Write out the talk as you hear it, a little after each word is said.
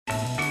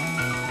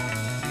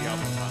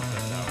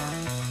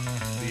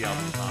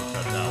Album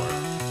Concept Hour.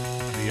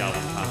 The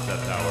Album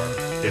Concept Hour.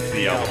 It's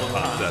the Album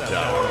Concept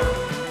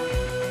Hour.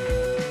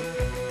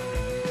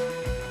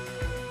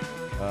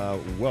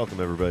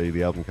 Welcome, everybody, to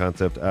the Album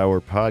Concept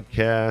Hour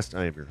podcast.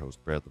 I am your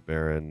host, Brad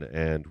LeBaron,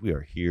 and we are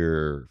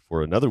here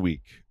for another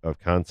week of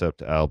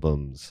concept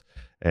albums.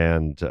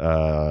 And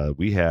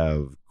we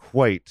have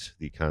quite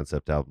the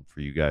concept album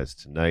for you guys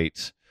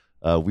tonight.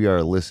 We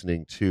are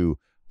listening to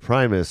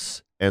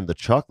Primus and the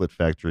Chocolate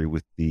Factory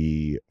with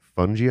the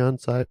Fungi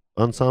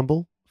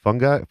Ensemble?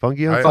 Fungi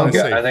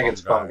Ensemble? I think it's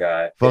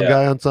Fungi.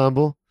 Fungi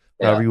Ensemble,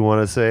 however you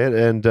want to say it.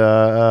 And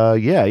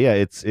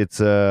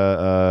it's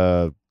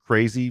a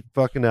crazy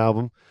fucking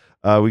album.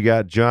 We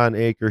got John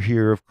Aker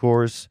here, of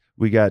course.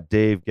 We got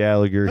Dave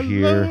Gallagher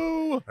here.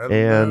 Hello.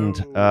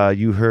 And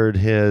you heard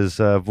his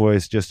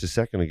voice just a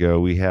second ago.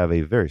 We have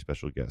a very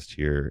special guest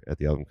here at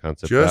the Album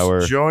Concept Hour.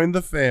 Just joined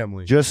the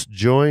family. Just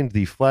joined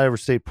the Flyover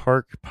State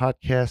Park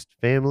podcast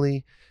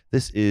family.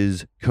 This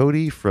is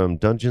Cody from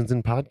Dungeons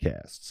and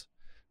Podcasts.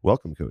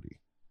 Welcome, Cody.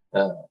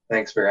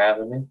 Thanks for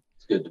having me.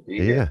 It's good to be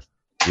here.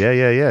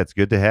 Yeah. It's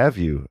good to have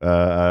you.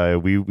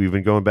 We've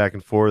been going back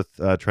and forth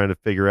trying to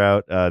figure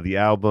out the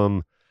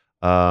album.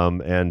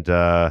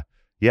 I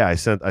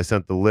sent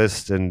the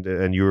list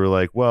and you were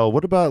like, well,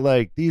 what about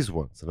like these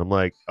ones? And I'm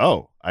like,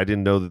 oh, I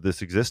didn't know that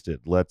this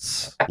existed.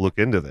 Let's look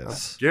into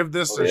this. Give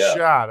this a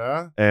shot,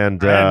 huh?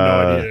 And I had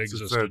no idea it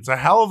existed. It's a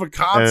hell of a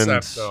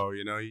concept, though.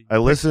 You know, I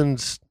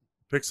listened.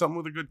 Pick something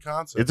with a good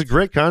concept. It's a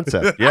great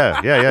concept.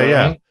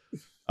 Yeah.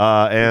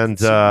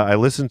 I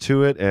listened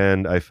to it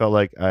and I felt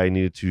like I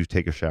needed to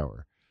take a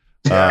shower.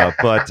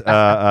 But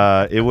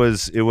it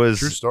was true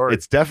story.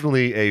 It's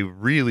definitely a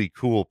really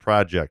cool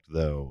project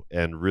though,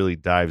 and really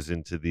dives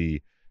into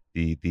the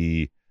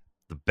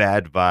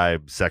bad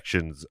vibe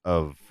sections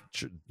of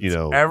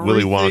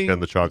Willy Wonka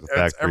and the Chocolate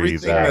Factory.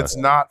 Everything that's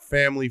not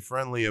family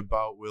friendly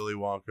about Willy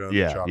Wonka and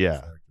the Chocolate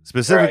Factory.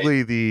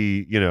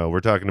 Specifically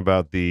we're talking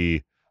about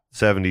the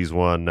 70s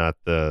one, not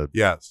the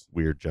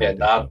weird giant.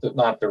 Not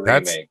the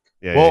remake.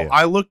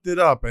 I looked it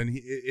up and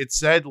it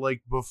said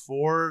like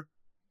before.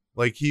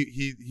 Like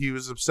he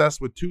was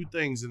obsessed with two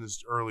things in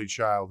his early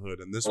childhood,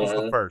 and this was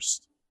the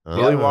first.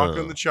 Willy Wonka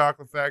and the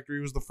Chocolate Factory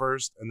was the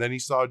first, and then he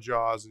saw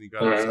Jaws and he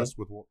got obsessed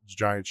with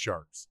giant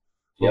sharks.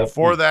 But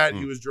before that,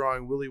 he was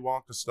drawing Willy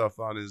Wonka stuff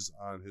on his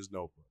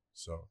notebook.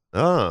 So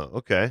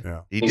okay.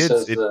 Yeah.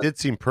 It did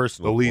seem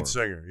personal. The lead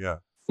singer, yeah.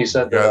 He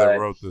said the guy that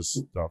wrote this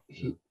stuff.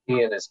 He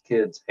and his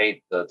kids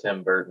hate the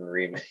Tim Burton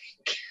remake.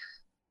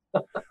 I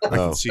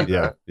can see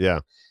that. Yeah.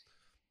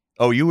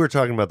 Oh, you were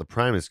talking about the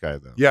Primus guy,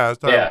 though. Yeah, I was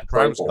talking about the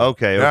Primus guy.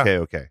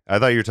 Okay. I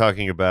thought you were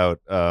talking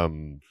about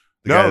the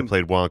guy that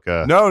played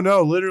Wonka.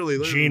 No, literally.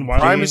 Gene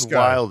Primus Gene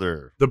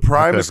Wilder. The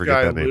Primus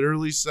guy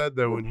literally said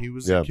that when he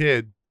was a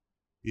kid,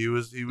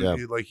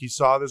 he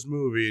saw this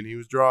movie and he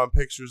was drawing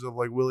pictures of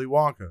like Willy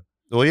Wonka.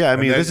 Well, yeah, I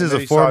mean, this is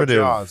a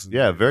formative,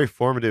 very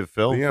formative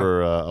film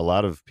for a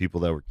lot of people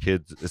that were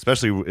kids,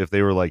 especially if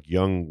they were like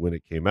young when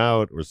it came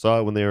out or saw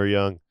it when they were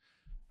young.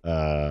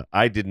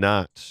 I did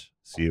not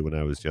see it when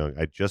I was young.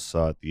 I just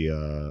saw it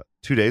the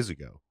 2 days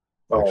ago,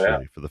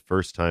 actually, for the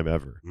first time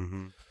ever.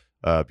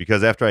 Mm-hmm.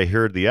 Because after I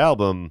heard the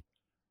album,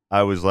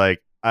 I was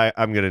like,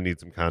 I'm gonna need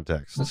some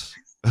context.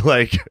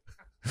 Like,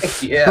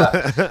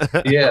 yeah.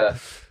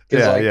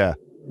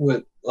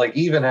 With like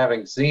even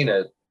having seen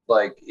it,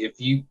 like if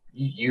you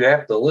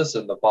have to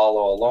listen to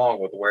follow along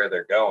with where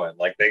they're going.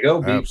 Like they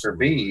go beat for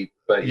beat,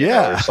 but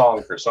they're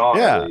song for song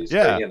at least.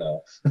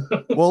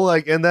 But, well,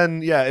 like, and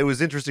then it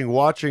was interesting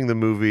watching the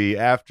movie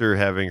after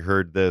having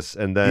heard this,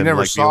 and then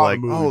never like saw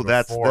being like, oh,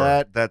 that's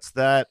before. that's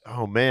that.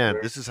 Oh man,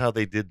 this is how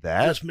they did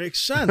that. This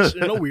makes sense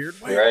in a weird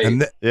way. Right.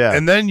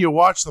 And then you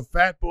watch the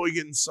fat boy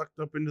getting sucked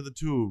up into the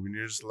tube, and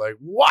you're just like,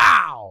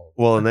 wow.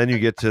 Well, and then you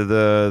get to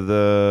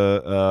the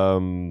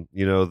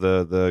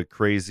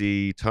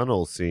crazy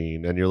tunnel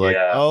scene, and you're like,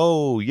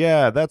 oh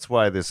yeah, that's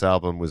why this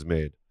album was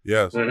made.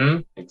 Yes.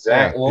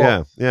 Exactly.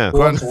 Yeah.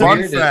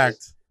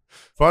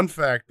 Fun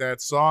fact.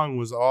 That song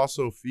was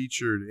also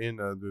featured in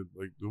the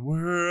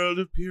world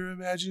of pure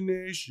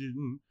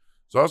imagination.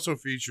 It's also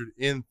featured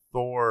in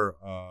Thor.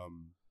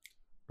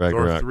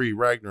 Ragnarok. Thor 3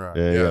 Ragnarok.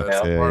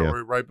 That's the part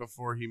where right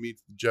before he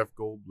meets Jeff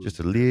Goldblum. Just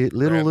a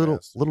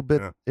little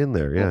bit in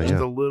there. Just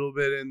a little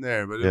bit in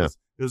there, but it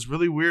was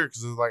really weird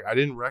because it was like I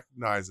didn't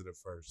recognize it at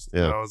first.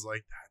 And I was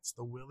like, that's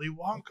the Willy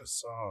Wonka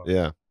song.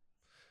 Yeah.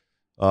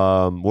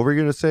 What were you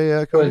gonna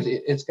say, Cody?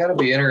 It's got to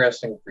be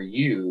interesting for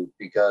you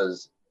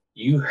because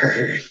you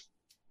heard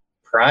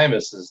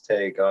Primus's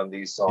take on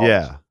these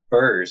songs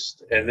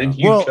first, and then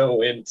you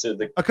go into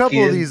the a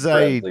couple of these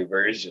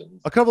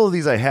versions. A couple of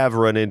these I have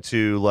run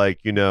into,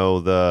 like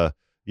the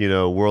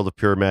World of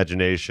Pure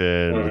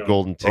Imagination, the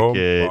Golden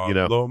Ticket, but and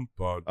the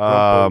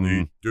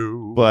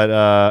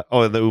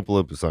Oompa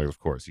Loompa songs, of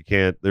course. You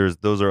can't.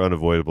 Those are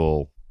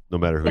unavoidable, no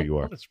matter who you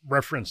are. It's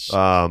reference.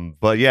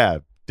 But yeah.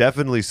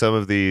 Definitely, some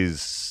of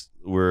these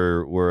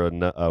were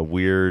a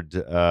weird,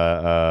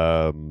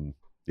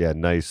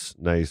 nice,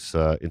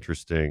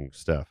 interesting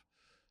stuff.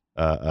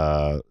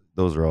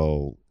 Those are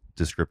all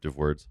descriptive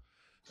words.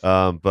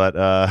 But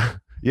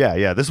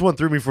Yeah. This one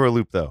threw me for a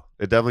loop, though.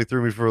 It definitely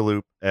threw me for a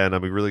loop, and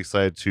I'm really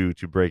excited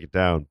to break it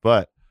down.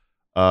 But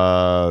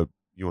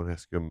you want to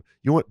ask him?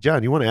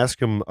 John? You want to ask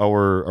him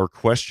our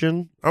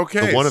question?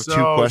 Okay, the one of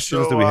two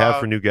questions that we have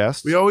for new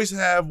guests. We always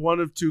have one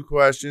of two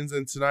questions,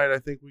 and tonight I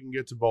think we can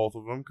get to both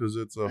of them because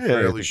it's a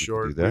fairly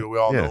short. We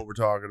all know what we're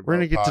talking about. We're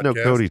gonna get to know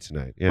Cody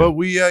tonight. Yeah. But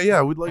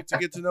we'd like to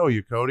get to know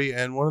you, Cody.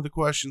 And one of the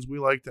questions we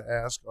like to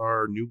ask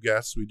our new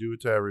guests, we do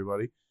it to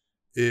everybody,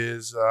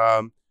 is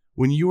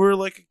when you were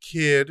like a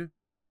kid,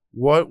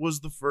 what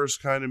was the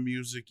first kind of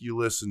music you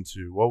listened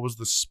to? What was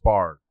the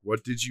spark?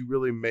 What did you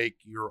really make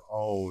your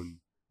own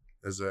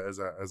as a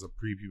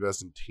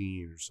prepubescent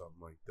teen or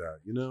something like that?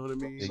 You know what I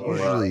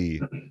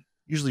mean?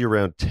 Usually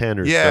around 10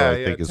 or so,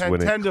 I think, is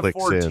when it 10 to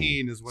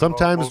 14 is when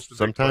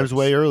sometimes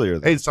way earlier.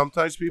 Hey,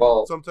 sometimes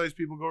people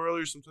go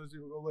earlier, sometimes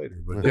people go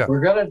later. But if we're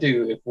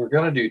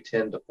gonna do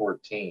 10 to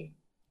 14,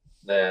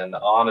 then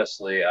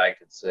honestly, I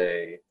could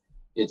say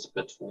it's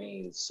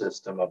between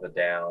System of a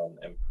Down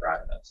and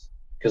Primus.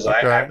 Because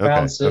I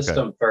found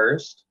System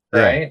first,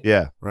 right?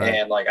 Yeah, right.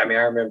 And I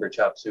remember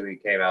Chop Suey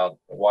came out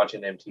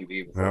watching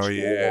MTV before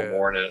school one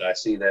morning, and I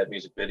see that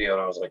music video,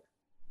 and I was like,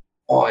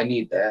 "Oh, I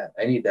need that!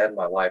 I need that in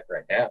my life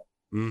right now."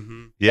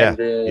 Mm-hmm. Yeah,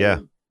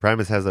 yeah.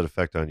 Primus has that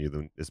effect on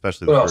you,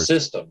 especially the first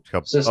System.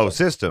 System. Oh,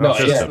 System. No,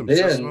 System.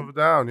 System of a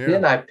Down. Yeah.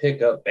 Then I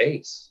pick up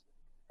bass.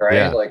 Right,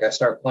 yeah. I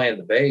start playing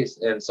the bass,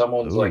 and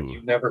someone's like,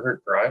 "You've never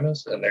heard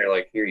Primus?" And they're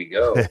like, "Here you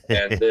go."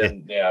 And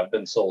then, I've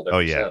been sold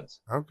ever since.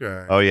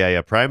 Okay. Oh yeah.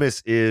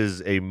 Primus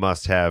is a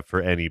must-have for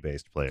any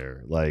bass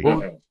player.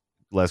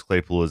 Les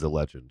Claypool is a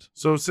legend.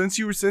 So since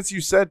you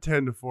said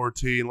 10 to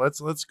 14, let's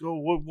go.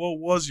 What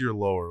was your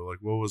lower? What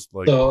was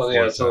what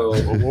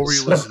were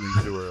you listening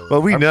to earlier?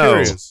 Well, we know.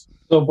 Curious.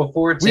 So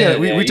before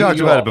 10, we talked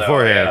about it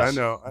beforehand. I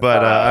know.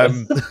 But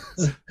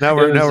now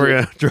we're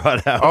gonna draw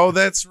it out. Oh,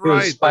 that's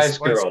right. Spice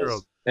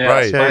Girls. Yeah,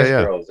 right. Spice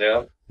Girls.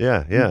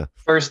 Yeah.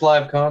 First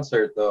live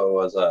concert though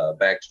was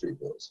Backstreet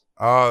Boys.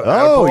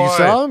 You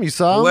saw them? You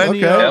saw them?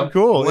 Okay,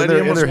 cool. In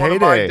their one heyday.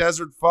 Of my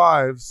Desert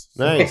Fives.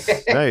 Nice.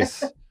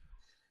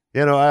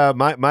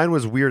 Mine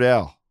was Weird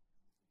Al.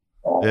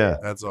 Oh, yeah,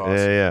 that's awesome.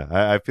 Yeah.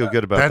 I feel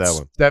good about that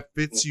one. That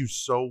fits you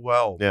so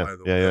well. Yeah, by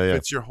the way. That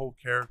fits your whole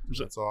character.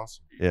 That's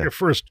awesome. Yeah. Your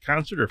first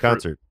concert or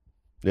concert?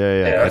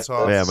 Yeah. That's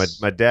awesome. Yeah,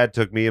 my dad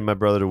took me and my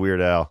brother to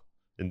Weird Al,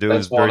 and it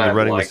was during the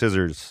Running with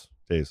Scissors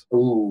days.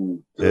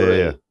 Ooh,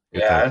 good.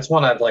 Yeah, that's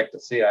one I'd like to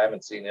see. I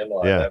haven't seen him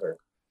live ever.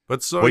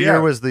 But what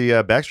year was the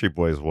Backstreet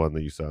Boys one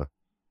that you saw?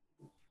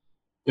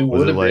 It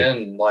would have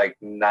been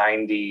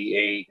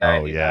 98,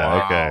 99. Oh,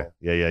 yeah. Okay.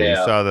 Yeah. You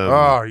saw them.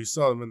 Oh, you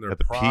saw them in their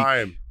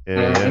prime. Peak.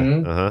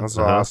 Yeah. That's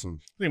awesome.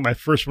 I think my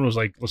first one was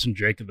Listen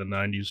Jake in the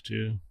 90s,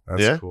 too.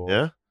 That's cool.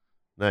 Yeah.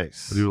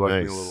 Nice. I do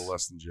like me a little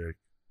less than Jake.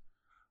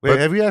 Wait,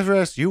 have we ever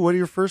asked you what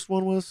your first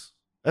one was?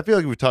 I feel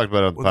like we talked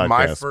about it on the podcast.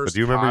 My first but do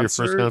you remember your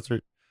first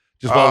concert?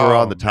 Just while we're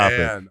on the topic.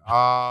 Man.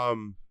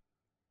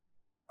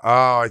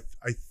 I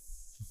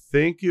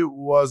think it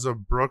was a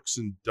Brooks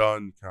and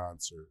Dunn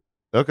concert.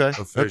 Okay.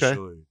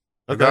 Officially.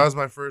 Okay. That was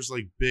my first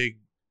big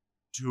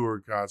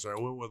tour concert.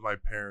 I went with my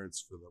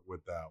parents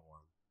with that one.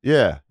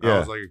 Yeah. I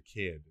was like a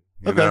kid.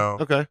 You know?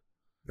 Okay.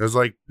 It was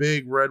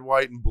big red,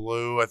 white, and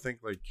blue. I think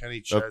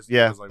Kenny Chesney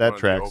was one of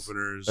the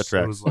openers. That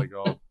tracks. It was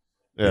all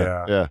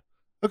yeah.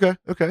 Okay.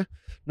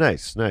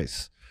 Nice.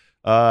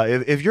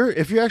 If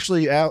you're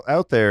actually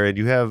out there and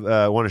you have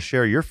want to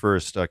share your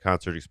first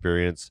concert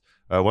experience,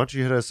 why don't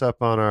you hit us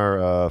up on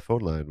our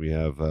phone line? We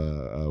have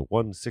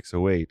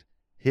 1608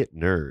 hit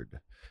nerd,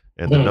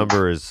 and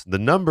the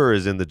number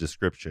is in the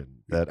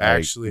description. That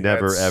I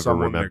never ever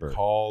remember.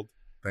 Called.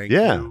 Thank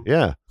you.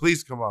 Yeah.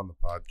 Please come on the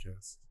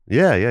podcast.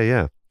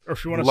 Yeah. Or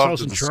if you want to sell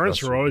us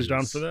insurance, we're always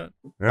down for that.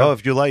 Yeah. Oh,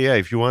 if you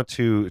want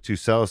to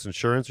sell us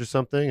insurance or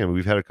something, and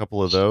we've had a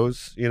couple of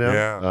those. We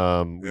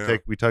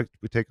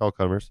take all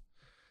comers.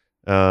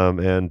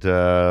 I'm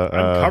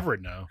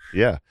covered now.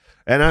 Yeah.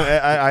 And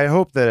I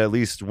hope that at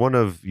least one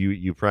of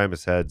you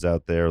Primus heads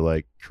out there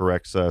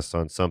corrects us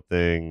on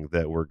something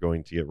that we're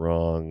going to get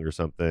wrong or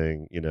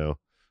something.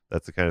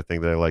 That's the kind of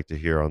thing that I like to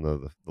hear on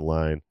the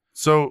line.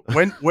 So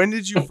when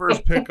did you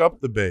first pick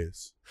up the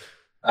bass?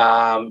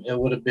 It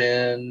would have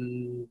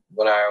been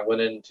when I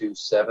went into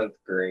 7th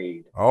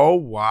grade. Oh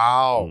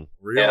wow,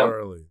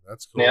 early.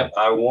 That's cool. Yep.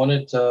 I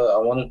wanted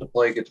to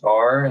play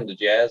guitar in the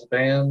jazz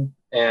band,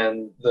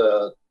 and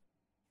the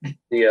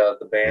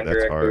band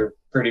director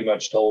pretty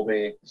much told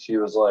me, she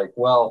was like,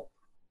 "Well,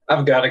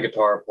 I've got a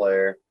guitar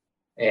player,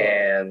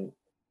 and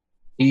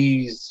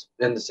he's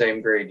in the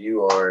same grade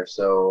you are,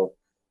 so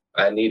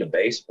I need a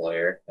bass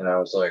player." And I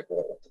was like,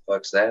 "Well, what the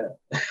fuck's that?"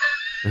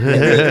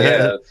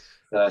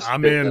 And I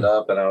picked it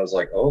up, and I was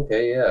like,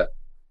 "Okay, yeah."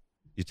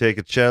 You take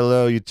a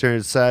cello, you turn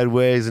it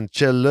sideways, and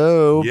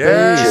cello.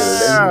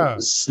 Yeah,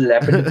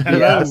 slapping it.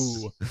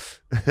 Yes.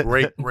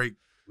 Great.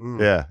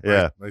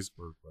 Yeah. Nice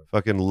work.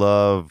 Fucking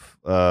love.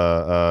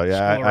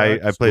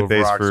 I played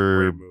bass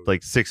for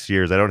 6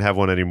 years. I don't have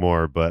one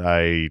anymore, but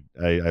I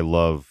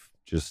love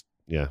just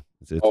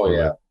It's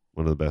one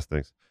of the best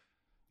things.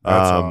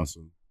 That's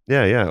awesome.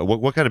 Yeah.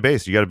 What kind of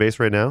bass? You got a bass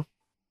right now?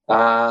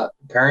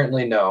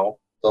 Currently, no.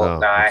 So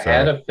now I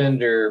had a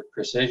Fender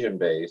Precision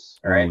bass,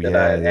 right, that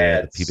I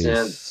had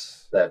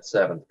since that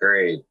 7th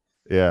grade.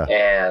 Yeah.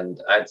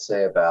 And I'd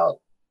say about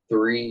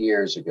 3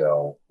 years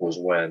ago was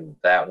when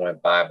that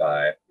went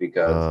bye-bye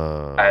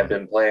because I had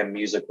been playing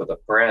music with a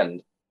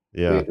friend.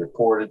 Yeah. We had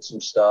recorded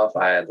some stuff.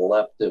 I had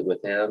left it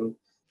with him,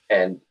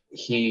 and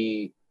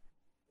he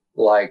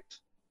liked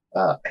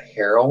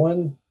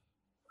heroin.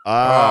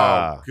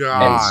 Oh God!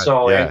 And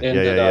so it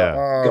ended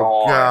up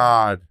gone.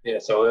 God! Yeah,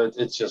 so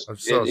it's just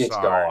it's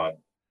gone.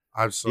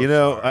 I'm so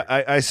sorry.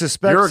 I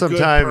suspect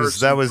sometimes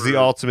that was the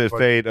ultimate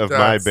fate of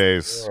my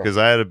bass, because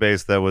I had a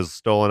bass that was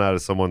stolen out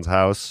of someone's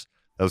house.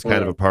 That was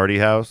kind of a party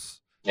house.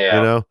 Yeah.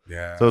 You know?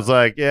 Yeah. So it's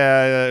like,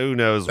 who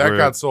knows? That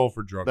got sold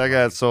for drug. That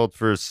got sold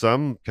for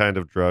some kind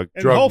of drug.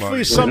 And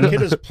hopefully some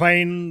kid is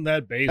playing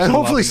that bass. And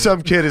hopefully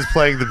some kid is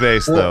playing the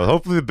bass, though.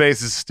 Hopefully the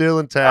bass is still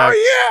intact.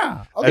 Oh,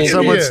 yeah. And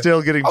someone's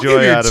still getting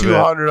joy out of it.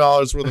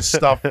 $200 worth of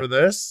stuff for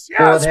this.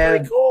 Yeah, it's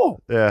pretty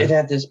cool. Yeah. It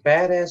had this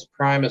badass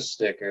Primus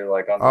sticker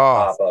like on the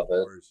top of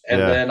it. And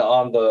then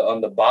on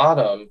the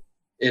bottom,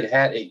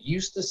 it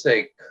used to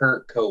say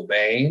Kurt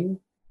Cobain.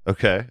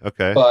 Okay.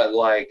 But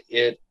like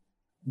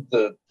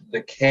the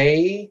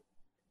K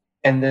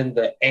and then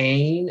the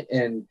Ain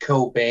in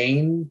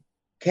Cobain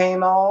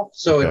came off,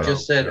 so it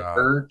just said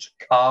Ert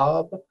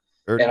Cobb.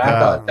 And I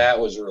thought that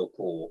was real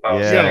cool. I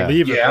was like, I'm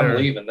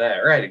leaving that.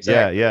 Right,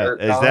 exactly. Yeah.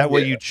 Is that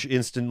what you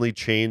instantly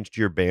changed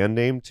your band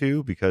name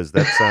to? Because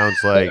that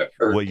sounds like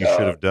what you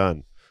should have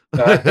done.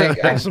 I think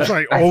some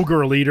like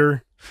ogre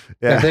leader.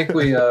 Yeah. I think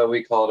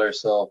we called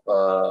ourselves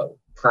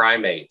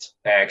Primate,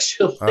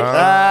 actually.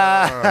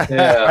 Because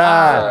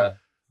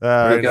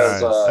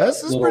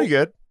this is pretty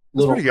good.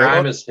 Little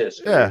Primus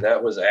history.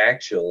 That was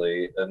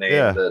actually a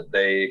name that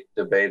they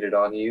debated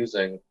on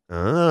using.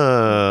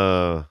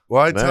 Oh,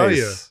 well, I tell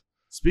you.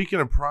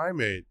 Speaking of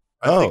Primate,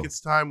 I think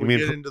it's time we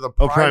get into the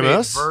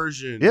Primate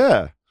version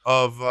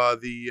of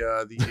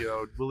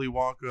the Willy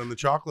Wonka and the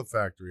Chocolate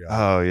Factory album.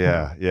 Oh,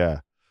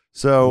 yeah.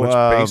 So,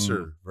 much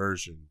baser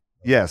version.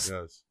 Yes.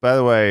 By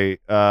the way,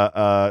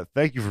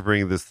 thank you for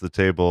bringing this to the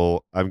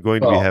table. I'm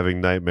going to be having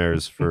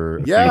nightmares for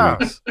a few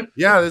weeks.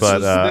 Yeah, this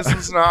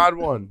is an odd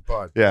one,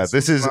 but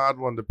this is an odd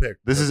one to pick.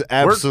 This is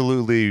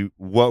absolutely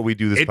what we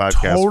do this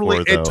podcast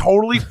for. It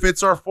totally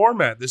fits our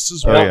format. This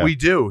is what we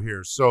do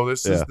here. So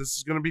this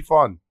is going to be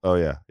fun. Oh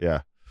yeah.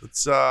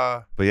 Let's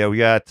but yeah, we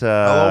got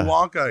Hello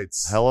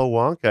Wonkites. Hello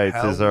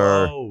Wonkites is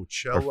our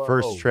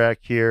first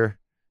track here,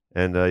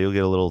 and you'll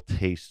get a little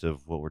taste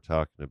of what we're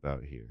talking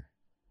about here.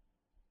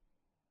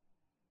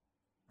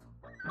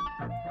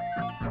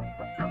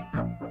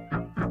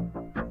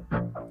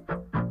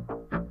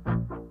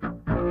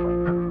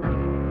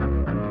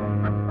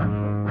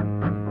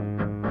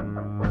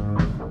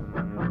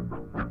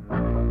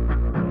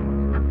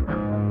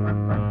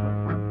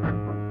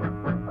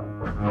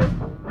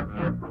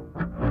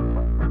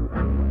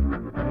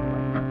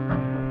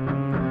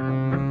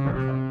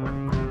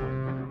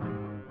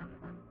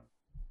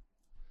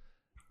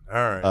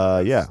 All right.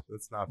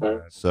 That's not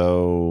bad.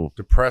 So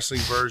depressing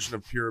version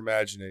of Pure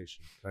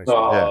Imagination. Nice.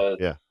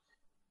 Yeah.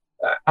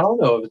 I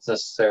don't know if it's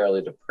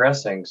necessarily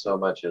depressing so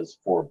much as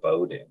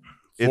foreboding.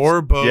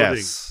 Foreboding.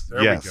 Yes. There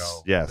we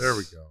go. Yes. There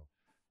we go.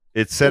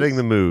 It's setting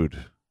the mood,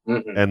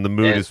 and the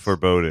mood is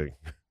foreboding.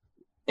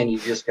 And you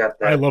just got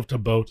that. I love to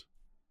boat.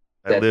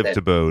 I live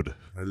to bode.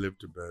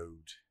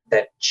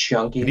 That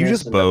chunkiness. Can you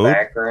just in bode, the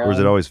background. or is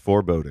it always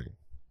foreboding?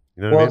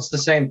 You know well, what I mean? It's the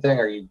same thing.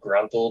 Are you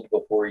gruntled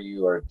before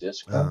you are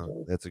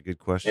disgruntled? That's a good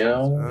question. You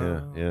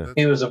know? Yeah.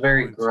 He was a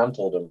very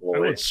gruntled I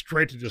employee. went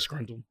straight to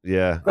disgruntled.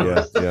 Yeah.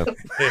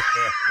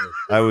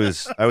 I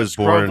was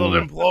born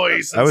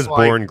employee since I was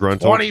born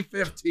gruntled.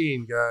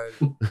 2015, guys.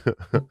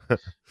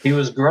 He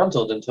was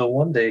gruntled until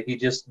one day he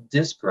just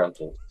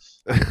disgruntled.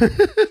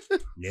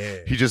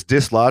 He just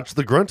dislodged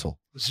the gruntle.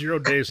 0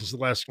 days since the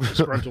last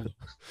disgruntled.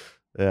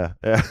 Yeah.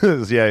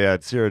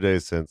 It's 0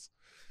 days since.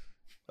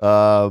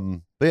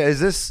 But yeah,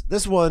 is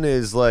this one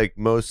is like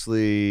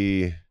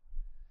mostly,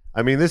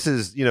 I mean, this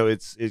is,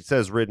 it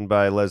says written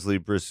by Leslie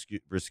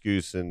Briscoe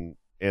and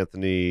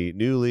Anthony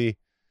Newley,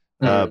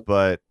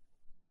 but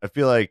I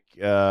feel like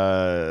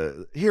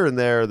here and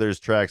there's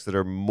tracks that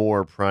are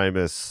more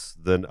Primus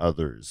than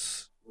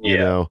others. You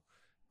know,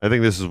 I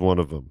think this is one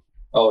of them.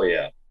 Oh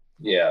yeah.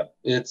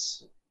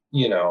 It's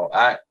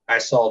I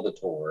saw the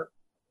tour.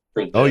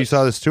 For this you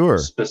saw this tour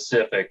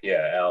specific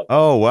album,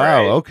 oh wow,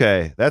 right?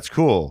 Okay, that's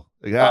cool.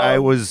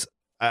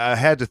 I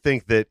had to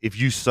think that if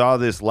you saw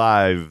this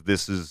live,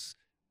 this is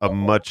a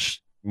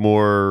much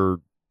more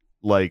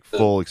like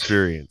full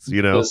experience,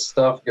 The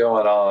stuff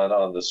going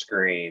on the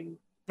screen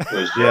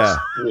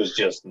was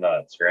just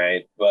nuts,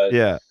 right? But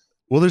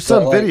well, there's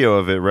some video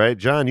of it, right?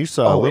 John, you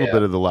saw a little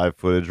bit of the live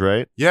footage,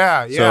 right?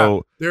 Yeah.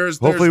 So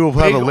hopefully we'll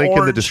have a link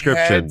in the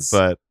description. Heads.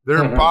 But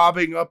they're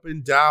bobbing up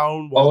and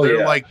down while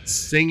they're like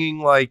singing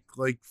like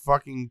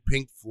fucking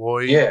Pink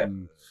Floyd.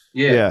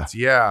 Yeah.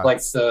 Like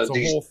it's the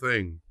whole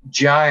thing.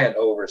 Giant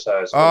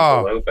oversized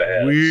loaf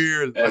heads.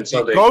 Weird. And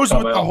so it goes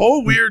with the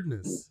whole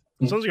weirdness.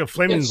 Sounds like a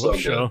flaming lip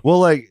show. Well,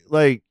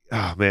 like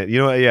Oh man, you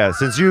know what? Yeah,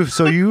 since you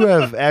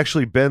have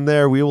actually been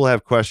there, we will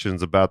have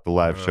questions about the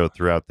live show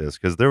throughout this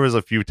because there was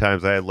a few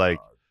times I had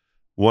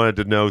wanted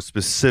to know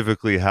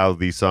specifically how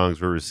these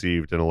songs were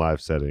received in a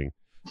live setting,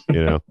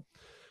 you know,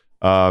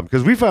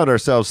 because we found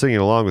ourselves singing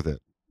along with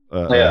it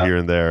here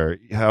and there.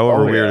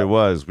 However weird it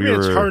was,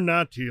 it's hard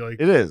not to. Like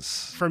it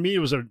is for me. It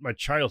was my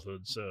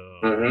childhood,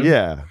 so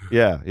yeah.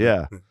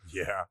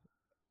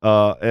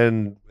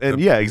 And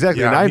yeah,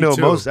 exactly. And I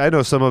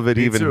know some of it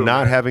me even too,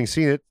 not having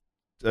seen it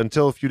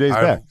until a few days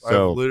back.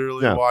 So I've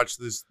literally watched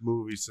this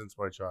movie since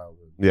my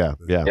childhood. Yeah.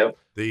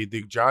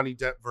 The Johnny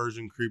Depp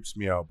version creeps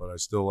me out, but I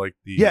still like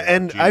the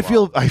and Gene I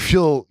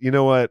feel you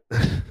know what?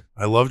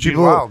 I love Gene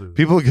Wilder.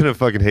 People are gonna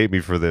fucking hate me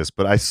for this,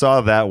 but I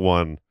saw that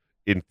one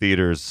in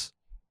theaters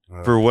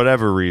for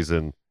whatever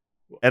reason,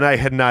 and I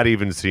had not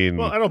even seen.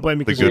 Well, I don't blame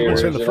you because you want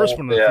to see the first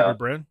one in the theater,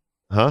 Brad.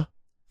 Huh?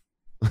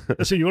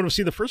 I said you want to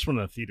see the first one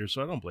in the theater,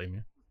 so I don't blame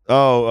you.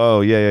 Oh,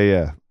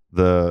 yeah.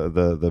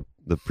 The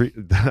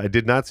I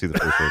did not see the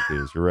first one in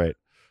theaters. You're right.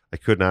 I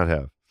could not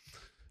have.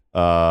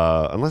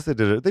 Unless they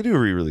did it. They do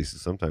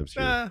re-releases sometimes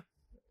here.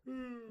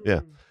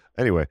 Yeah.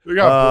 Anyway. We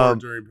got bored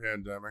during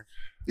pandemic.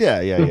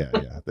 Yeah.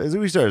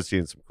 We started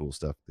seeing some cool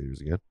stuff in theaters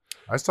again.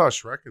 I saw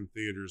Shrek in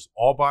theaters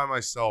all by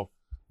myself.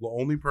 The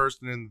only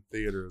person in the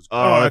theater is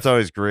that's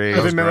always great.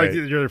 I think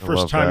the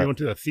first time you went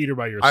to the theater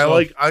by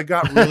yourself. I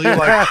got really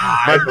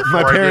high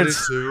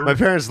my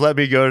parents let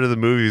me go to the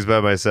movies by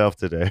myself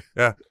today.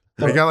 Yeah.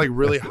 I got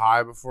really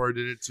high before I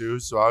did it too.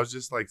 So I was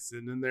just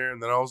sitting in there,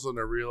 and then all of a sudden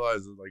I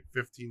realized that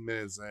 15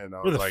 minutes in,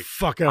 I was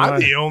I'm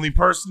the only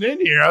person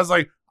in here. I was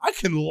like, I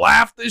can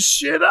laugh this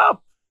shit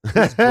up.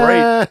 It's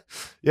great.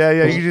 Yeah.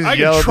 You just I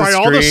yell can at try the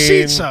all the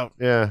screen. seats out.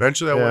 Yeah.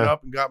 Eventually I went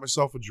up and got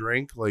myself a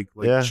drink,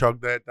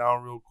 chugged that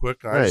down real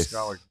quick. And I just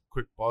got a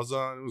quick buzz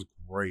on. It was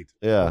great.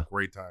 Yeah.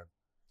 Great time.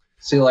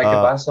 See, if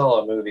I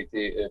saw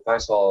if I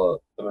saw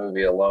the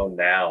movie alone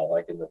now,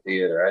 in the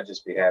theater, I'd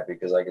just be happy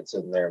because I could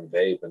sit in there and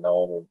vape and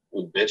no one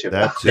would bitch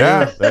about it.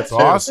 Yeah, that's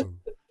awesome.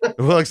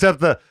 Well,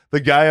 except the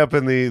guy up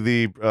in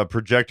the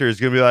projector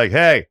is gonna be like,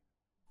 "Hey,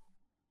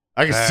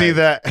 I can see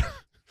that."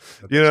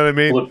 You know what I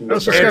mean?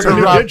 That's just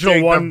the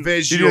digital one.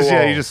 You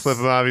just flip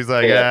him off. He's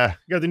like, you got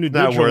the new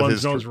not digital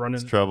worth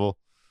ones. his trouble.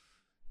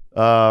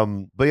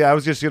 But yeah, I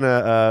was just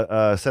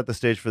gonna set the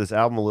stage for this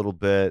album a little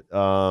bit.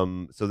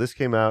 So this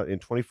came out in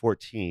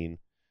 2014,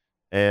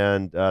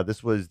 and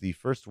this was the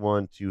first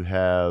one to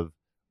have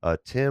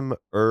Tim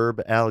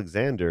Herb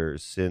Alexander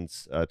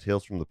since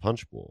Tales from the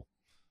Punch Bowl.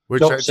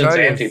 Since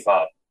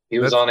Antipop. He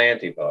was on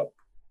Antipop.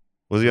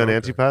 Was he on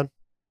Antipop?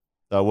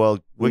 Well,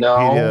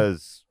 Wikipedia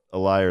is a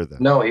liar then.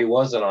 No, he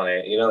wasn't on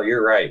it.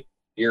 You're right.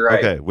 You're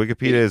right. Okay,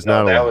 Wikipedia is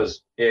not a liar.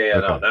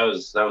 No, that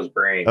was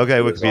Brain. Okay,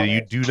 Wikipedia,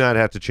 you do not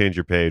have to change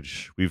your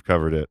page. We've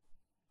covered it.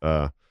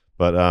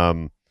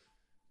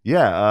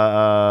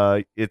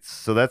 It's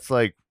so that's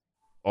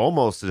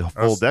almost a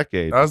full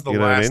decade. That was the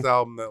last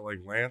album that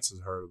Lance has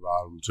heard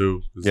about him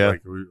too. Yeah, I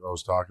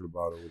was talking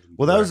about it with him.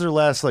 Well, that was their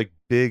last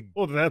big.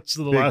 Well, that's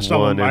the last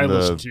album I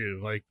listened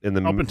to.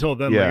 Up until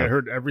then, I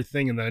heard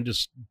everything, and then I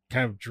just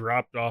kind of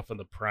dropped off in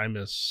the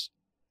Primus.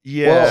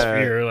 Yeah,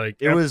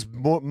 it was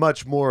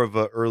much more of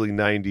a early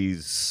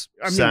 '90s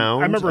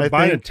sound. I remember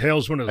buying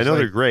Tales when it was. I know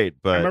they're great,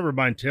 but I remember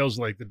buying Tales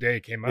the day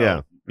it came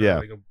out.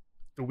 Yeah.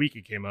 The week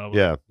it came out.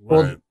 Yeah.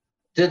 Well,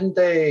 didn't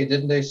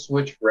they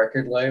switch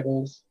record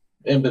labels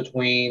in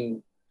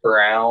between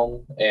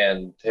Brown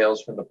and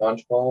Tales from the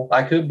Punch Bowl?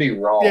 I could be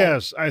wrong.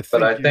 Yes, I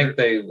think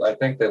they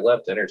left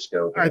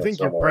Interscope. I think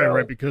you're probably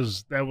right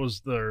because that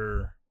was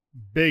their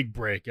big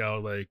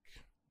breakout,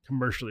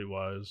 commercially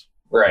wise.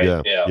 Right.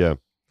 Yeah.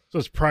 So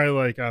it's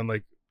probably on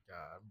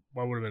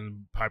what would have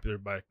been popular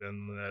back then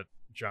in that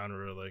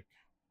genre.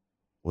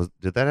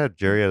 Did that have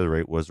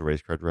Jerry was a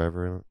race car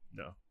driver in it?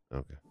 No.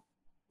 Okay.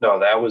 No,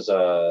 that was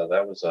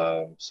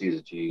C's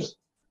of Cheese.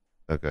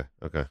 Okay.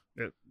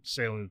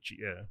 Sailing,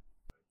 yeah.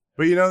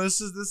 But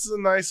this is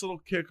a nice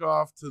little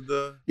kickoff to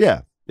the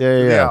yeah.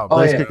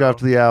 Nice kickoff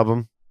to the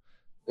album.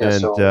 Yeah,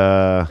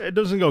 and it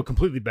doesn't go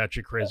completely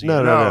batshit crazy.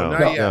 No,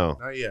 not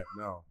yet.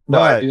 No,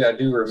 I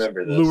do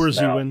remember this. Lures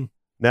you in.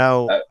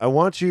 Now, I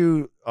want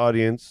you,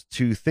 audience,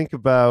 to think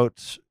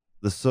about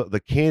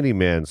the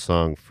Candyman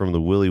song from the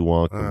Willy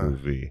Wonka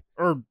movie,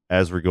 or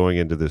as we're going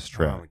into this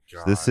track.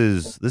 This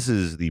is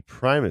the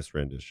Primus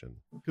rendition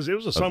because it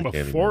was a song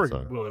before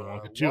Willy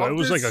Wonka too. It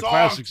was a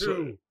classic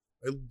song.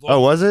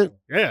 Oh, was it?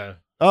 Yeah.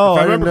 Oh,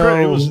 I remember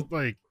correctly, it was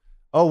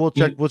Oh, we'll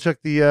check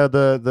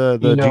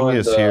the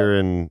genius here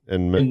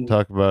and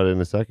talk about it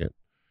in a second.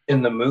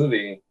 In the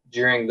movie,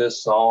 during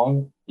this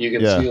song, you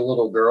can see a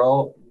little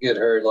girl get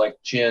her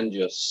chin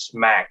just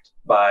smacked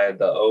by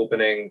the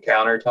opening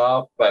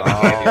countertop by the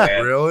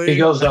Candyman. Really? He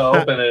goes to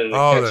open it and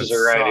catches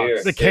her right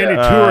here. The Candy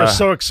Tour is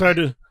so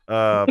excited.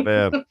 Oh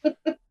man.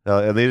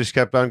 And they just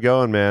kept on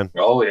going, man.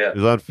 Oh yeah. It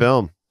was on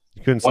film.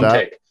 You couldn't One stop.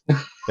 take.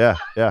 Yeah.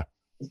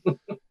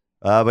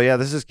 But yeah,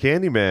 this is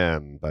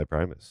Candyman by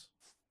Primus.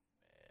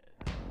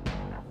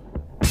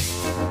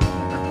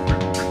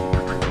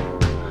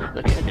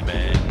 The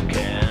Candyman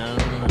can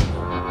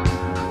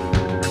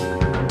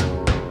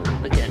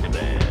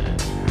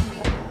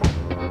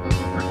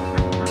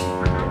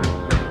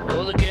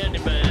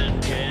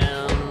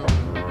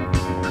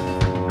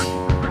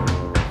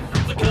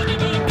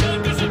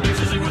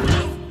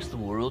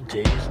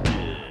tastes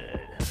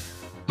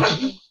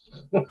good.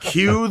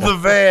 Cue the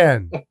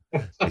van.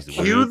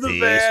 Cue the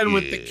van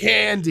with the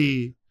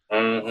candy.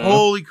 Mm-hmm.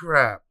 Holy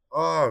crap.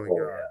 Oh, my God.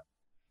 Yeah.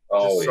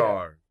 Oh,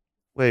 yeah.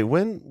 Wait,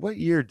 what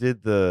year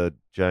did the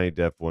Johnny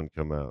Depp one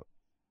come out?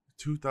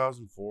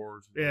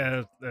 2004.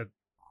 Yeah, that.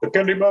 The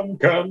candy man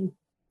come.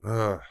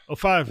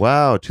 05.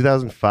 Wow,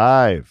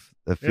 2005.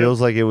 That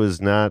feels like it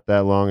was not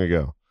that long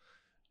ago.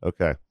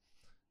 Okay.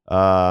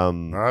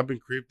 I've been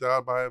creeped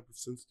out by it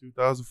since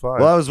 2005.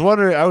 Well, I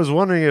was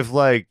wondering if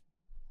like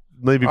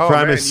maybe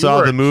Primus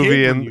saw the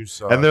movie and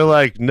they're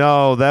like,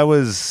 no,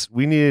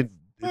 we needed.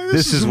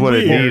 This is what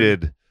it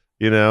needed.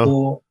 You know.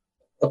 Well,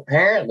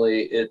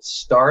 apparently, it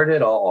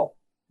started off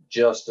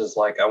just as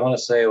like I want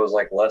to say it was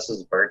like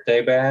Les's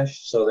birthday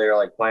bash, so they were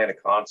like playing a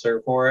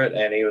concert for it,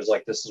 and he was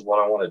like, "This is what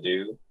I want to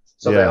do."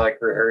 So they like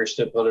rehearsed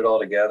it, put it all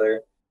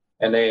together,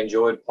 and they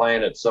enjoyed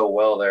playing it so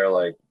well. They're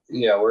like,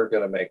 "Yeah, we're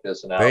gonna make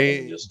this an album." They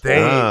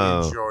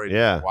enjoyed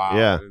it. Wow.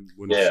 Yeah.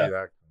 Wouldn't see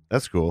that.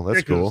 That's cool.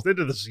 That's cool. They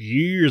did this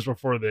years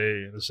before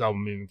this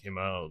album even came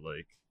out.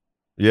 Like,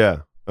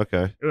 yeah.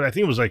 Okay. I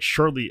think it was like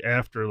shortly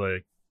after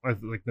like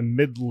the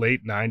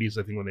mid-late 90s,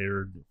 I think, when they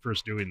were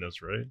first doing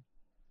this, right?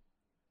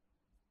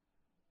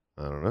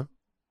 I don't know.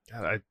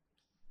 God, I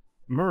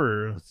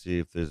remember. Let's see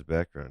if there's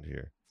background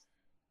here.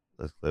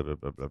 Let's blah blah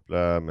blah blah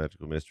blah.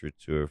 Magical Mystery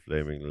Tour,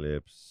 Flaming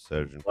Lips,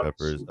 Sgt.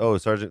 Pepper's. Oh,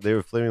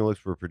 Flaming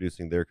Lips were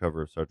producing their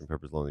cover of Sgt.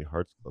 Pepper's Lonely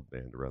Hearts Club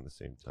Band around the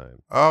same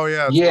time. Oh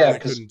yeah, they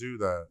couldn't do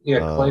that. Yeah,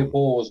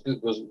 Claypool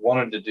was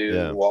wanted to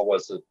do what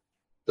was it,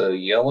 the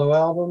Yellow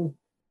album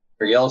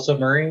or Yellow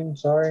Submarine?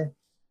 Sorry.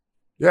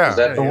 Yeah, is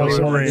that the one he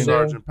wanted to do?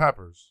 Sgt.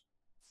 Pepper's.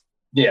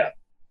 Yeah.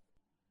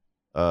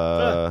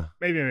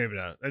 Maybe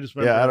not. I just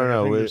I don't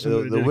know.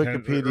 The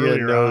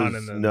Wikipedia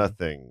knows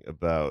nothing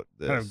about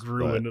this. Kind of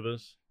grew into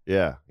this.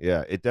 Yeah,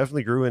 it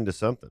definitely grew into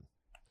something.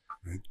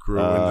 It grew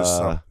into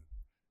something.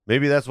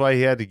 Maybe that's why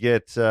he had to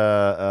get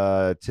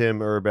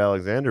Tim Herb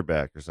Alexander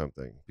back or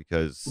something,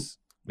 because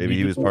maybe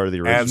he was part of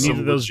the original.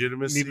 Needed those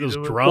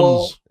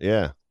drums.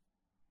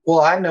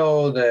 Well, I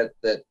know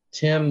that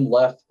Tim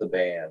left the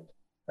band.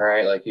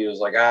 Right, like he was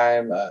like,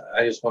 I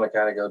just want to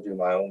kind of go do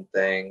my own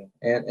thing,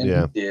 and he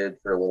did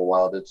for a little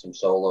while, did some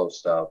solo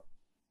stuff,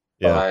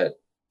 but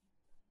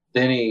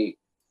then he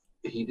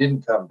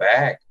didn't come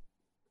back.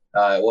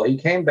 Well, he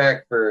came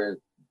back for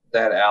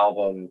that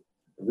album,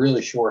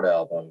 really short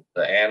album,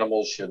 The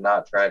Animals Should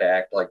Not Try to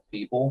Act Like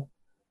People,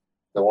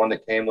 the one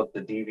that came with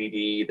the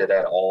DVD that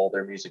had all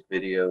their music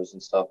videos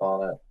and stuff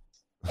on it.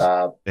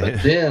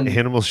 But then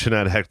Animals Should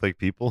Not Act Like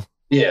People.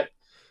 Yeah,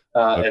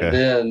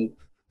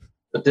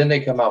 But then they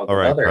come out with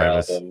another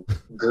album,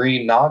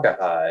 Green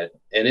Nagahide,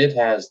 and it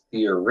has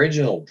the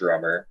original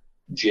drummer,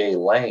 Jay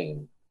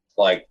Lane,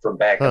 like from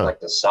back in like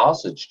the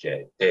Sausage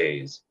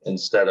days,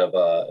 instead of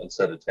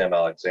Tim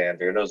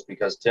Alexander. And it was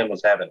because Tim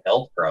was having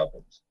health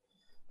problems.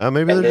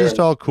 Maybe they're just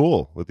all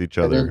cool with each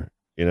other,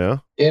 you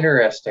know?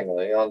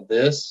 Interestingly, on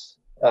this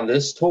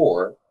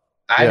tour,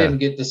 I didn't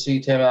get to see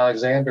Tim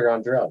Alexander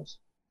on drums.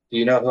 Do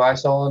you know who I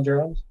saw on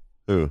drums?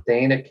 Who?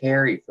 Dana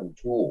Carey from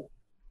Tool.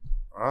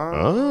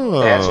 Oh,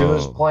 that's who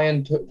was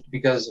playing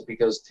because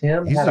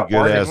Tim had a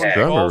heart attack.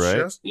 Drummer,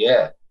 right?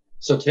 Yeah.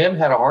 So Tim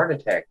had a heart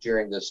attack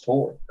during this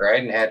tour,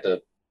 right, and had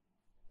to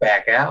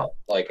back out,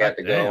 like had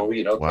to go,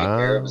 take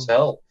care of his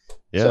health.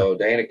 Yeah. So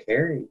Dana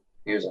Carey,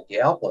 he was like,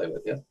 "Yeah, I'll play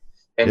with you,"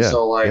 and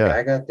so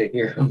I got to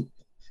hear him.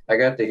 I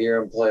got to hear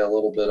him play a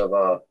little bit of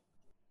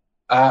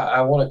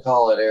I want to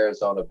call it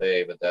Arizona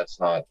Bay, but that's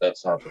not the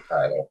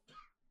title.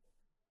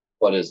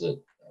 What is it?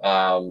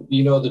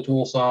 The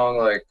Tool song,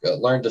 like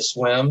Learn to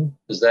Swim.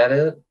 Is that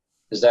it?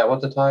 Is that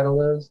what the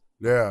title is?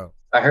 Yeah.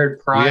 I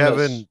heard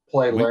Primus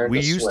play Learn to Swim.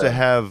 We used to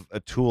have a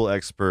Tool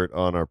expert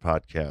on our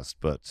podcast,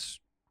 but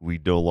we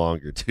no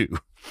longer do.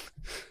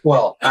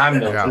 Well, I'm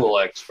no Tool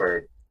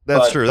expert.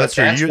 That's true. That's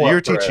true.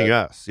 You're teaching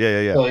us.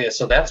 Yeah. Well,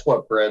 so that's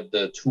what bred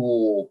the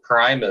Tool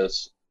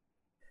Primus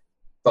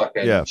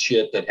fucking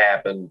shit that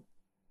happened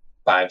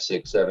 5,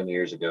 6, 7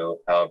 years ago,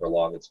 however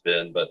long it's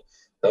been. But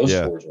those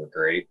tours were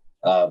great.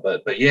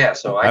 But yeah,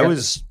 so I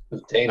was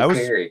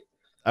Carey.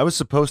 I was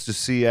supposed to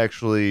see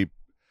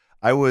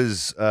I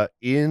was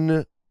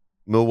in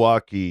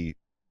Milwaukee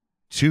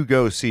to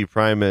go see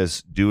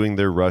Primus doing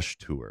their Rush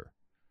tour,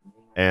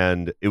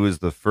 and it was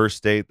the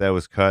first date that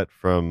was cut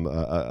from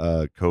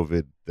a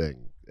COVID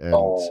thing, and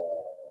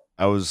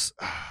I was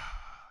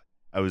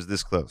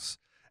this close.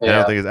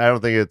 Yeah. And I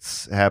don't think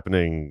it's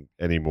happening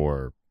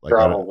anymore. Like,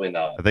 probably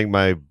not. I think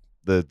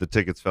the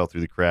tickets fell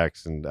through the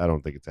cracks, and I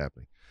don't think it's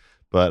happening.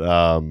 But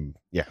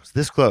it was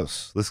this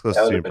close to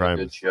seeing Primus.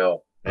 A good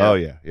show. Yeah. Oh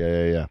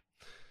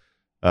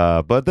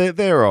yeah. But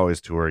they are always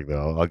touring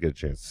though. I'll get a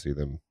chance to see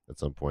them at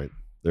some point.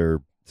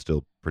 They're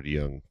still pretty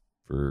young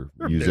for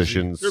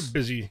musicians. They're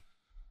busy.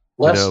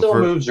 Les still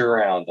moves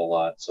around a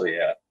lot, so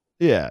yeah.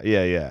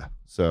 Yeah.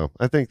 So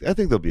I think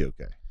they'll be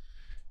okay.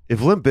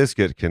 If Limp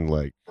Bizkit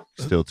can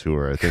still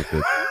tour, I think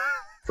that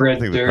Fred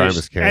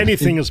Durst.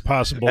 Anything is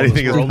possible.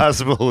 Anything is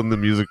possible in the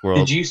music world.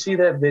 Did you see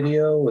that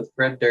video with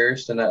Fred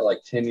Durst and that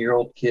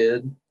 10-year-old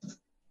kid?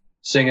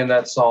 singing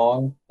that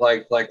song.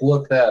 Like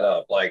look that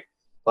up. Like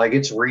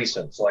it's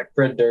recent. So, like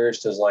Fred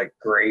Durst has like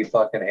gray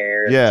fucking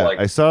hair. Yeah, like,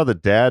 I saw the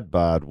dad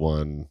bod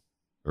one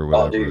or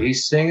whatever. Oh, dude,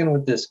 he's singing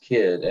with this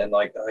kid, and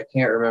like I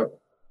can't remember.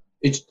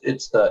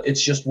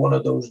 It's just one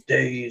of those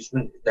days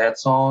when that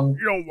song.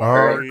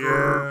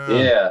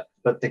 Yeah,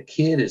 but the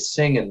kid is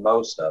singing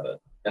most of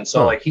it, and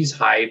so like he's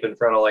hype in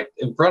front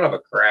of a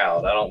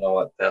crowd. I don't know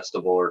what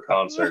festival or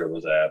concert it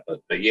was at,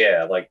 but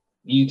yeah, like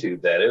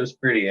YouTube that. It was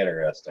pretty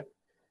interesting.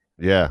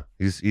 Yeah,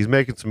 he's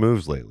making some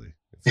moves lately.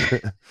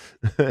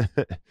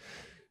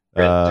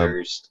 Yeah.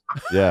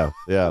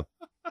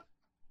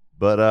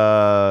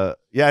 But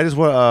yeah, I just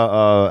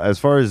want as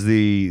far as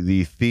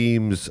the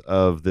themes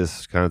of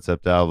this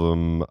concept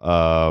album,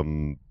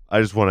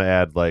 I just want to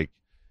add like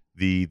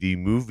the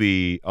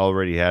movie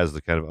already has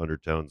the kind of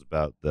undertones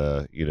about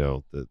the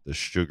the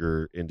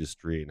sugar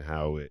industry and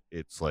how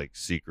it's like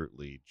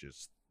secretly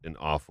just an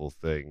awful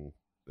thing.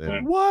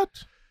 And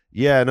what?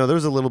 Yeah, no,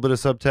 there's a little bit of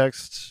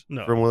subtext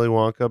from Willy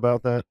Wonka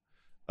about that.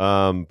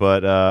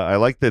 But I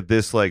like that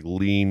this like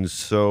leans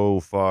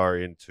so far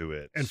into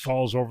it and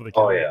falls over the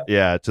cow. Oh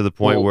yeah, to the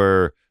point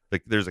where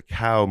like there's a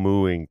cow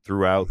mooing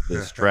throughout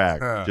this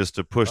track just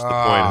to push the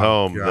point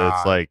home that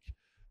it's like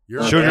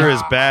sugar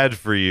is bad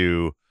for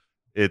you.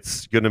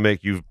 It's gonna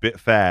make you a bit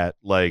fat.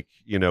 Like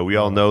we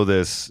all know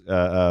this.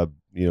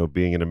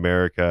 Being in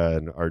America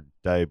and our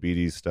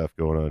diabetes stuff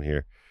going on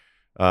here.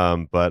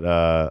 Yeah.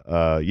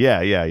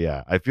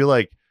 I feel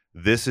like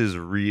this is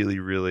really,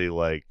 really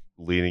like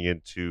leaning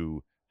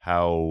into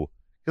how,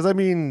 because I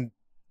mean,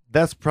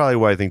 that's probably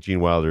why I think Gene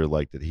Wilder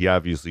liked it. He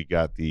obviously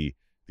got the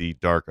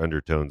dark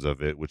undertones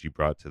of it, which he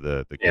brought to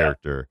the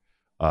character.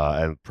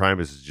 And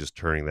Primus is just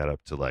turning that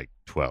up to like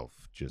 12.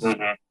 Just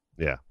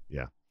yeah.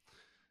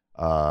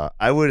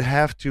 I would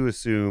have to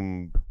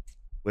assume.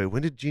 Wait,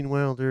 when did Gene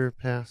Wilder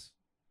pass?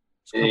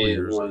 A couple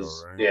years ago,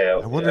 right? Yeah.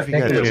 I wonder if he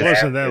got. It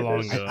wasn't that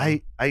long ago.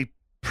 I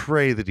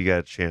pray that he got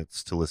a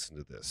chance to listen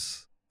to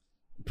this.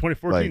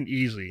 2014,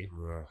 easy.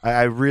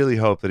 I really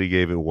hope that he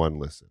gave it one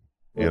listen.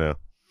 Yeah,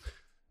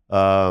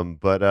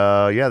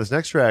 this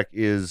next track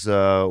is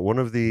one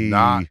of the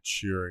not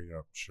cheering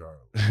up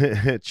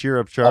Charlie. Cheer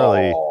Up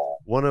Charlie. Oh.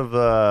 One of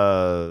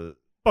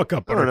Buck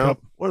Up, I don't know,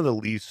 one of the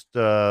least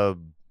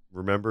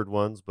remembered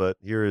ones, but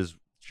here is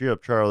Cheer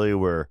Up Charlie,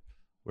 where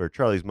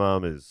Charlie's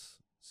mom is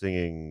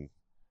singing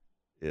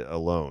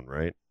alone,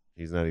 right?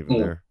 He's not even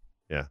there.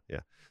 Yeah.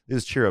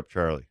 This is Cheer Up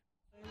Charlie.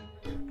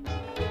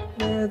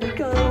 There they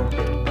go.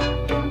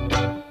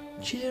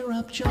 Cheer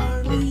up,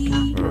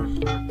 Charlie.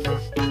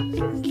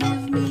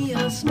 Give me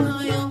a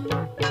smile.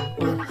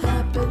 What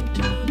happened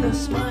to the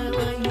smile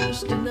I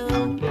used to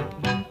know?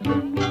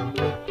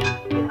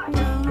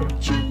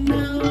 Don't you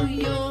know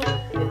your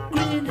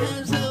grin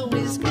has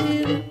always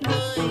been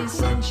my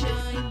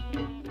sunshine?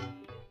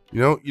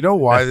 You know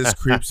why this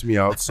creeps me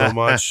out so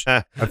much?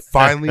 I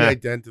finally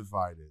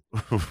identified it.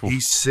 He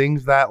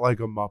sings that like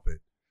a Muppet.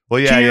 Well,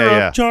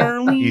 yeah.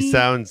 Charlie. He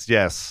sounds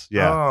yes.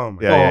 Oh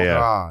my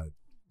God.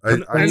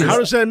 And how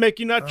does that make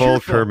you not full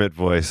cheerful? Kermit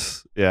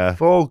voice? Yeah,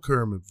 full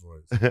Kermit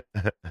voice.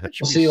 That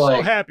should be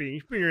so happy.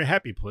 You should be in a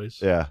happy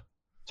place. Yeah.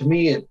 To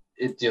me,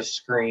 it just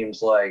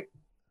screams like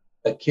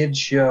a kid's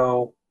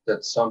show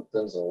that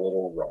something's a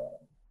little wrong.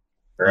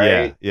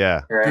 Right?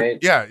 Yeah. Right?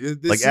 Yeah.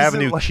 Like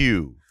Avenue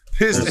Q.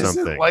 This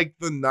isn't like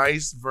the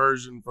nice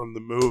version from the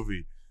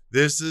movie.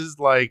 This is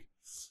like,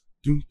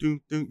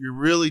 you're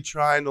really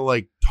trying to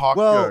like talk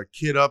a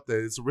kid up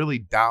that it's a really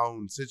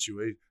down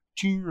situation.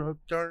 Cheer up,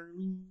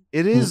 darling.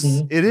 It is.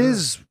 It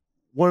is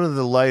one of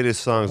the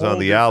lightest songs on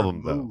the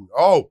album, though.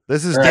 Oh,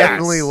 this is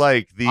definitely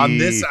like on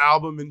this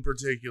album in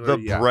particular,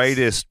 the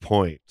brightest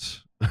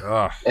point.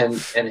 And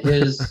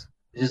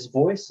his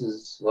voice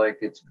is like,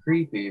 it's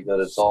creepy,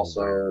 but it's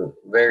also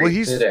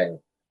very fitting.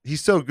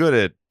 He's so good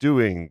at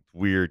doing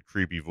weird,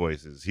 creepy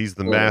voices. He's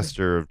the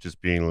master of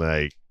just being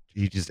like,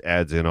 he just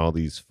adds in all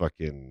these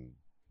fucking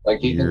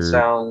he can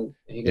sound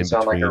like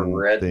a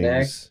redneck.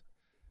 Things.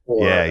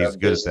 Or he's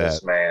good at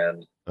that.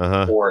 Man,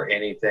 or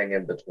anything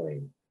in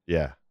between.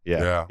 Yeah.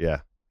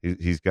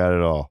 He's got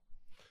it all.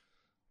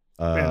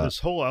 Man, this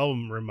whole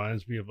album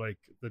reminds me of like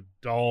the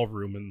doll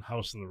room in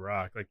House on the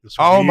Rock. Like this.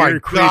 Oh my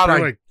God!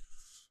 Creeper,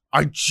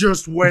 I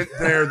just went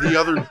there the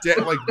other day,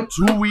 like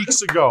 2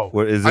 weeks ago.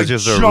 What is it?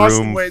 Just a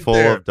room full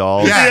of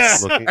dolls?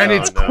 Yes, and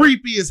it's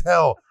creepy as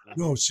hell.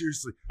 No,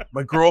 seriously.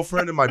 My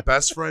girlfriend and my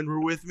best friend were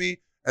with me,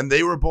 and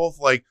they were both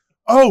like,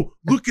 "Oh,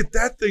 look at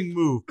that thing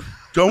move!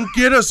 Don't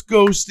get us,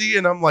 Ghosty!"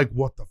 And I'm like,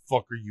 "What the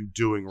fuck are you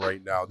doing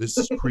right now? This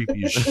is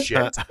creepy as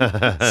shit.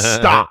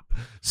 Stop!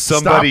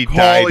 Somebody Stop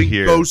died calling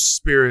here. Ghost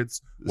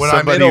spirits when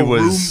Somebody I'm in a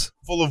room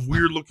full of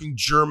weird-looking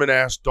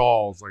German-ass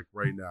dolls, like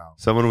right now.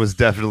 Someone was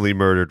definitely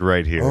murdered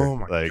right here. Oh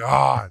my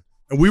God!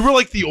 And we were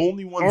like the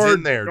only ones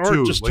in there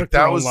too. Just like took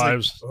that their was own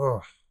lives.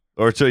 Like,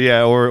 or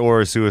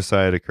a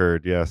suicide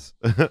occurred. Yes,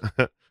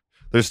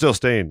 there's still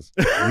stains.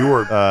 You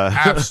were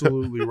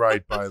absolutely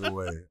right, by the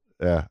way.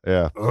 Yeah.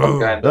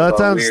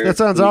 That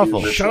sounds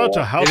awful. Shout out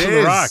to House on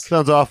the Rock.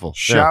 Sounds awful.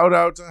 Shout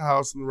out to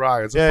House on the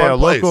Rock. It's a fun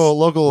place.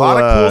 Local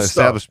lot of cool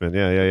establishment.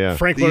 Yeah.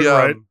 Frank Lloyd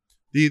Wright.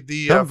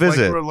 Come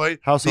visit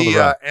House on the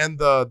Rock. And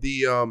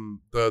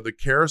the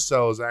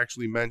carousel is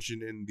actually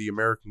mentioned in the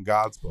American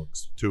Gods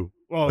books too.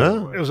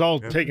 Well, it was all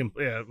taken.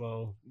 Yeah,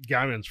 well,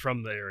 Guyman's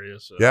from the area,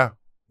 so yeah.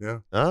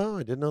 Oh,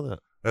 I didn't know that.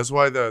 That's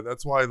why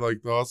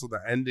also the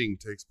ending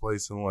takes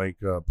place in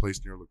a place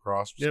near La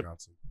Crosse,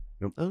 Wisconsin.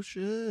 Yep. Oh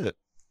shit!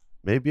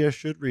 Maybe I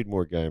should read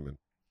more Guyman.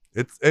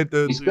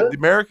 The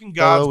American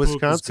Gods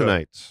book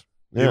Wisconsinites.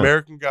 The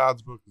American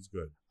Gods book is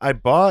good. I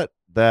bought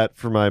that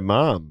for my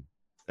mom,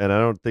 and I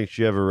don't think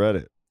she ever read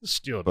it.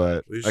 Steal it,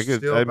 but I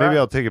could. Maybe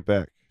I'll take it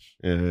back.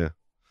 Yeah. It's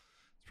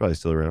probably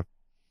still around.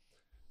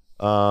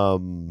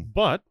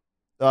 But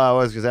I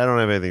was because I don't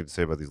have anything to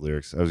say about these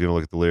lyrics. I was going to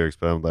look at the lyrics,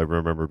 but I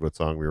remembered what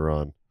song we were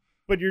on.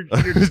 But you're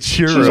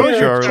cheering up,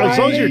 Charlie. As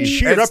long as you're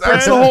cheering up,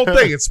 that's the whole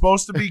thing. It's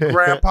supposed to be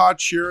Grandpa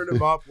cheering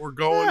him up. We're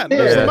going.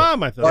 There's the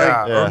mom, I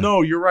thought. Yeah. Oh,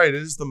 no, you're right. It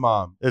is the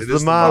mom. It's the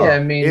mom. Yeah, I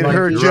mean, in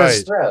her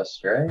just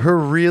stressed, right? Her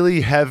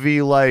really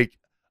heavy, I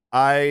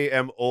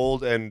am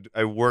old and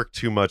I work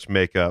too much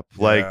makeup.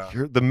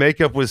 The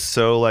makeup was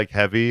so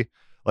heavy.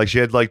 She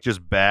had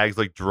just bags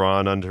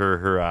drawn under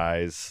her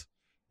eyes.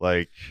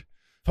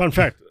 Fun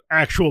fact,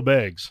 actual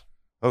bags.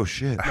 Oh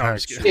shit! No, I'm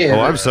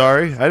I'm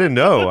sorry. I didn't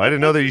know. I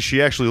didn't know that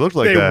she actually looked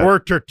like that. They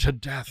worked her to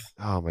death.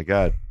 Oh my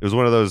god! It was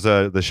one of those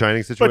The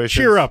Shining situations. But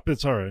cheer up,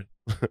 it's all right.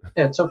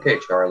 Yeah, it's okay,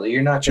 Charlie.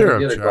 You're not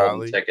going to get a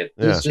golden ticket.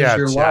 This is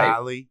your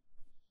Charlie. life.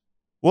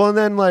 Well,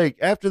 and then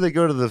after they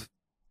go to the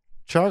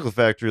chocolate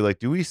factory,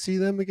 do we see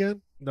them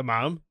again? The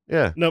mom?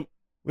 Yeah. Nope.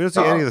 We don't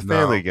see any of the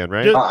family again,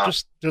 right?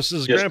 Just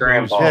as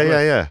Grandpa.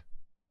 Yeah.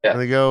 And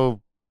they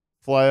go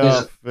fly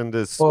off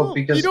into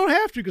because you don't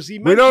have to because he.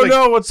 We don't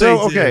know what they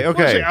do.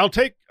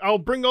 Okay. I'll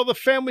bring all the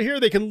family here.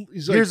 They can.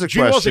 Here's a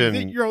question.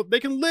 They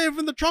can live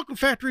in the chocolate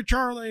factory,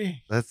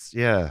 Charlie. That's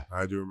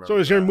I do remember. So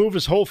he's going to move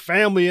his whole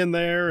family in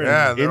there.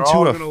 And they're into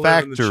all a factory.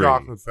 Live in the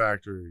chocolate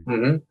factory.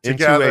 Mm-hmm.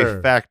 Into a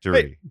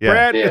factory. Hey,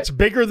 Brad, it's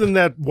bigger than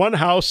that one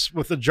house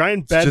with a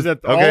giant bed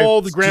that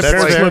all the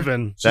grandparents live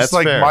in. Just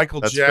like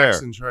Michael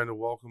Jackson trying to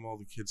welcome all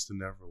the kids to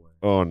Neverland.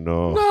 Oh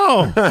no!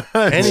 No.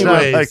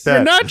 Anyways,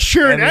 you're not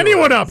cheering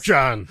anyone up,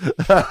 John.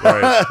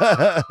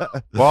 Right.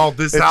 Well,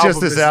 this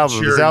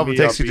album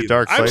takes you to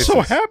dark places. I'm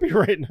so happy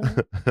right now.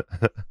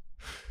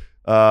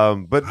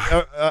 But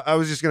I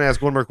was just going to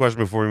ask one more question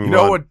before we move on. You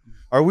know what?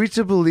 Are we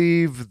to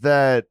believe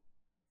that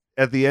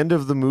at the end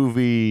of the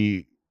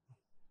movie,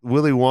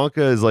 Willy Wonka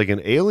is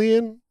an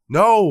alien?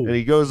 No, and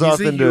he goes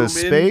off into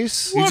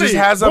space. He just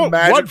has a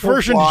magical What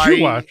version did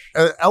you watch?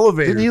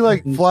 Elevator.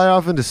 Didn't he fly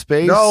off into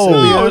space?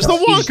 No, it's the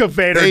Wonka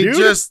Vader, dude.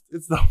 It's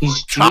the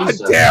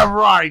goddamn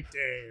right,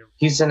 damn.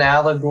 He's an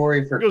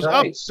allegory for Christ.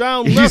 Christ. Up,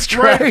 down, left,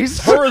 right,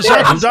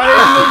 horizontal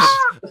diagonals.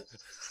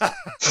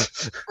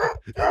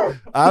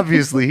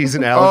 Obviously, he's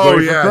an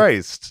allegory for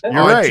Christ. You're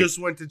right. I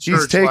just went to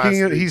church.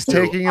 He's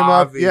taking him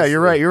up. Yeah,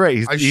 you're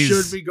right. I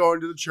should be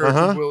going to the church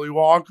with Willy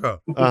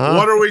Wonka.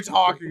 What are we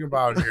talking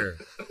about here?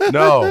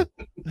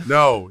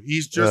 No,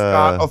 he's just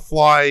got a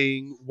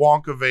flying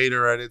Wonka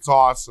Vader, and it's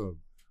awesome,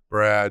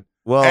 Brad.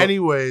 Well,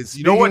 anyways,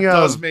 you know what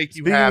does make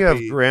you happy?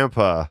 Speaking of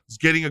Grandpa, is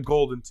getting a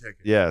golden ticket.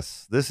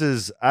 Yes,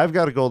 I've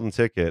got a golden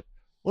ticket.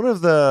 One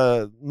of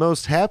the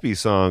most happy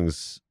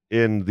songs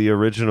in the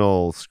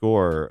original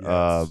score.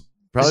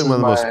 Probably one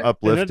of the most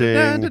uplifting.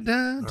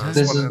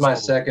 This is my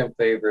second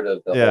favorite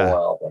of the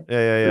whole album.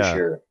 Yeah. For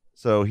sure.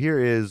 So here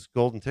is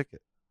Golden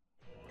Ticket.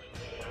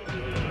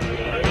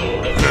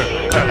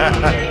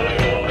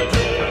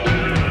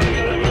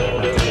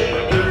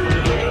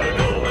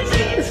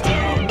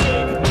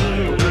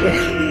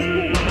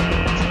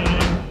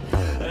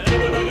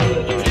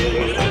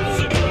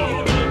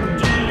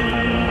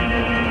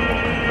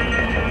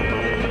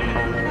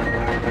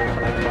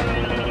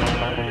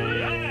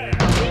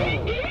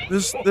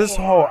 This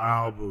whole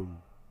album.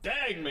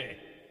 Dang me.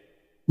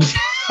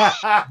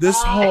 This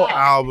whole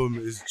album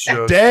is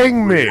just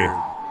dang me.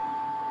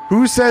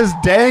 Who says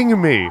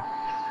dang me?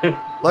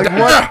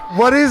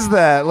 What is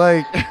that?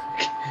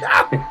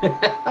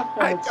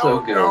 I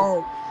don't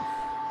know.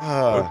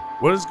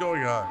 What is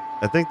going on?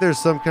 I think there's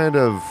some kind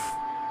of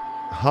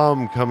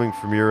hum coming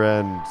from your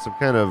end, some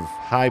kind of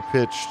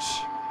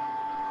high-pitched.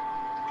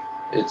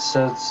 It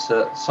says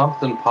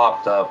something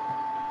popped up.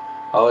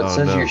 It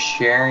says you're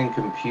sharing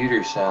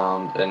computer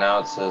sound, and now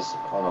it says,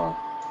 hold on.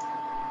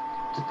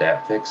 Did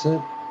that fix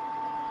it?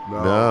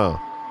 No.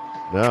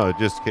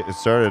 It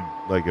started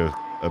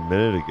a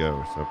minute ago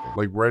or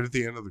something. Right at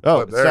the end of the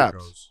clip. There it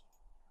goes.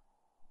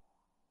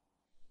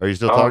 Are you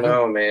still talking?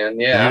 Oh no, man.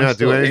 Yeah. Did you not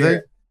do anything?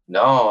 Here.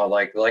 No,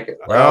 I think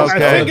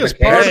it's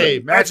part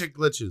of magic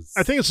glitches.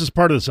 I think this is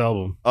part of this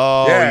album.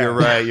 Oh, yeah.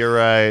 You're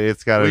right.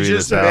 It's got to be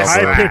just a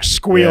high-pitched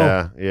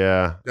squeal.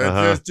 Yeah.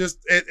 Just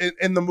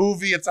in the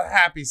movie, it's a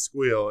happy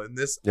squeal. In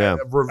this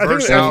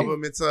reverse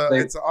album, it's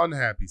an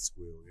unhappy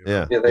squeal.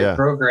 They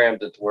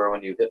programmed it to where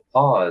when you hit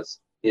pause,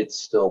 it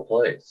still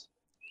plays.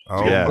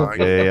 Oh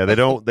yeah. They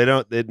don't.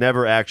 It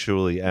never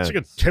actually ends. It's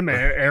like a Tim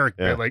Eric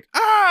bit, like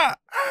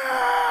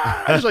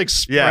just like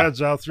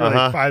spreads out through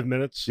like 5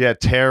 minutes. Yeah,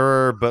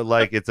 terror, but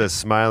like it's a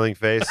smiling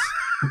face.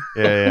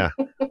 Yeah.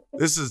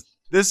 This is.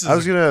 I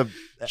was gonna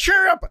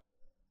cheer up.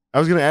 I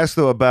was gonna ask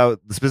though about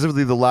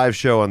specifically the live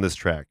show on this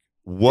track.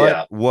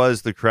 What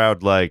was the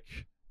crowd like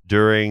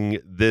during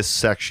this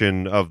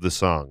section of the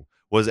song?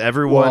 Was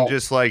everyone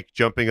just like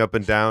jumping up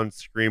and down,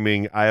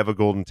 screaming, "I have a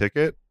golden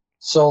ticket"?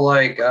 So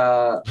like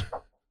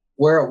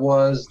where it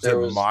was there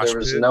was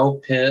no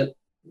pit,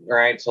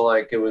 right? So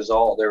like it was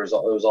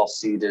all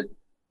seated.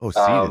 Oh,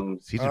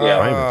 seated. Seated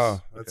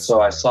Primus.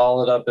 So I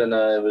saw it up in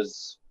it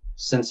was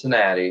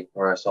Cincinnati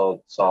where I saw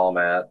them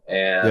at,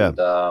 and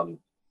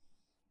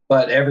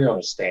but everyone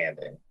was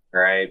standing,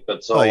 right?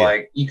 But so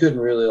like you couldn't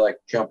really like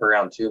jump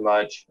around too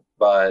much,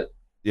 but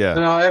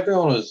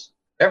everyone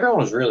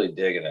was really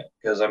digging it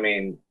because I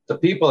mean the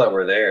people that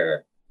were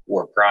there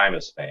were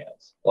Primus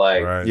fans,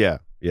 like they're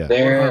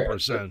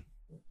 100%.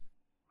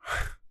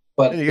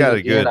 But you got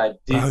again, I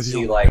did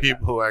see like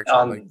people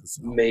actually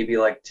maybe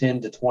like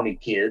 10 to 20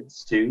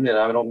 kids too, and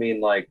I don't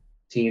mean like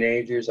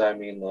teenagers, I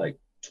mean like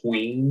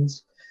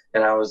tweens,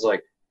 and I was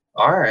like,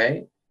 all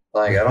right,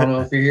 like I don't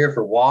know if you're here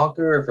for Wonka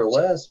or for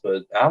less,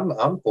 but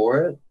I'm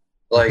for it.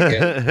 Like,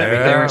 and, I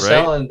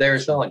mean, they were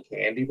selling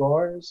candy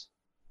bars.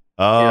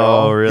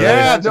 Oh, really?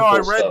 Yeah, no, I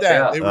read that.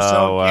 Yeah. They were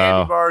selling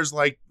candy bars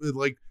like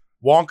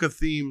Wonka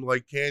themed,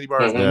 like candy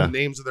bars with the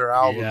names of their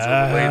albums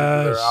are related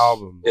to their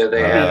albums. Yeah,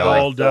 they had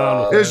all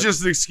down. It was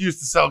just an excuse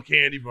to sell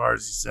candy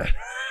bars, he said.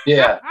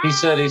 Yeah, he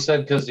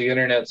said because the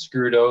internet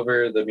screwed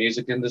over the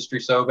music industry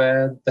so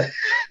bad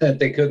that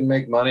they couldn't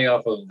make money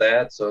off of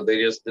that, so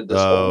they just did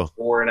this whole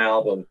foreign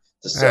album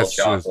to sell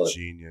chocolate. Just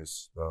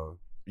genius, though.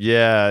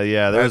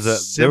 Yeah.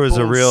 There was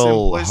a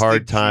real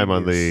hard time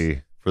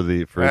genius. for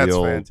the That's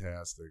old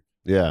fantastic.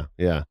 Yeah.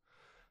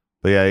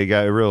 But yeah, you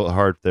got a real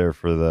heart there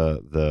for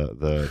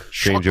the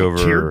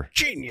changeover.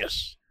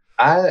 Genius.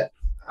 I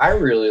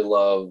really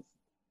love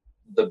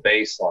the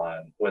bass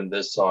line when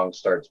this song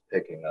starts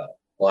picking up.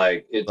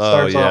 Like it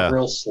starts off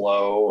real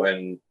slow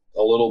and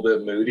a little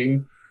bit moody,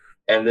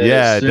 and then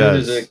as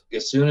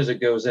soon as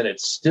it goes in,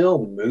 it's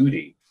still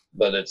moody,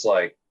 but it's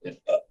like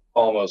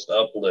almost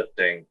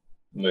uplifting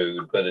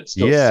mood, but it's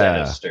still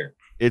sinister.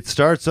 It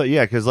starts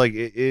because like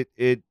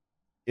it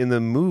in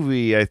the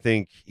movie, I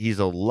think he's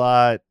a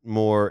lot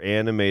more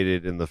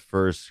animated in the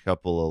first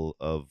couple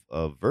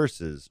of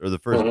verses or the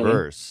first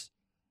verse,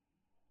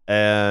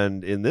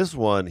 and in this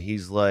one,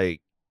 he's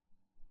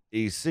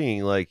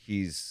singing like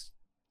he's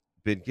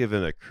been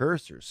given a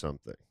curse or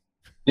something.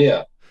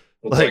 Yeah,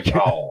 it's like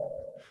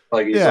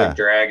he's like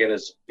dragging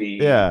his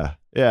feet. Yeah.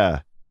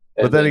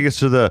 But then he gets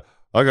to the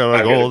I got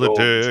a golden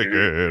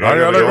ticket. I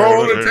got a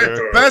golden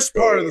ticket. Best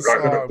part of the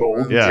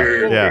song.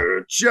 Yeah.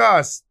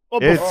 Just.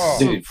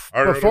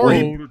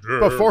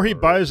 Before he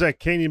buys that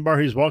candy bar,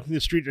 he's walking the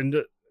street and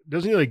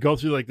doesn't he like go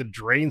through like the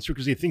drains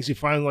because he thinks he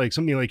finds like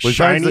something like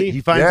shiny.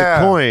 He finds a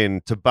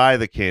coin to buy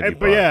the candy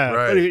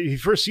bar. But he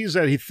first sees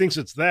that he thinks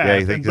it's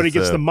that. But he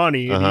gets the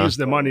money and he uses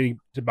the money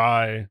to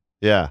buy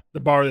the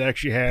bar that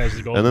actually has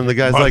the golden. And then the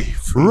guy's like,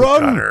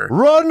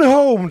 "Run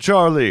home,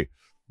 Charlie,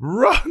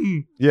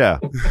 run!" Yeah.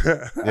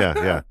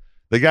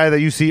 The guy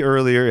that you see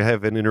earlier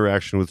have an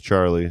interaction with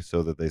Charlie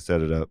so that they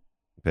set it up,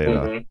 pay it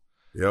off.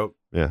 Yep.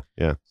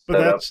 Yeah.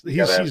 But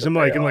he sees him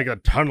like in like a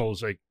tunnel.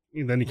 It's like,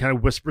 and then he kind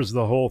of whispers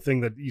the whole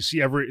thing that you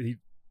see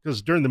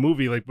because during the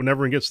movie, like when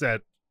everyone gets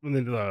that when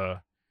the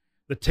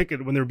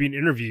ticket when they're being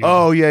interviewed.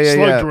 Oh yeah.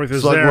 Slugworth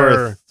is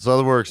there.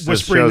 Slugworth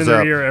whispering in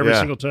their ear every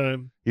single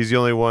time. He's the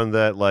only one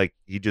that like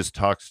he just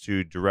talks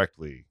to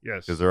directly.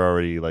 Yes, because they're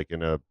already like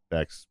in a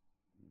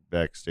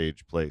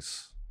backstage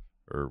place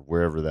or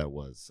wherever that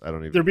was. I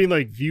don't even. They're being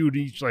like viewed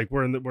each like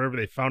wherever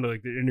they found it,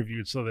 like they're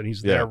interviewed so that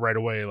he's there right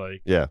away.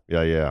 Like yeah.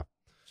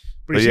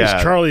 But he sees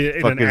Charlie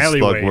in an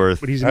alleyway. Slugworth.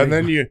 But he's and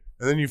then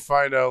you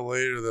find out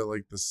later that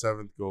like the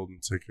 7th golden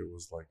ticket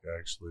was like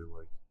actually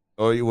like.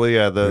 Oh well,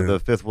 yeah.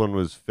 The 5th one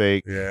was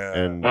fake. Yeah,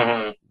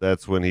 and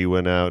that's when he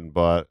went out and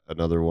bought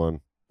another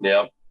one.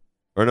 Yeah.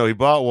 Or no, he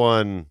bought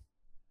one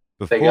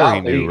before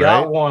he knew. He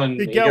got one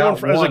as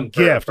a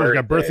gift, like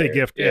a birthday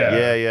gift.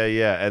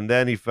 Yeah. And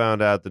then he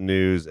found out the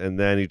news, and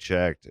then he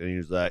checked, and he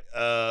was like,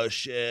 "Oh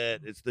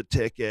shit, it's the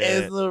ticket.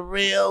 It's the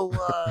real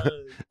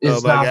one.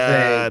 Oh my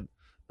god."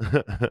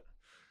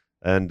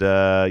 And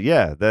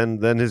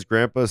then his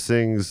grandpa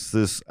sings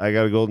this "I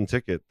got a golden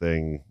ticket"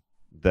 thing.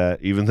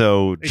 That even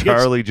though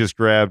just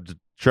grabbed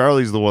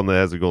Charlie's the one that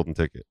has a golden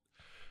ticket.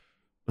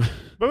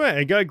 But man,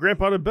 it got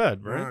Grandpa out of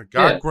bed, right?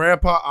 Got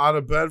Grandpa out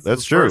of bed for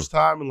the first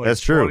time in like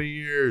 20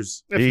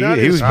 years. If not,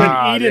 he's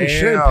been eating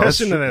shit and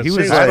pissing in that.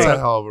 That's a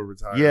hell of a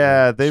retirement.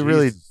 Yeah, they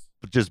really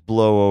just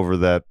blow over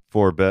that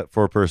four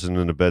person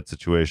in a bed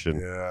situation.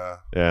 Yeah.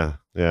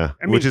 I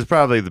mean, which is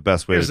probably the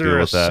best way to deal with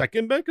that. Is there a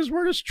second bed? Because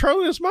where does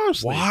Charlie and his mom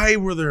sleep? Why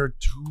were there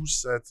 2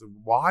 sets?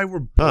 Why were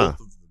both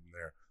of them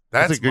there?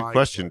 That's a good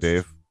question,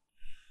 Dave.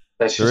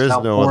 That's just how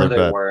poor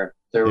they were.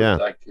 They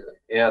were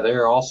they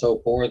were all so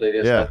poor they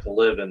just had to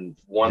live in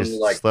one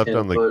like slept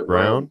on the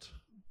ground.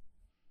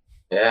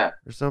 Yeah.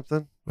 or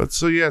something. But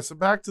so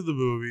back to the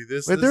movie.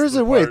 There's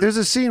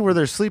a scene where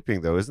they're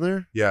sleeping though, isn't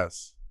there?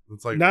 Yes.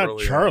 It's like not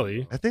early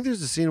Charlie. on. I think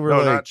there's a scene where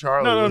not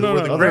Charlie. No.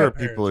 where the Other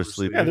grandparents people are were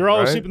sleeping. Yeah, they're all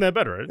right? asleep in that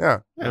bed, right? Yeah.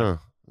 Oh, okay.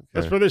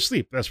 That's where they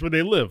sleep. That's where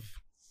they live.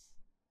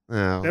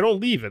 Oh. They don't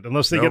leave it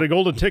unless they Nope. get a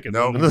golden ticket.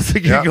 Nope. Unless they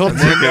get a golden and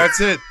then ticket.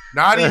 that's it.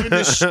 Not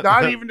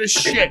even the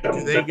shit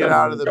do they get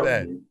out of the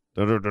bed.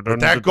 But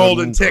that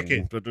golden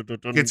ticket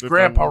gets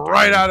Grandpa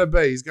right out of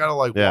bed. He's got to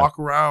walk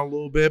around a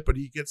little bit, but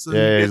he gets he's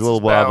a little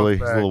wobbly.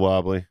 He's a little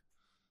wobbly.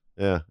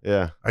 Yeah.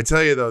 I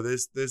tell you though,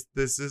 this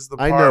is the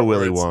part I know where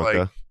Willy it's Wonka.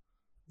 like,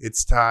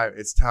 it's time.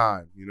 It's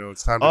time.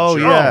 It's time to Oh,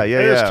 jump. yeah.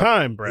 It's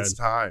time, Brad. It's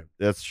time.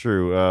 That's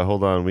true.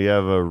 Hold on. We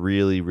have a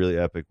really, really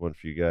epic one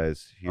for you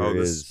guys. Here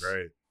This is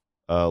great.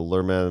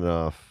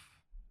 Lermanov.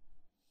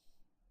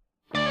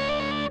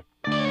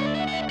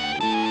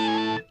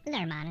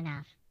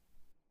 Lermanov.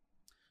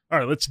 All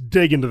right, let's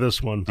dig into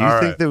this one. Do you All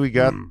think right. that we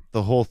got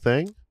the whole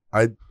thing?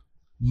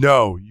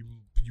 No, you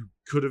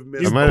could have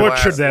missed. You might the have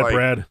butchered last, that,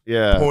 Brad.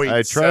 Yeah,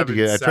 I tried to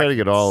 0.7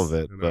 get all of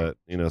it, seconds,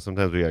 but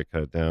sometimes we got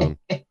cut down.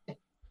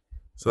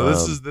 So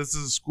this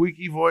is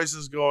squeaky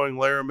voices going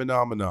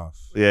Lermanov.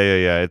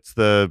 Yeah. It's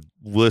the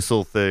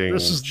whistle thing.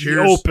 This is Cheers.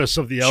 the opus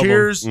of the album.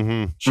 Cheers.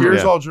 Mhm.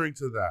 Cheers, Yeah. I'll drink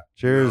to that.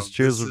 Cheers, This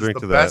we'll is drink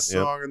to the that. best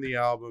Yep. song on the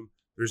album.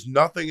 There's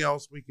nothing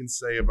else we can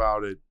say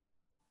about it.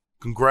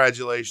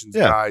 Congratulations,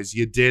 Yeah. guys.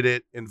 You did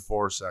it in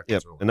 4 seconds.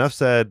 Yep. or less. Enough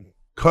said.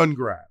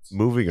 Congrats.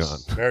 Moving on.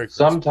 Merry Christmas.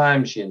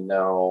 Sometimes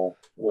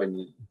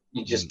when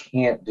you just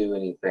can't do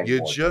anything. You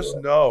more to just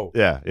it. know.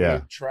 Yeah.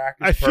 The track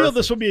is I feel perfect.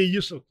 this will be a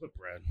useful clip,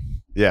 Brad.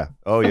 Yeah.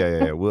 Oh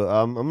yeah. Well,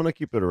 I'm gonna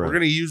keep it around. We're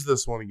gonna use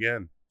this one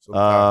again.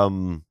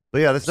 sometime. But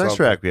yeah, this next Something.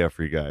 track we have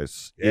for you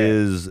guys Yeah.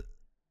 is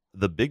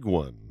the big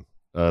one.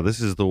 This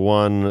is the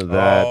one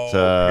that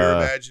Pure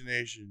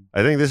Imagination.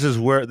 I think this is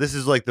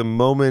like the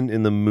moment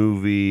in the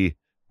movie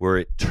where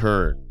it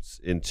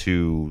turns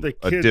into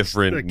a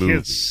different the movie.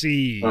 kids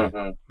see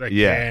Mhm. the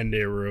Yeah.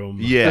 candy room.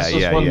 Yeah, This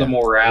is when the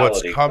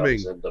morality What's coming.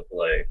 comes into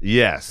play.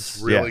 Yes,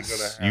 It's really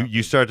yes. gonna happen.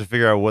 You start to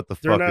figure out what the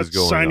They're fuck not is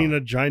going signing on. a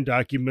giant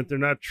document. They're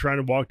not trying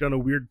to walk down a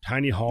weird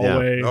tiny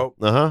hallway. Nope.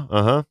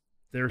 Uh-huh.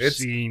 They're It's-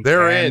 seeing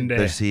they're in. candy.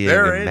 They're seeing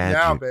They're in magic.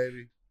 now,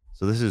 baby.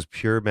 So this is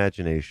pure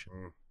imagination.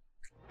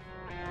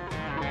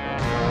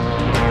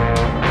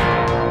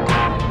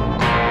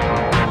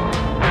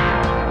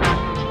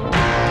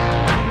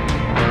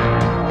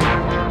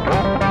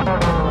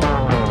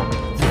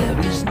 There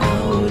is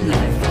no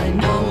life I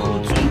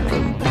know to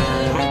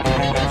compare with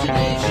your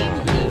imagination.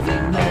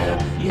 Living there,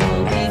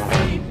 you'll be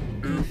free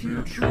if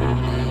you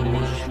truly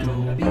wish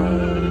to be.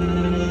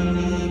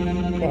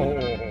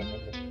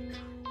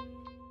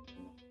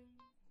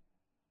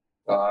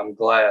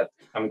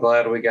 I'm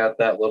glad we got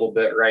that little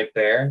bit right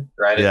there,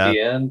 right Yeah. at the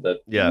end.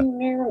 Yeah.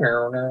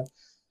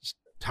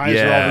 Ties it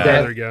Yeah. all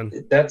together again.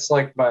 That's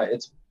like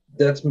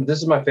this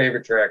is my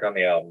favorite track on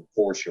the album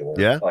for sure.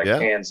 Yeah, like yeah.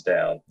 hands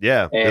down.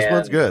 Yeah, this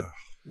one's And good.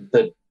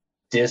 The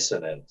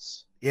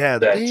dissonance Yeah,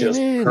 that just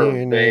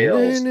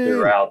prevails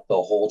throughout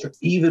the whole track,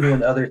 even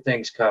when other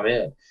things come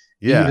in.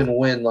 Yeah, Even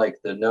when like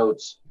the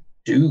notes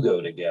do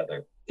go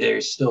together,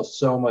 there's still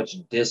so much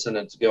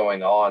dissonance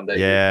going on that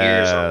your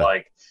ears are Yeah.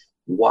 like,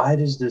 why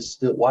does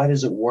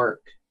it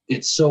work?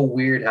 It's so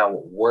weird how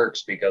it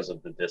works because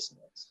of the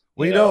dissonance.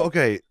 well, you know,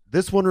 okay,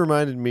 this one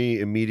reminded me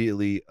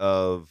immediately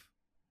of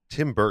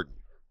Tim Burton.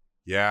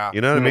 Yeah.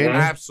 You know what I mean? Mhm.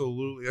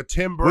 Absolutely. A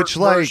Tim Burton Which,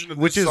 like, version of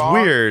this which is song?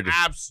 weird.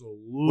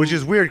 Absolutely. Which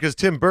is weird because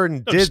Tim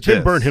Burton It's did Tim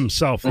this. Burton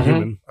himself, the Mhm.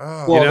 human.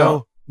 Oh, Well, you know?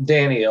 no,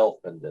 Danny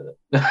Elfman did it.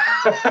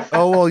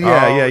 Oh well,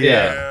 yeah.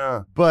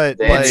 yeah. But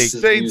That's- like, It's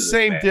Same, music,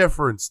 same man.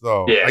 difference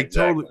though. Yeah, Like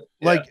exactly. totally.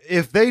 Yeah. like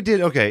if they did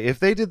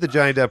the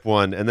Johnny Depp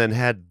one and then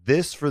had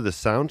this for the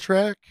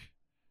soundtrack,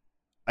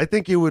 I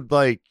think it would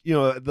like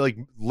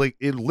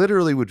it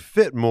literally would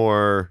fit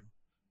more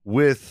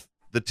with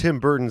the Tim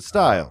Burton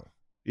style,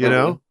 you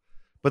know.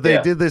 But they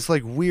Yeah. did this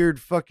like weird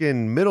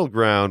fucking middle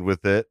ground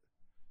with it,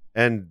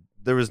 and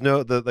there was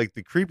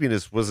the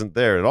creepiness wasn't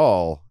there at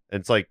all. And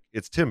it's like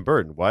it's Tim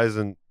Burton. Why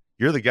isn't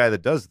you're the guy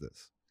that does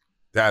this?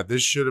 Dad,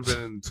 this should have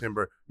been in Tim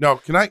Burton. No,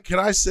 can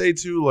I say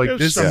too, like It was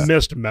this just a is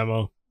missed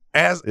memo.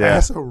 as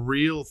Yeah. a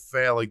real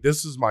fan, like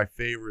this is my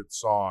favorite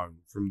song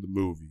from the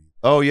movie.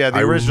 Oh yeah, the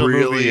I original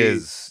really- movie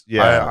is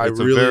I it's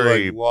a really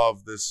very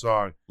love this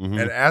song.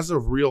 Mhm. And as a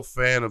real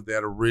fan of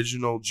that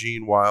original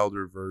Gene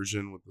Wilder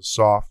version with the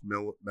soft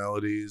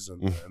melodies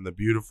and the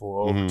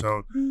beautiful Mhm.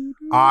 overtone,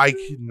 I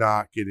could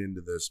not get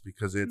into this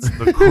because it's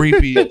the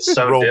creepy It's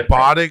so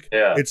robotic.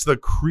 Yeah. It's the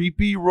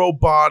creepy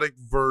robotic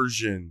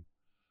version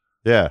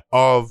yeah.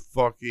 of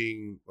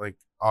fucking like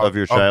Of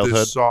your this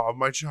childhood? song, of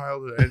my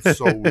childhood. And it's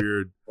so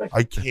weird.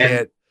 I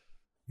can't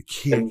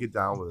get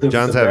down with it.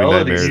 John's The having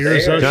melodies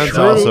nightmares. there, John's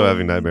True. also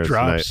having nightmares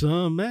Drop tonight.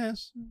 some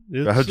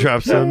acid. I'll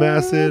drop some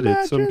acid.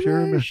 It's some pure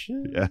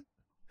imagination. Yeah,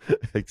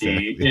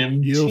 exactly.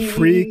 DMT, You'll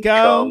freak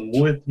out. come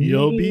with me.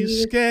 You'll be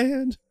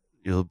scared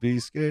You'll be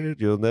scared.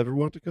 You'll never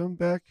want to come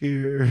back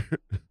here.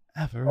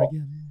 ever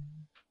again.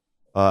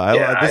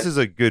 This is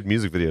a good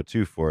music video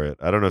too for it.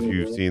 I don't know if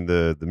you've seen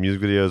the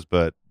music videos,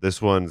 but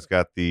this one's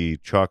got the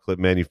chocolate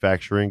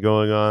manufacturing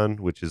going on,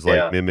 which is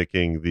like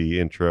mimicking the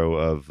intro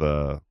of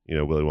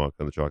Willy Wonka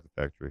and the Chocolate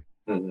Factory.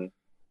 Mm-hmm.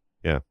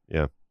 Yeah.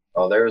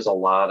 Oh, there's a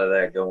lot of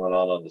that going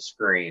on the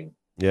screen.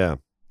 Yeah.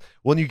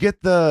 When you get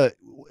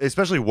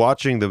especially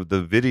watching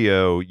the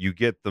video, you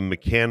get the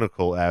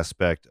mechanical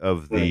aspect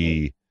of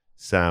the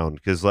sound,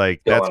 because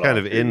like that's kind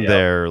of in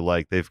there.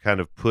 Like they've kind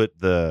of put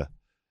the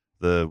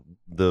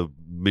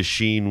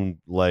machine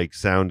like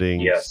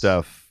sounding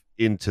stuff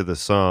into the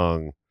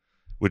song,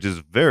 which is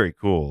very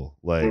cool.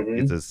 Like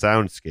it's a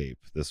soundscape.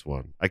 This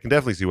one, I can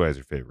definitely see why it's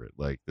your favorite.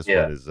 Like this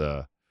one is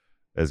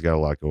has got a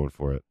lot going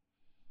for it.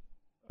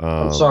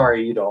 I'm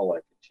sorry you don't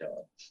like it,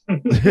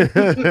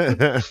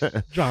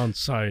 John. John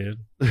Syed.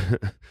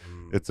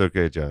 It's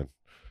okay, John.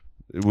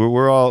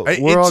 We're all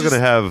gonna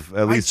have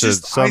at least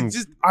I'm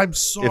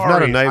sorry. If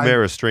not a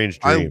nightmare, a strange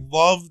dream. I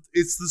loved.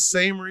 It's the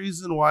same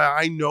reason why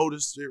I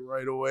noticed it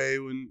right away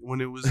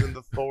when it was in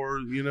the Thor,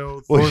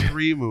 Thor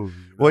 3 movie.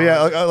 Well,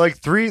 yeah,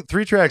 like three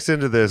tracks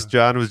into this,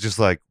 John was just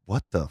like,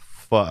 "What the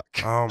fuck?"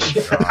 Oh my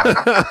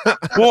god.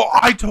 Well,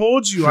 I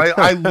told you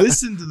I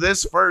listened to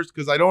this first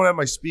because I don't have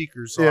my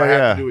speakers, so I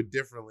have to do it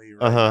differently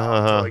now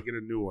until I get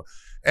a new one.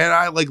 And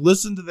I like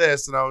listened to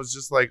this, and I was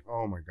just like,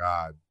 "Oh my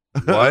god."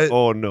 What?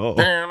 Oh no!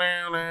 And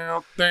then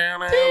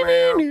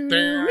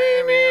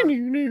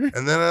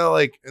I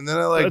like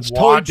That's watched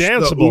totally the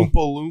danceable. Oompa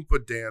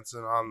Loompa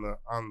dancing on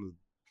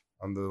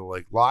the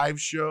like live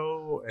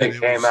show. And it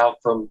came out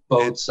from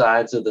both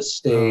sides of the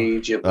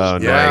stage. It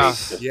was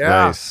nice.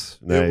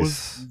 It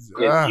was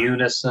in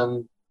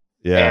unison.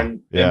 Yeah,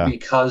 and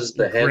because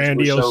the heads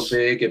were so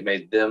big, it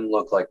made them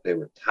look like they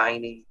were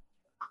tiny.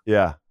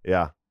 Yeah.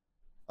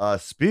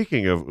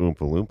 Speaking of Oompa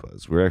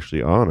Loompas, we're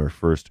actually on our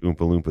first Oompa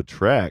Loompa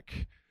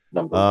track.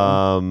 Number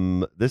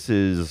one. This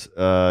is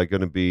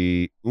going to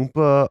be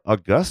Oompa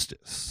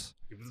Augustus.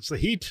 It's the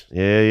heat.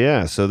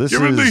 Yeah. So this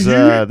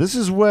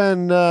is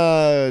when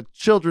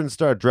children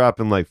start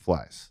dropping like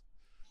flies.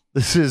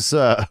 This is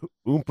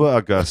Oompa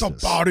Augustus. The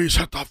bodies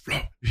hit the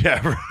floor.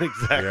 Yeah, right,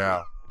 exactly.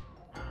 Yeah.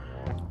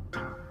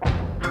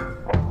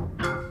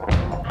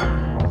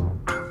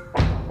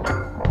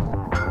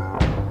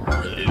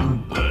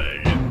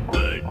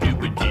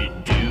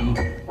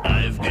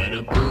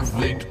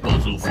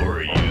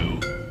 For you,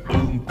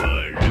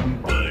 Oompa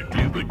Loompa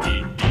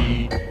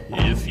Dooba-Dee-Dee.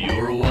 If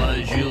you're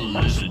wise, you'll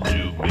listen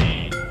to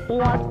me.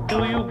 What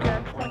do you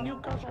get when you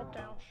guzzle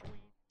down sweet?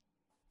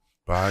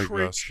 By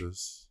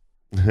Augustus.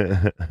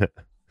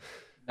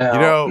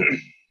 Now,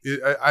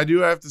 I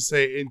do have to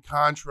say, in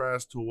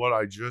contrast to what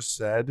I just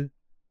said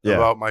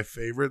about my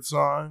favorite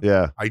song,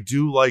 I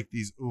do like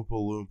these Oompa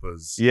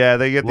Loompas. Yeah,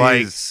 they get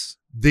like,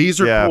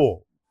 these are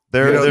cool.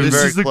 They're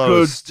very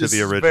close to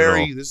the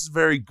original. This is a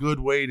very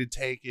good way to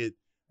take it,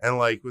 and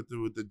like with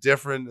the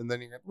different, and then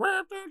you get,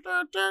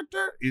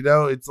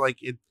 it's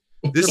like it.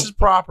 This is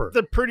proper.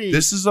 They're pretty.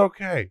 This is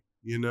okay.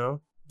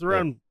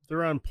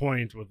 They're on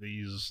point with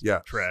these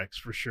tracks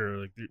for sure.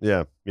 Like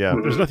yeah.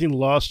 There's nothing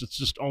lost. It's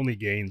just only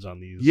gains on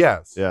these.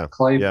 Yes. Yeah.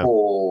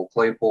 Claypool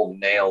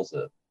nails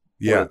it.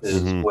 Yeah.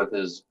 With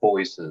his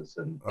voices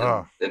and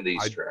in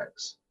these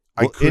tracks.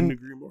 I couldn't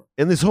agree more.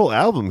 In this whole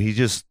album, he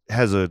just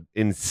has an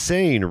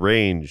insane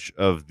range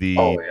of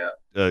the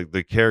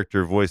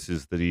character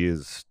voices that he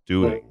is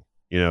doing.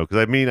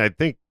 Because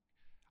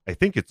I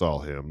think it's all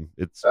him.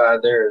 It's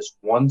there's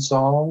one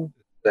song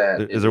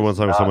that is there one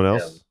song with someone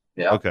else? Him.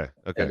 Yeah. Okay.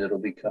 And it'll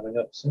be coming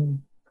up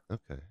soon.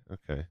 Okay.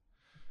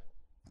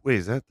 Wait,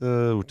 is that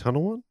the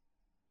Tunnel one?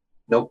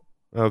 Nope.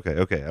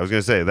 Okay. I was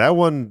gonna say that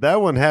one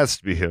has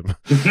to be him.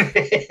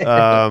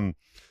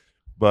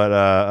 But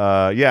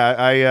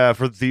I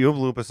for the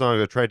Oompa Loompa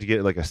song, I tried to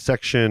get like a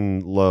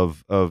section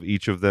of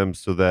each of them,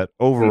 so that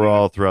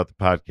overall throughout the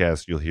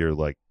podcast you'll hear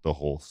like the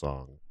whole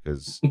song,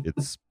 because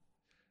it's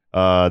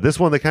this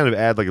one they kind of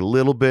add like a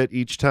little bit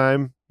each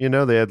time.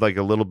 They add like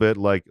a little bit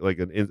like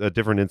a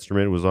different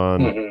instrument was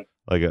on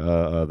like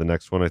the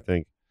next one, I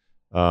think.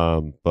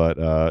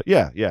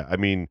 Yeah. I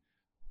mean,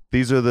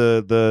 these are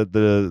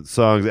the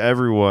songs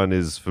everyone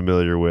is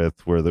familiar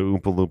with, where the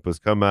Oompa Loompas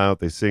come out,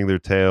 they sing their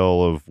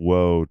tale of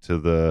woe to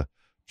the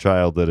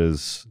child that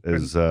is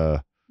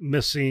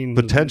missing,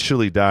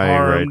 potentially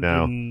dying right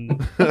now,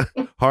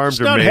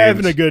 harmed or not maimed.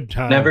 having a good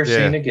time, never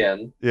seen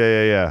again.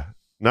 Yeah.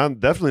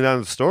 Definitely not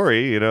in the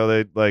story.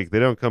 They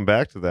don't come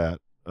back to that.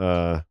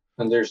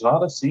 And there's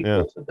not a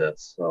sequel to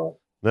this, so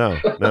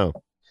no.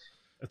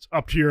 It's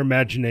up to your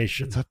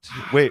imagination. It's up to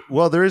you. Wait,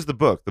 well, there is the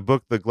book,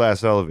 The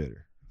Glass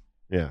Elevator.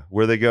 Yeah,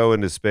 where they go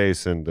into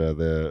space, and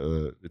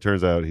it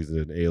turns out he's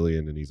an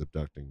alien, and he's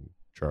abducting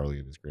Charlie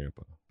and his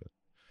grandpa. But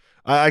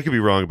I could be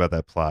wrong about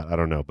that plot. I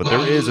don't know, but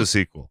there is a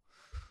sequel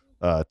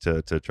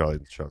to Charlie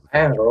and the Chocolate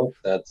Factory. I hope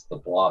that's the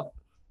plot.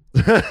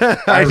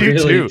 I do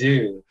really too.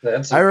 Do.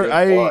 That's a good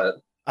plot.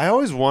 I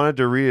always wanted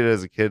to read it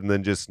as a kid, and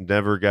then just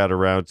never got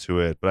around to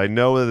it. But I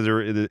know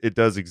that it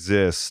does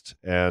exist,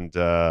 and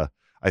I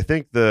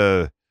think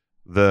the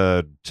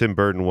Tim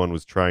Burton one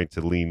was trying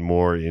to lean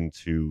more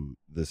into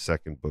the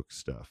second book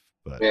stuff.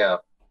 But Yeah.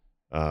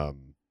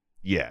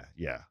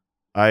 Yeah.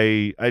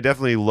 I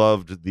definitely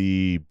loved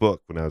the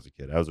book when I was a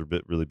kid. I was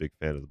really big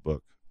fan of the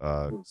book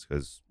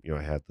because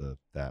I had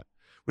that,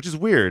 which is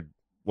weird.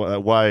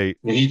 Why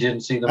he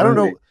didn't see the I don't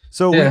movie. know.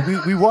 So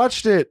Yeah. we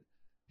watched it.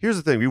 Here's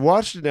the thing: we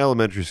watched it in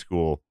elementary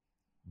school,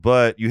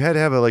 but you had to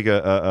have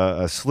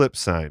a slip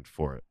signed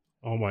for it.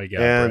 Oh my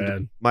god! And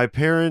Brad. my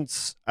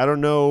parents, I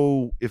don't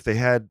know if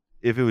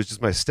it was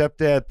just my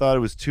stepdad thought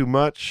it was too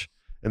much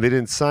and they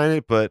didn't sign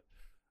it, but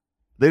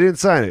they didn't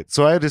sign it.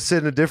 So I had to sit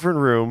in a different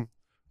room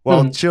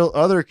while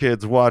other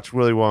kids watch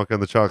Willy Wonka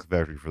and the Chocolate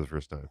Factory for the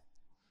first time.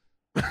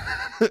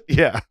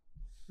 Yeah.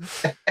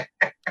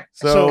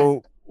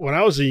 So when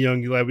I was a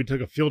young lad, we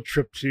took a field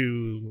trip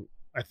to,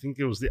 I think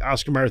it was the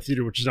Oscar Mayer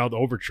Theater, which is now the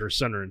Overture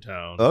Center in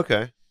town.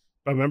 Okay.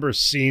 I remember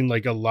seeing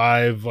like a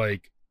live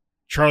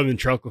Charlie and the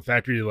Chocolate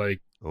Factory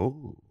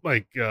whole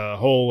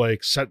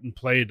set and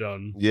play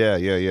done. Yeah.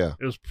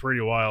 It was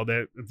pretty wild.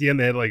 At the end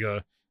they had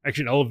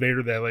an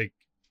elevator that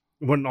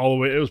went all the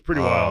way. It was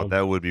pretty wild.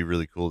 That would be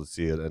really cool to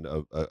see it, and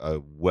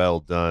a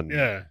well done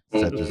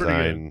set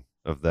design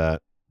of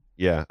that.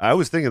 Yeah, I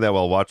was thinking that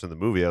while watching the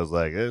movie. I was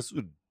like,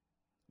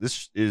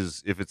 this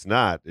is, if it's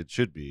not, it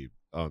should be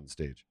on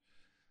stage.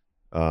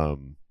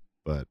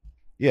 But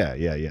yeah.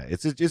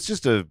 It's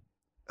just a.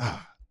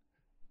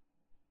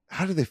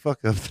 How did they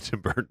fuck up the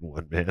Tim Burton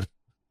one, man?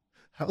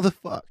 How the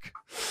fuck?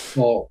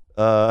 Well,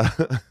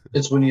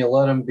 it's when you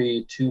let them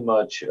be too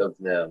much of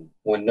them,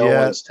 when no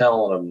one's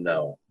telling them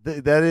no.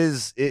 That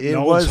is, it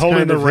no was one's holding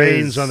kind the of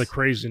reins on the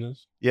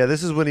craziness. Yeah,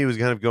 this is when he was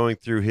kind of going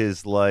through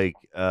his I'm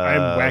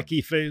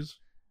wacky phase.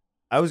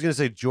 I was gonna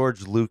say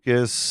George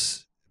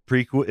Lucas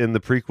in the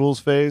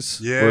prequels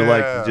phase. Yeah,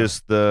 where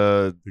just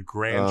the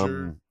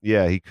grandeur.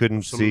 He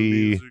couldn't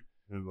see.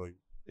 And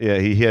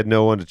he had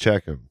no one to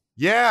check him.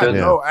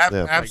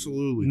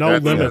 Absolutely. No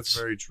limits. That's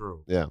very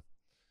true. Yeah.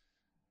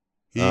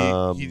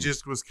 He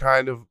just was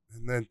kind of,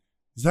 and then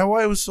is that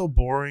why it was so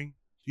boring?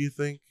 Do you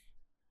think?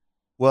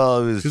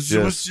 Well, it was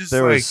just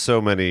there was so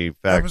many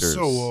factors.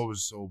 Episode 1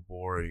 was so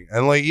boring,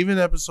 and even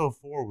episode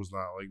 4 was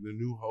not the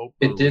New Hope.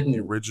 It didn't. The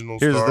original.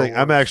 Here's Star the thing: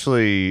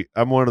 Wars.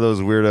 I'm one of those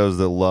weirdos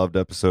that loved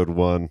episode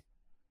 1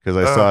 because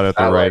I saw it at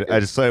the right. I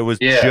just thought it was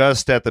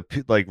just at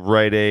the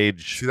right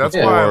age. See, that's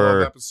why I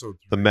love episode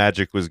 3. The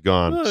magic was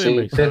gone. Oh,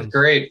 see, 5th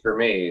grade for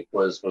me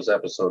was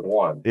episode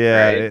 1.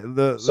 Yeah, right?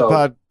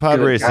 the pod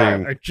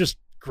racing. I just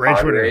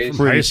graduated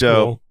from high school.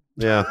 Dope.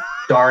 Yeah.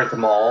 Darth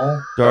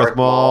Maul.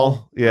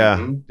 Yeah.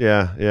 Mm-hmm.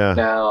 Yeah.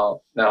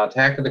 Now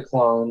Attack of the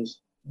Clones.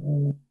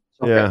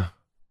 Okay.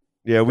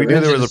 Yeah. We knew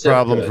there was a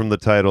problem from the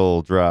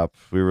title drop.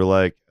 We were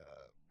like,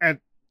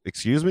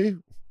 excuse me?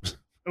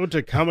 I went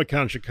to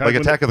Comic-Con Chicago.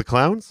 Attack of the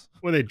Clowns?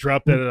 When they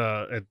dropped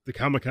that at the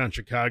Comic-Con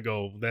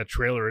Chicago, that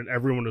trailer, and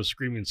everyone was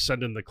screaming,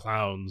 "Send in the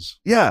clowns."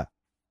 Yeah.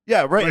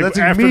 Yeah, right. That's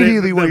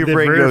immediately what your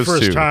brain goes to. The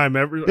first time,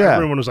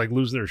 everyone was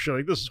losing their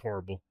shit. This is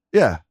horrible.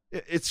 Yeah.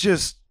 It's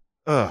just...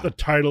 the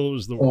title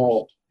was the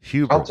worst.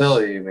 Hubris. I'll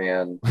tell you,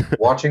 man,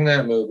 watching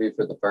that movie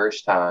for the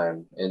first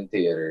time in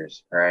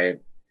theaters, right?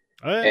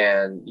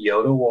 And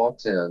Yoda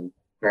walks in,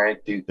 right?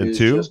 Dooku's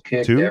just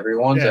kicked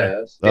everyone's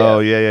ass. Oh,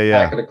 yeah.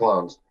 Attack of the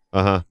Clones.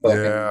 Uh-huh.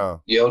 Yeah.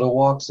 Yoda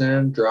walks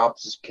in,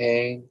 drops his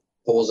cane,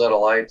 pulls out a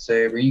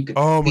lightsaber. You can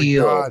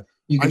feel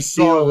you can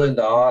feel in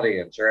the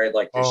audience, right?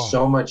 There's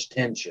so much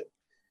tension.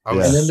 And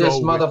then this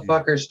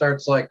motherfucker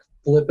starts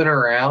flipping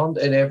around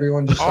and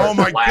everyone just starts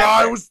my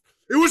god,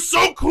 it was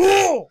so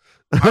cool.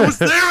 I was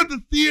there at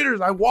the theaters.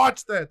 I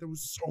watched that. That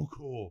was so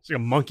cool. It's like a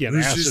monkey on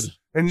acid.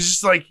 And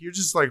it's just you're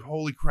just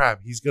holy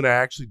crap, he's gonna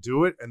actually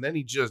do it. And then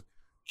he just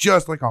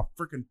like a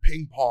freaking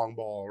ping pong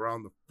ball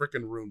around the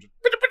freaking room.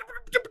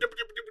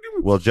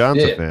 Well,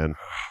 John's a fan.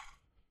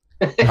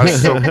 To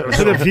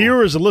the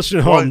viewers and listening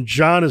at home,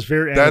 John is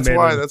very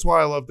animated. That's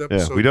why I loved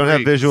episode. Yeah, we don't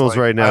have visuals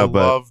right now,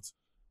 but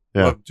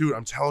dude,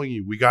 I'm telling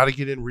you, we got to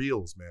get in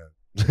reels, man.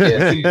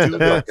 Yeah, we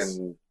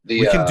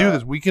can do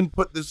this. We can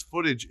put this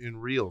footage in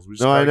reels.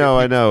 I know.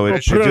 We'll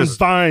put it on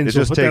Vines.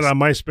 We'll put that on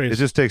MySpace. It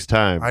just takes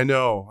time. I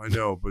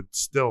know, but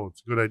still,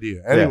 it's a good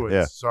idea.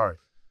 Anyways, sorry.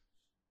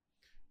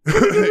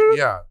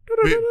 Yeah,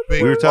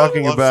 we were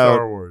talking about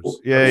Star Wars.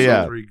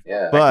 Yeah,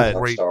 but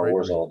Star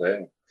Wars all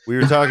day. We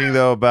were talking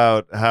though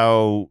about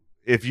how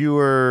if you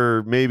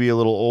were maybe a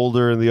little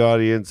older in the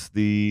audience,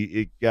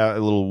 it got a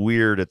little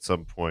weird at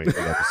some point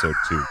in episode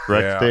 2.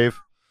 Correct, Dave?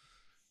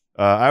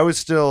 I was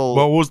still.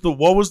 What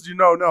was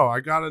no?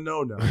 I gotta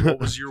know now. What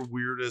was your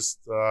weirdest?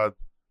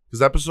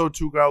 Because episode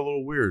 2 got a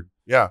little weird.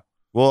 Yeah.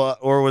 Well,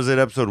 or was it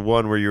episode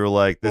 1 where you were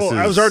like, "This is"?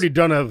 I was already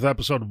done with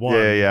episode 1.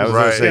 Yeah. I was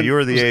gonna say you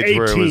were the age 18.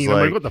 where it was I'm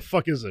like, "What the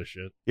fuck is this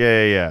shit?"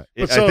 Yeah.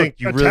 But I think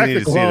you really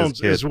need to see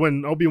this kid. Is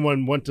when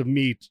Obi-Wan went to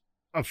meet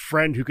a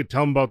friend who could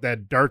tell him about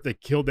that dart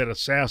that killed that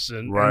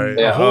assassin. Right.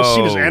 The whole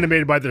scene is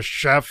animated by the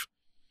chef.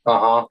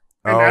 And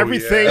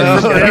everything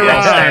from there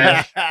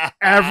on,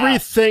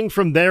 everything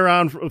from there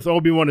on with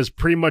Obi-Wan is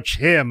pretty much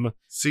him.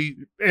 See,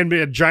 and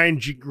a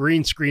giant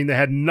green screen that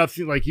had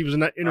nothing, he was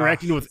not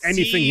interacting with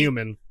anything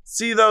human.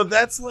 See, though,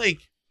 that's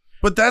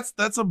but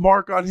that's a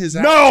mark on his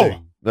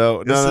acting. No,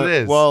 Yes, no, it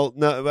is. Well,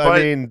 no, I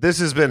But mean, this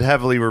has been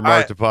heavily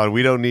remarked upon.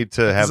 We don't need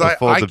to have the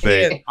full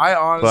debate. I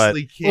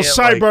honestly can't. Well,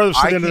 sidebar like,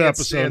 to the I end of the can't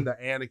episode. stand the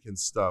Anakin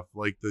stuff,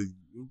 like the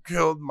you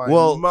killed my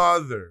Well,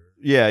 mother.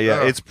 Yeah,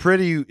 Ugh. it's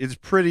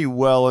pretty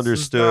well This is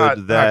understood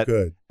not that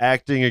good.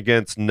 acting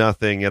against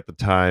nothing at the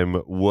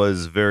time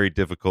was very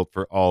difficult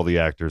for all the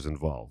actors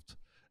involved,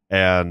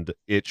 and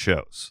it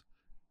shows.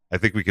 I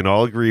think we can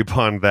all agree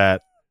upon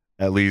that,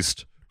 at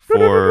least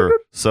for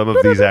some of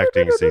these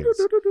acting scenes.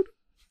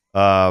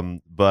 Yeah.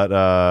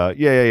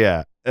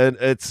 And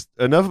it's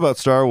enough about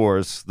Star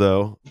Wars,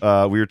 though.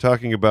 We were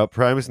talking about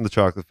Primus and the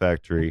Chocolate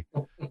Factory.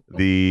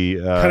 The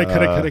Cut it.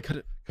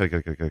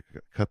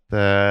 cut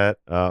that.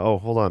 Oh,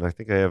 hold on. I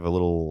think I have a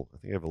little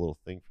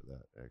thing for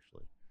that,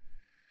 actually.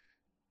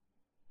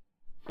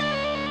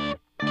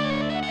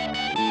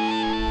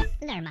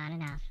 Never mind,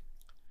 enough.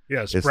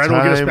 Yes, It's Brad will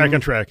get us time- back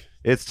on track.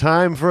 It's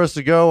time for us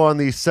to go on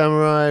the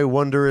Samurai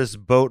Wondrous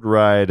boat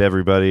ride,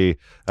 everybody.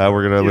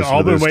 We're going to You've listen all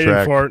to been this waiting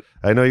track. for it.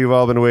 I know you've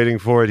all been waiting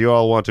for it. You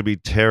all want to be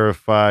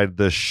terrified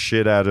the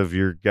shit out of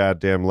your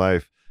goddamn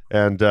life.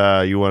 And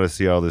you want to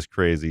see all this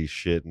crazy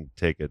shit and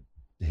take a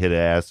hit of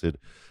acid.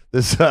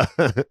 This,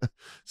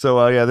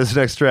 this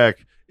next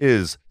track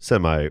is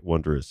Semi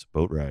Wondrous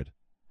Boat Ride.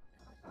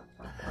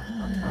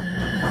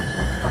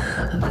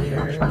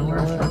 There's no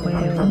earthly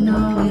way of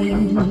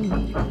knowing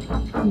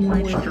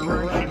which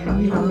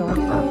direction you're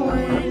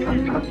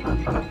going.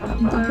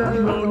 There's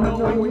no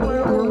knowing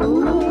where we're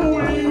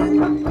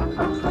going,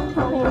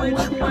 or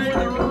which way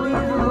the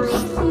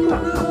river's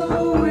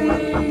flowing.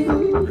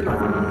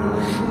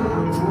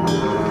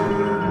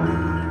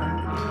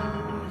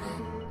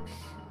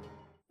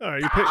 All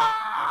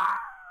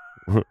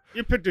right,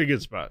 you picked a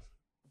good spot.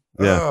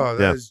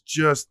 That is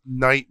just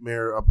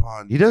nightmare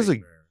upon. He does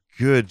nightmare.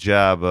 a good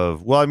job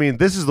of. Well, I mean,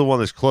 this is the one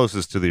that's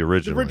closest to the The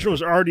original. original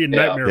was already a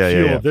nightmare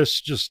fuel. Yeah. This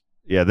just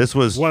This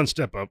was one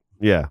step up.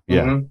 Yeah.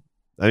 Mhm.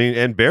 I mean,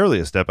 and barely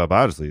a step up.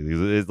 Honestly,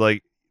 it's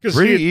like 'Cause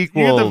pretty you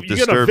equal get a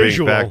disturbing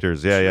visual.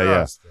 factors. Yeah.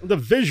 Just- The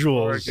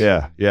visuals.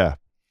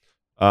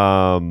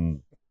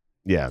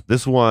 Yeah.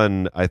 This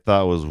one I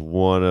thought was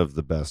one of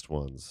the best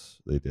ones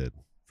they did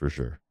for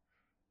sure.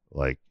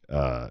 Like,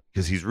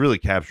 because he's really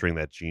capturing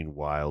that Gene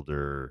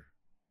Wilder,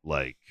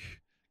 like,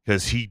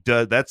 because he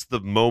does. That's the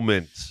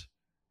moment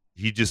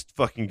he just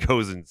fucking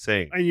goes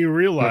insane. And you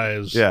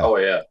realize, Yeah. Oh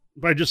yeah.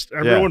 by just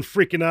everyone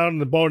freaking out in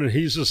the boat, and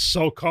he's just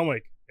so calm,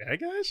 like, yeah,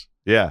 guys,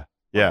 Yeah.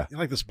 you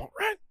like this boat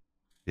ride?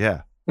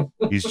 Yeah.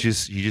 he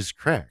just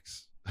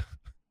cracks.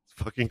 It's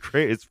fucking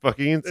crazy. It's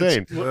fucking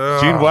insane.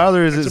 Ugh. Gene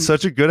Wilder is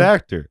such a good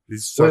actor.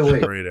 He's such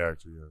Wait. a great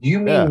actor. Yeah. Do you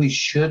mean Yeah. we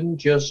shouldn't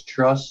just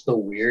trust the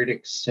weird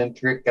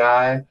eccentric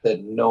guy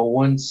that no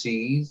one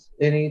sees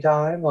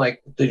anytime?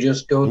 Like to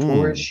just go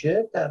towards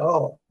shit at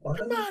all? What?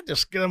 Come on,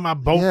 just get on my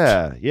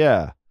boat.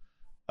 Yeah.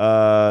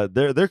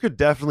 There could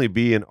definitely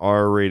be an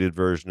R-rated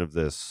version of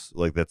this,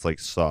 like that's like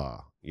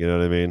Saw. You know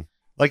what I mean?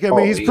 Like, I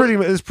mean,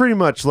 it's pretty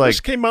much like this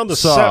came out in the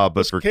Saw,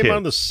 but this for came kids. out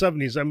in the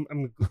 70s.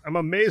 I'm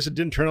amazed it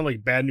didn't turn out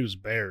like Bad News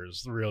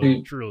Bears. Really,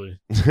 Dude. truly.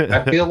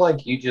 I feel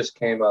like you just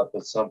came up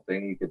with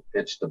something you could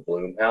pitch to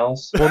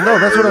Bloomhouse. Well, no,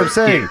 that's what I'm Get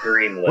saying.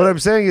 greenlit. What I'm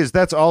saying is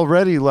that's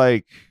already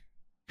like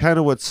kind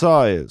of what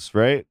Saw is,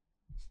 right?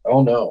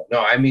 Oh no,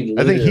 I mean,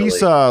 I think he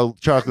saw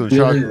Chocolate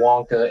and Willy Chocolate.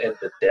 Wonka and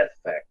the Death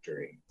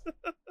Factory.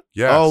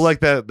 Yes. Oh,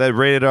 like that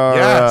rated R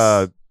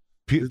Yes.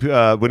 Winnie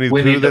the Winnie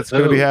Pooh the that's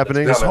going to Pooh be that's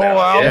happening. this coming whole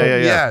out. album. Yeah.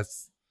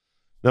 Yes.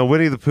 No,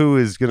 Winnie the Pooh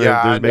is going to.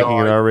 Yeah, they're I making know,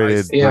 an I-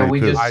 R-rated. Yeah, Winnie we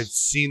the Pooh. just- I've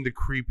seen the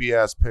creepy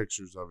ass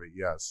pictures of it.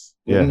 Yes.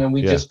 Yeah, And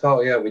we yeah. just call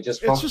It's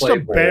call just a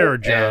Claypool, bear,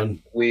 John. and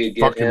we get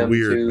Fucking him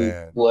weird, to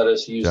man. let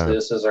us use John.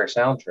 this as our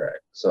soundtrack.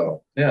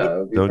 So yeah, it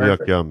would be Don't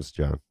perfect. yuck yums,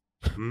 John.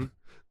 Hmm?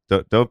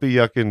 Don't be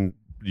yucking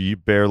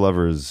bear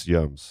lovers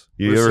yums.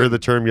 You ever Listen, heard the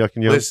term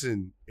yucking yums?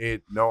 Listen,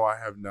 no, I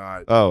have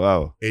not.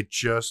 Oh. It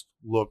just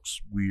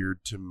looks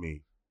weird to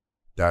me.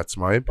 That's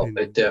my Oh, opinion.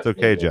 it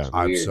definitely okay, looks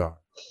John. I'm weird. sorry.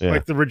 Yeah.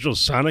 Like the original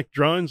Sonic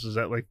drawings. Is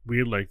that like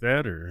weird like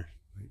that, or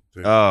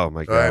Oh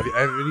my god.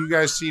 Have you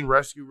guys seen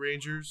Rescue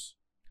Rangers?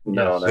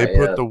 No, Yes. not They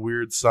put yet. the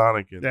weird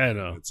Sonic in. Yeah, I there.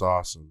 know. It's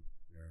awesome.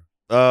 Yeah.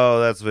 Oh,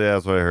 that's what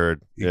I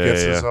heard. He Yeah,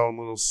 gets yeah, his own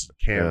little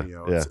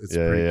cameo. Yeah, It's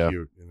yeah, pretty yeah.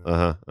 cute. You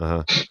know?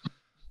 Uh-huh.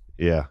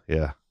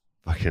 Yeah.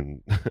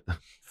 Fucking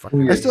Fucking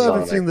Weird I still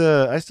haven't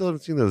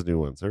Sonic. seen those new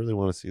ones. I really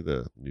want to see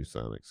the new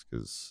Sonics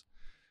cuz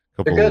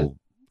They're good.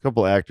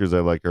 couple actors I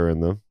like are in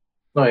them.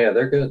 No, yeah,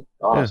 they're good.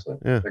 Honestly,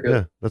 Yeah. they're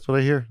good. That's what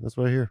I hear.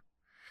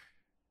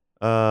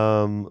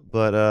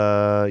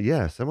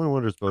 Semi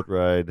Wondrous boat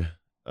ride.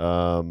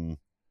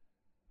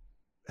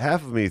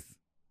 Half of me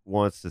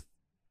wants to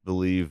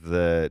believe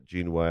that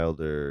Gene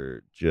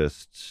Wilder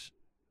just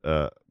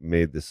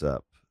made this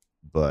up,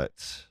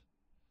 but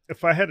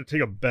if I had to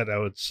take a bet, I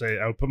would say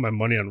I would put my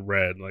money on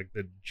red. Like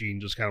that Gene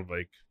just kind of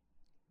like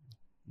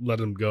let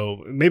him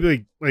go.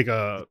 Maybe like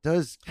a it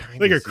does kind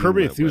like a of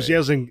Kirby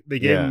Enthusiasm. They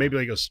gave Yeah. him maybe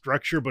like a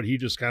structure, but he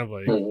just kind of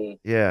like Mhm.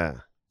 Yeah,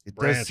 it does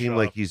branch seem off.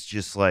 like he's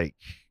just like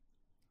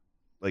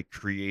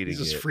creating he's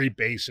just it. free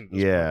base. In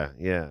this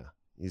Yeah.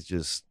 He's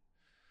just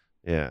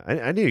Yeah,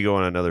 I need to go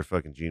on another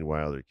fucking Gene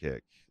Wilder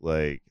kick.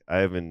 Like I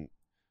haven't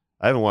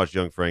watched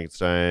Young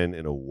Frankenstein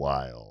in a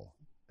while.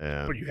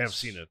 And But you have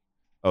seen it.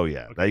 Oh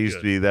yeah,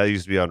 Okay, that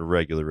used to be on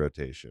regular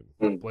rotation.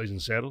 Blazing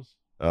Saddles.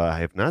 I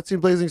have not seen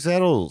Blazing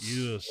Saddles.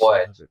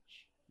 What?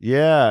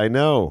 Yeah, I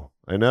know.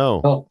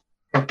 Oh.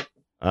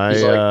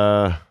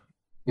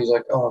 He's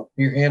like, oh,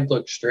 your hand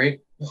looks straight.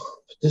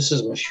 This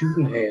is my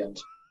shooting hand.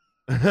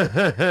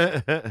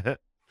 The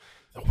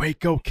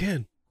Waco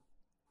Kid.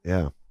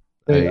 Yeah.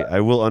 Yeah. I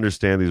will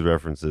understand these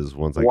references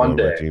once I go on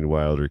my Gene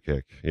Wilder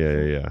kick.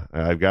 Yeah.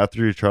 I've got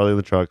through Charlie and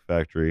the Chocolate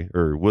Factory,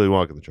 or Willy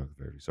Wonka and the Chocolate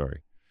Factory.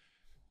 Sorry.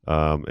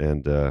 Yeah.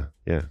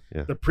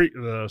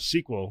 The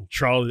sequel,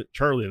 Charlie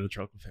and the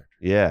Chocolate Factory.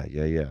 Yeah.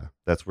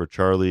 That's where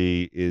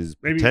Charlie is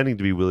pretending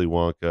to be Willy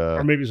Wonka,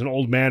 or maybe he's an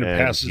old man who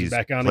passes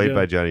back on. Played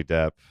by Johnny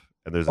Depp,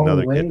 and there's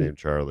another kid named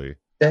Charlie.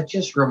 That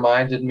just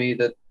reminded me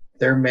that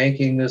they're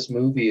making this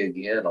movie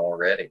again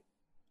already.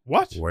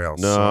 What? Well,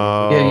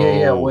 no.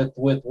 Yeah. With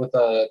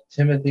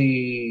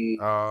Timothy.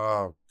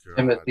 Oh, God.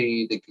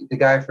 Timothy, the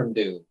guy from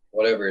Dune,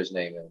 whatever his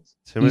name is.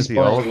 Timothy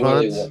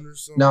Oliphant?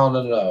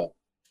 No.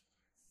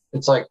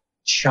 It's like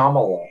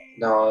Shyamalan.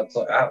 No, it's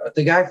like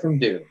the guy from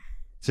Dune.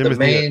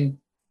 Timothy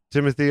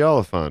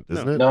Oliphant,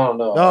 isn't it? No.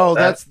 No,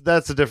 that's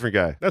a different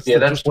guy. That's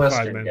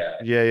Western guy.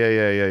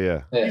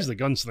 Yeah. He's the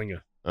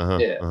gunslinger.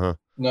 No.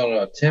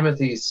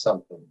 Timothy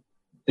something.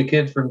 The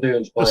kid from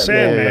Dune's playing. The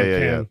Sandman.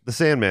 Yeah. The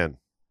Sandman.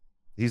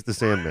 He's the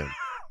Sandman.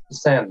 The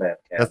Sandman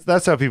can.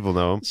 That's how people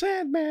know him. The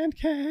Sandman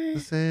can. The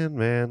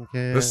Sandman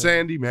can. The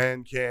Sandy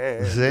Man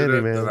can. The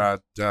Sandy Man.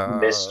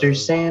 Mr.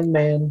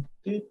 Sandman.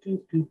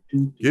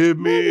 Give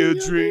me a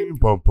dream.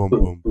 Bum, bum,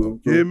 bum,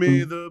 bum. Give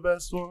me the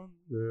best one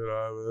that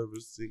I've ever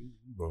seen.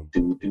 Bum.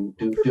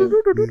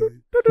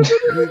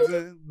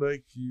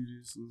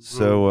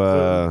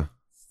 So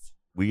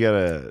we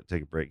gotta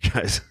take a break,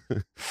 guys.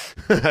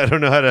 I don't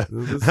know how to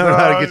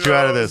get you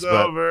out of this,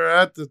 but we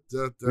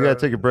gotta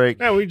take a break.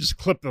 Yeah, we just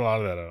clipped a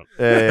lot of that out.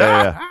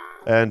 Yeah.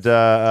 And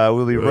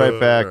we'll be right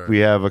back. We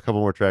have a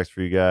couple more tracks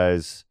for you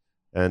guys,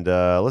 and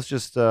let's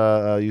just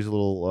use a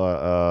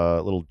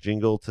little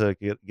jingle to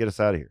get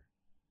us out of here.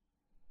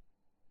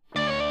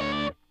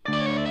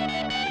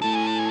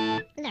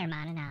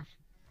 Lerman enough.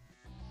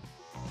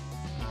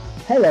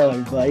 Hello,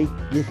 everybody.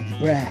 This is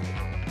Brad,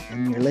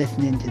 and you're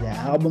listening to the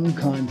album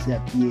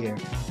concept year,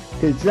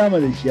 because some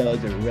of the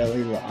shows are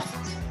really lost.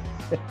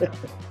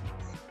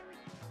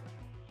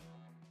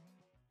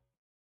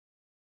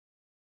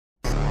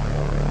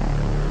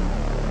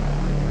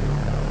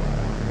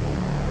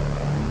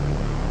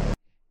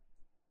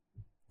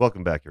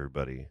 Welcome back,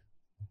 everybody,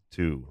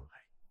 to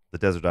the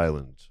Desert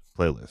Island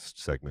playlist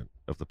segment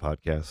of the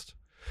podcast.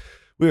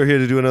 We are here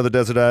to do another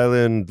Desert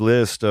Island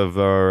list of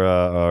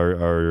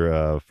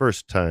our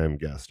first-time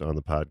guest on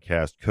the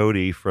podcast,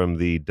 Cody from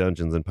the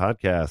Dungeons and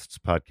Podcasts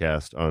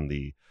podcast on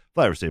the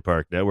Flower State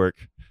Park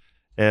Network.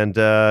 And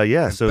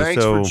thanks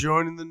for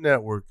joining the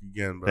network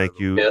again. Thank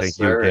you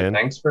sir. again.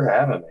 Thanks for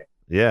having me.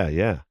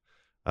 Yeah.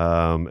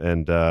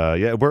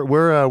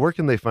 Where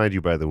can they find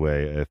you, by the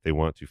way, if they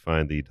want to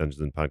find the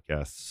Dungeons and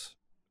Podcasts?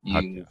 You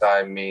can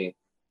find me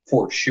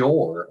for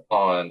sure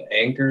on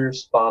Anchor,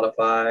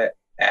 Spotify,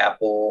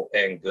 Apple,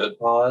 and Good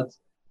Pods.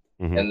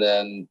 Mm-hmm. And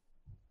then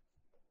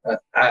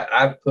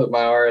I put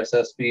my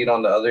RSS feed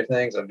onto other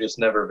things. I've just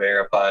never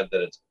verified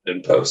that it's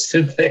been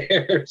posted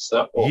there.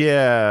 So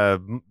yeah,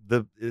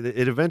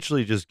 it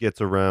eventually just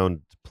gets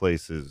around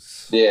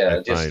places. Yeah,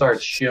 it just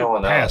starts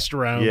showing up. Passed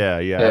around. Yeah.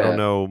 I don't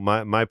know.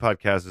 My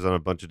podcast is on a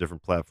bunch of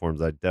different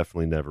platforms. I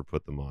definitely never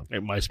put them on. Hey,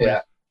 MySpace.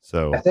 Yeah.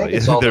 So I think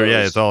it's all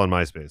it's all on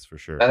MySpace for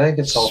sure. I think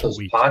it's all those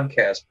Sweet.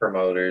 podcast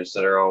promoters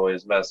that are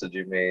always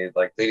messaging me.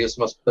 Like they just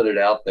must put it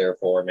out there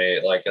for me,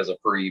 like as a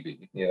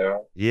freebie, you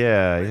know?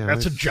 Yeah.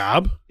 That's a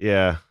job.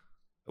 Yeah.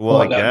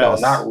 Well, I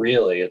guess. No, not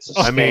really. It's a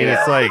scam. I mean,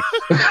 it's like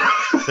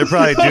they're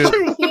probably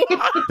doing.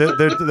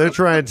 They're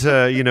trying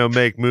to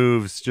make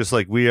moves just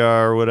like we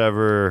are or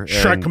whatever.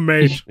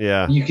 Checkmate.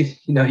 Yeah.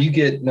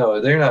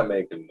 They're not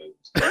making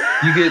moves.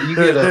 You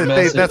get a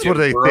message that's what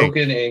they in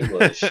broken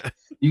English.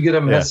 You get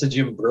a message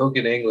in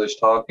broken English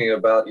talking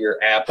about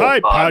your Apple Hi,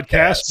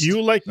 podcast.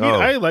 You like me? Oh.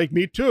 I like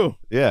me too.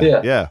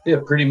 Yeah. Yeah,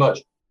 pretty much.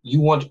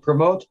 You want to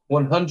promote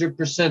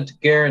 100%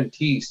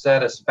 guarantee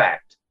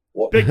satisfact.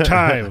 Big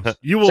time.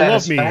 You will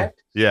love me.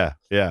 Yeah.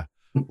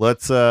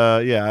 Let's.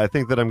 I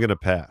think that I'm gonna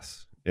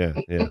pass. Yeah.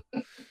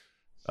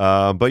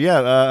 But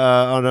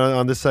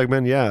on this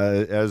segment,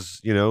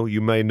 as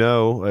you may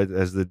know,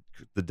 as the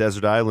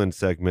Desert Island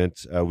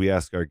segment, we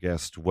ask our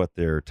guest what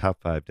their top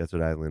 5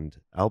 Desert Island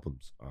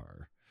albums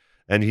are,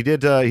 and he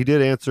did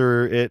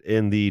answer it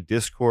in the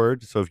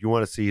Discord. So if you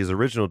want to see his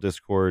original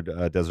Discord,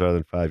 Desert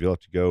Island 5, you'll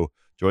have to go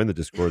join the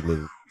Discord in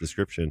the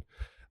description.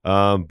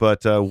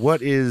 But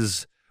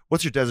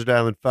what's your Desert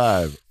Island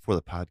 5 for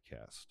the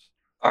podcast?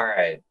 All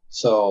right,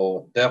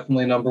 so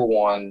definitely number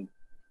 1,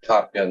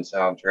 Top Gun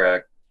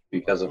soundtrack.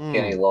 Because of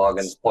Kenny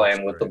Loggins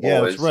playing with the boys. Yeah,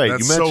 that's right.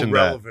 That's you mentioned so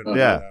relevant.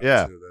 that.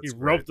 Yeah. He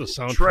wrote the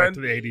soundtrack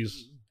to the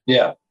 80s.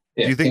 Yeah.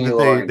 Do you think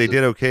that they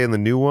did okay in the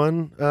new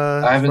one as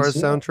far as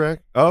soundtrack?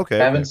 Oh, okay.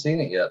 I haven't seen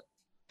it yet.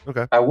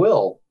 Okay. I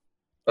will.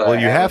 But well,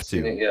 you have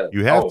to.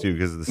 You have to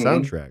because of the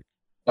soundtrack.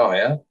 Oh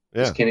yeah.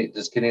 Yeah.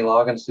 Does Kenny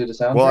Loggins do the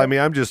soundtrack? Well, I mean,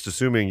 I'm just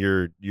assuming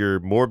you're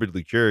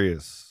morbidly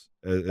curious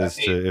as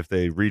to if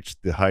they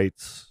reached the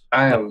heights.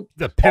 I am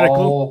the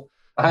pinnacle.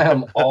 I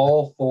am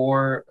all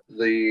for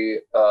the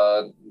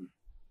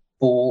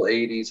full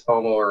 80s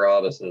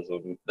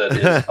homoeroticism that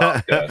is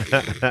Top Gun.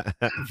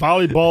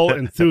 Volleyball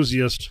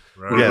enthusiast.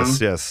 Right. Yes.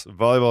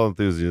 Volleyball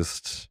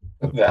enthusiast.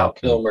 Val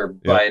Kilmer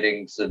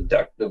biting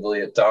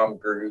seductively at Tom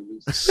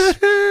Cruise.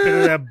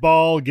 Spinning that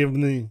ball,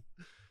 giving the...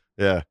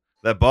 Yeah.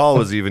 That ball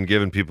was even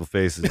giving people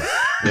faces.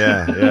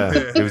 Yeah.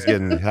 It was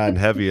getting hot and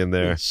heavy in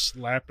there.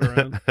 Slapped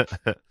around.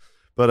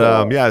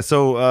 But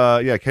so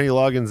Kenny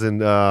Loggins and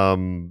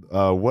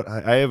what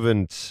I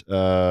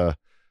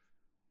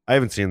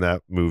haven't seen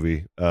that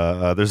movie.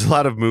 There's a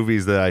lot of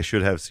movies that I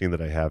should have seen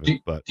that I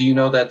haven't. But do you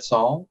know that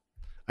song?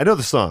 I know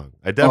the song.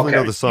 I definitely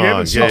know the song. You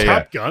haven't seen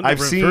Top Gun?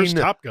 I've seen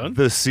Top Gun?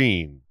 the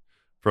scene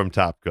from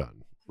Top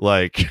Gun.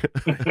 Like,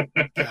 yeah.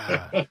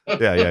 I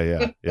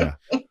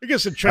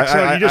guess it checks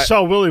out. You just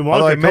saw Willy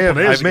Wonka a couple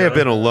days ago. I may have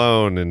been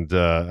alone and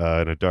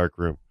in a dark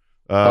room.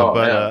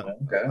 Okay.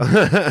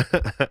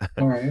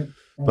 All right.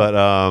 But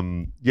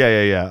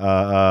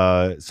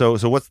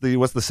so what's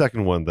the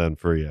second one then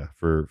for you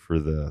for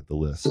the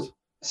list?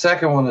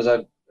 Second one is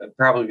I'd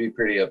probably be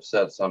pretty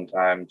upset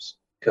sometimes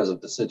because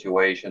of the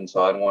situation.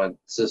 So I'd want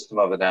System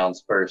of a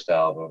Down's first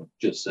album,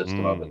 just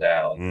System of a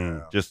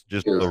Down. Just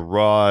the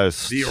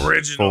rawest, the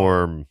original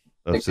form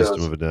of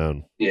System of a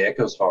Down. Yeah, it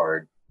goes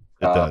hard.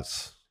 It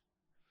does.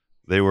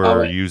 They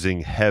were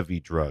using heavy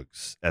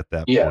drugs at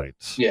that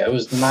point. Yeah, it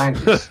was the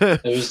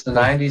 90s. It was the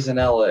 90s in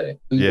LA.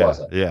 Who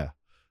wasn't? Yeah.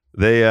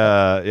 They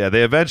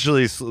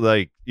eventually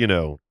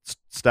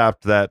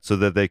stopped that so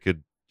that they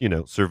could,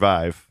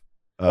 survive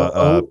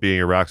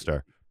being a rock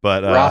star.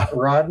 But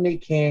Rodney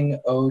King,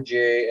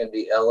 OJ, and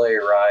the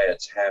LA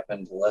riots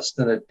happened less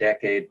than a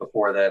decade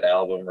before that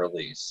album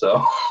release.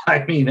 So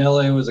I mean,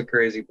 LA was a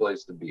crazy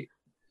place to be.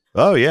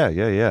 Oh yeah.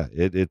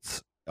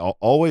 It's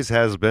always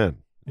has been.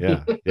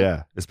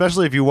 Yeah.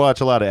 Especially if you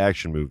watch a lot of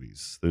action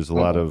movies. There's a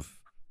lot of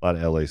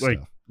LA stuff.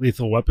 Like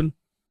Lethal Weapon?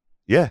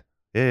 Yeah.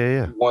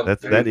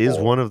 That is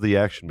one of the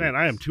action movies.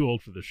 Man, I am too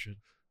old for this shit.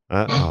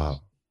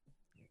 That's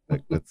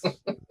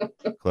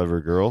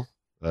clever girl.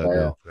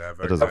 No,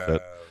 that doesn't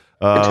fit.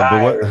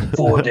 Retired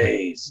 4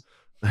 days.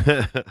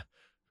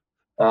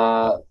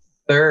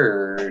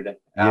 Third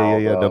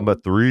album. Number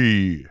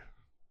 3.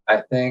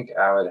 I think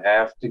I would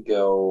have to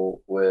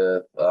go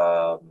with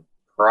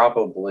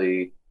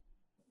probably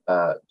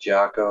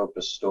Jaco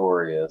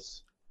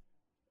Pastorius.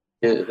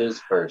 His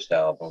first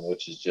album,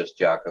 which is just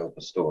Jaco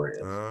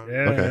Pastorius.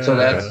 Okay. So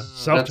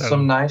that's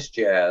some nice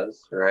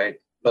jazz, right?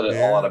 But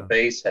a lot of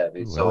bass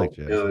heavy. Ooh, so like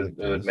jazz. it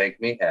would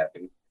make me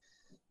happy.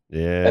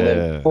 Yeah. And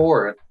then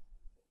fourth,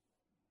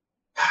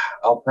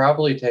 I'll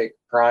probably take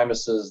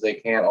Primus's They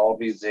Can't All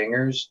Be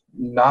Zingers,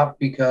 not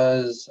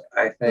because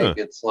I think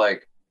it's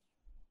like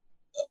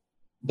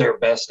their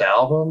best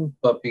album,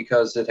 but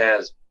because it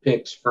has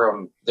picks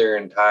from their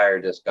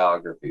entire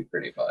discography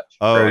pretty much.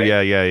 Oh, right?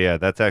 yeah.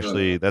 That's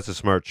actually that's a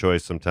smart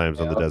choice sometimes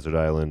on the Desert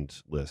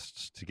Island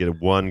list to get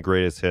one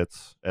greatest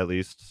hits at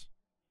least.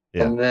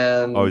 Yeah. And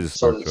then always a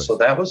smart choice. So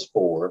that was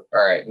 4.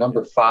 All right,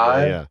 number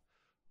 5. Yeah.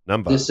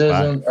 This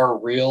isn't a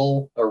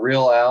real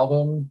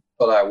album,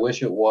 but I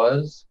wish it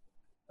was.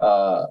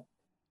 Not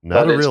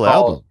a real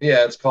album.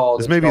 Yeah, it's called.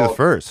 This may be the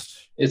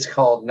first. It's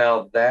called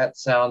Now That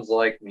Sounds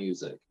Like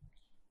Music.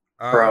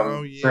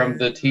 From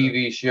the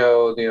TV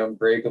show The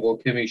Unbreakable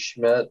Kimmy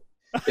Schmidt.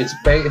 It's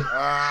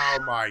oh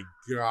my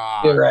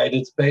god! You're right.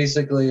 It's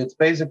basically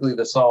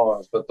the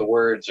songs, but the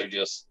words are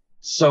just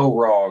so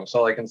wrong.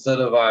 So like instead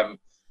of I'm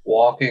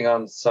walking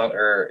on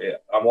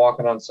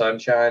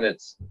sunshine,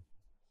 it's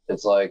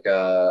like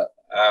I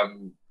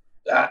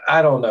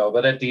don't know,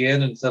 but at the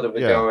end, instead of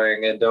it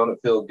going and don't it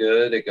feel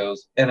good, it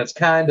goes and it's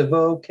kind of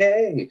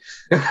okay.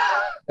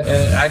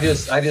 And I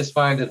just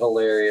find it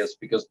hilarious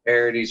because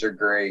parodies are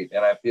great,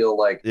 and I feel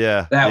like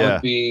that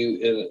would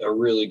be a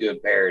really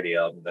good parody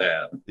of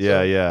that.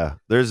 Yeah.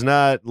 There's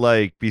not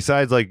like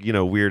besides like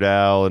Weird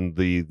Al and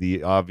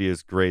the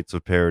obvious greats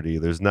of parody.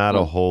 There's not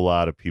a whole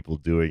lot of people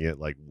doing it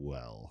like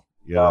well.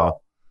 No,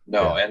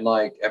 and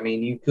like I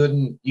mean, you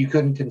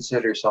couldn't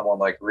consider someone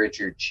like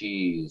Richard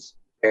Cheese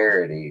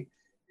parody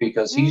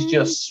because he's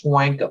just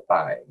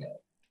swankifying it.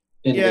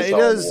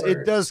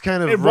 It does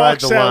kind of ride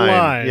the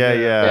line.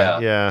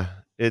 Yeah.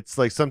 It's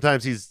like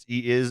sometimes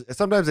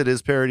sometimes it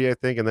is parody, I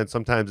think, and then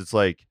sometimes it's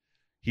like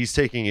he's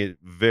taking it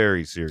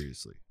very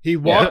seriously. He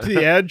walked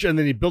the edge and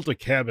then he built a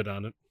cabin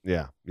on it.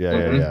 Yeah.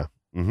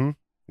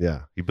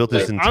 He built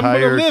this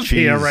entire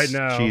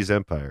cheese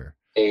empire.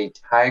 A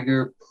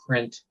tiger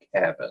print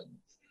cabin.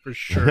 For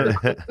sure.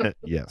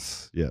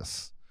 Yes.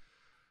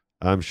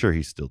 I'm sure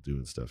he's still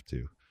doing stuff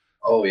too.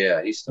 Oh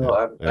yeah, he's still.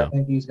 I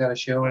think he's got a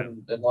show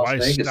in Las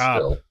Vegas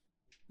still.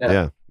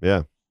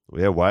 Yeah.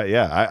 Yeah, why?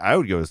 Yeah, I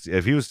would go see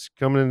if he was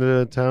coming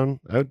into town.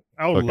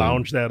 I would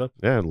lounge that up.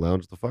 Yeah, I'd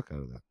lounge the fuck out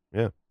of that.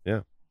 Yeah,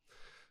 yeah.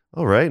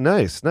 All right,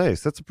 nice.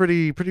 That's a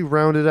pretty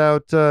rounded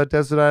out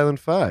Desert Island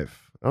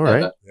 5. All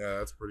right. Yeah,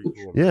 that's pretty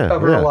cool. Yeah,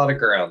 covered a lot of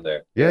ground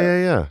there.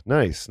 Yeah.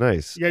 Nice.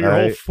 Yeah, your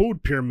whole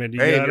food pyramid.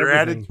 Hey, you're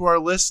added to our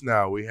list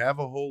now. We have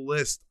a whole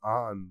list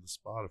on the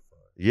Spotify.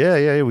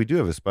 Yeah. We do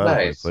have a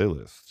Spotify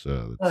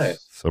playlist.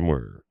 Nice.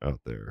 Somewhere out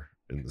there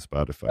in the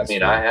Spotify. I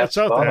mean, I have it's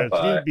out there. It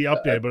needs to be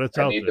updated, but it's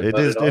out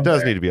there. It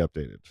does need to be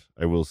updated.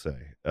 I will say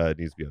it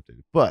needs to be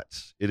updated,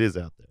 but it is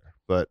out there.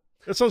 But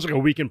that sounds like a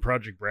weekend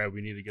project, Brad.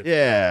 We need to get.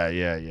 Yeah.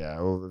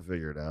 We'll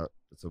figure it out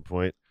at some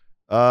point.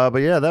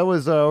 But yeah, that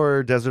was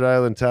our Desert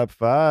Island Top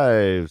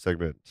 5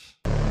 segment.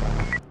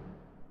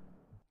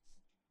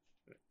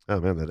 Oh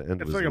man, that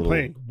end was like I'm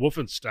playing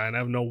Wolfenstein. I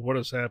don't know what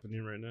is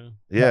happening right now.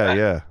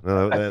 Yeah.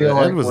 No, that feel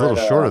like end was a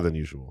little shorter than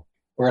usual.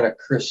 We're in a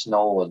Chris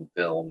Nolan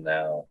film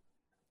now.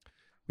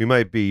 We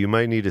might be. You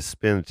might need to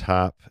spin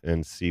top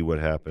and see what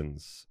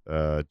happens,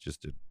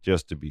 just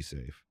to be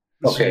safe.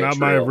 This is not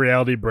my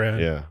reality,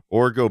 Brad. Yeah,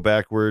 or go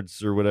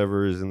backwards or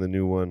whatever is in the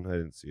new one. I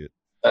didn't see it.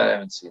 I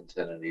haven't seen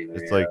Tenet either.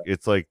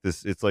 It's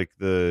like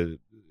the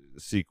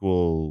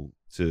sequel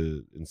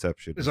to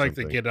Inception. It's like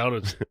the Get Out.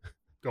 It's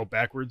go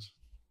backwards.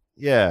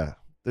 Yeah,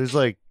 there's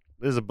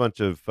a bunch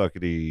of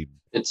fuckity.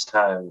 It's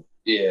time.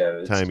 Yeah,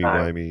 it's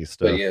timey-wimey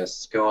stuff. But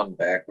yes, going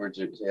backwards.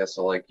 Yeah,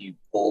 so like you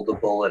pull the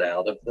bullet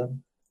out of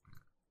them.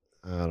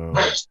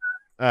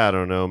 I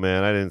don't know,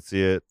 man. I didn't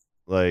see it.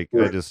 Like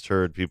I just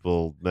heard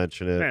people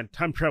mention it. Man,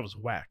 time travel's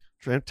whack.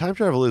 Time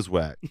travel is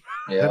whack.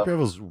 Yeah. Time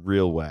travel's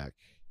real whack.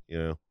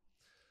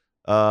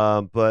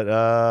 But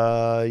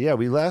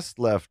we last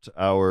left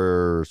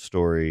our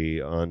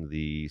story on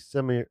the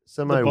semi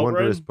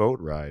wondrous boat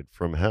ride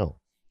from hell.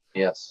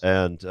 Yes.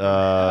 And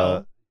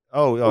sorry,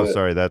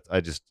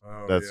 just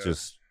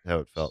how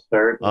it felt.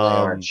 Certainly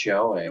aren't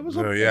showing. It was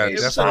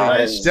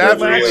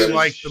definitely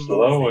like the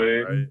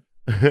movie, right?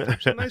 It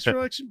was a nice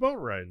relaxing boat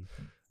ride.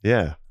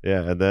 Yeah,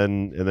 and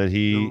then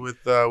he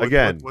with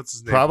again what's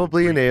his name?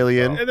 probably an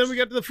alien, and then we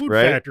got to the food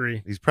right?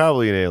 factory. He's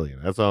probably an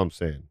alien. That's all I'm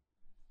saying.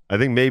 I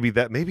think maybe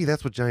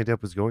that's what Johnny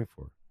Depp was going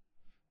for.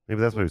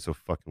 Maybe that's why he was so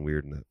fucking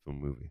weird in that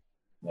film movie.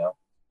 Yeah.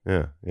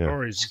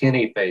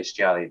 Skinny face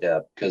Johnny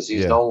Depp, because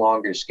he's no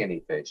longer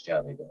skinny face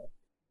Johnny Depp.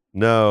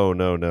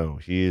 No.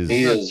 He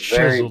is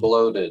very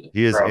bloated.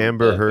 He is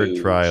Amber Heard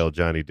trial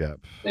Johnny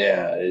Depp.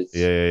 Yeah.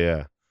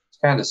 Yeah. It's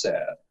kind of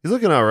sad. He's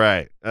looking all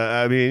right.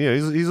 I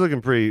mean, he's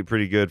looking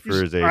pretty good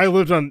for his age. I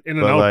lived on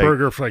In-N-Out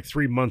Burger for like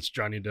 3 months,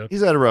 Johnny Depp.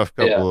 He's had a rough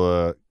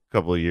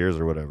couple of years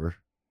or whatever.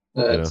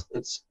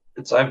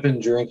 I've been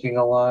drinking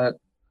a lot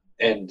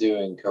and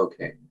doing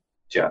cocaine,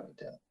 Johnny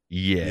Depp.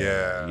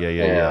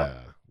 Yeah.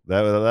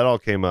 That all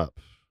came up.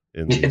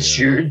 It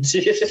sure did.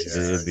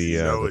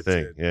 The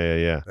thing.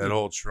 Yeah. That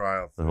whole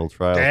trial. The whole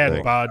trial.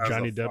 Dad bod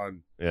Johnny Depp.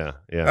 Yeah.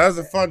 That was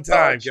a fun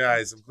time,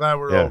 guys. I'm glad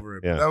we're over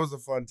it. Yeah. But that was a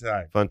fun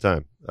time. Fun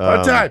time.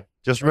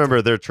 Just Fun remember,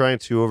 time. they're trying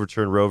to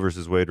overturn Roe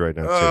versus Wade right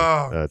now, too.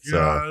 Oh, That's,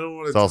 God, I don't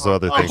want to it's also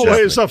other things.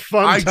 It's a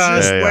fun I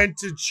time. just went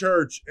to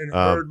church and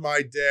heard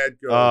my dad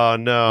go, oh,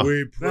 no.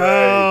 we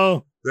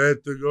pray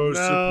that the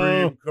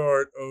Supreme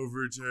Court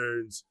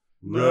overturns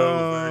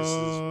Roe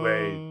versus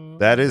Wade.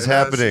 That is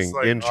happening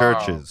like, in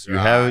churches.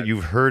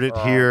 You've heard it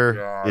Oh, here.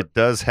 God. It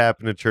does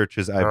happen in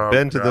churches. I've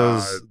been to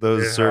those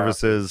It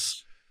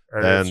services.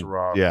 And it's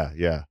wrong.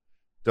 Yeah.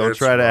 Don't It's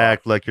try to wrong.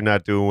 act like you're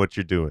not doing what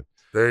you're doing.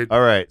 They,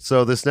 All right.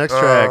 So this next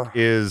track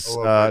is I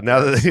love now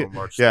that so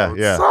much, yeah. though.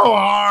 It's so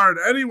hard.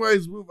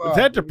 Anyways, move on.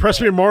 That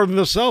depressed me more than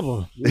this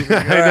album.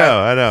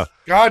 I know.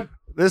 God,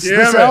 This damn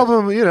it.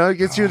 album, it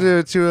gets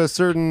you to a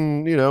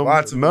certain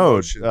Lots of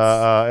mode.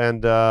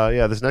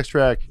 emotions. This next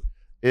track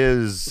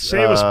is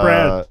Save us,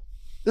 Brad.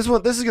 This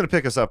is gonna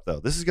pick us up though.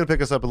 This is gonna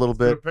pick us up a little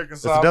bit.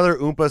 It's up. another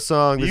Oompa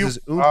song. This is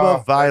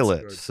Oompa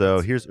Violet. So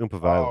here's Oompa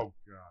Violet. Oh,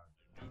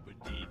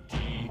 God.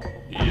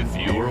 If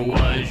you're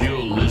wise,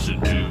 you'll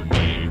listen to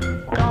me.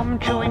 Gum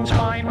chewing's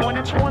fine when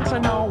it's once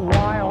in a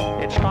while.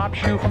 It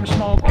stops you from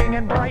smoking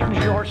and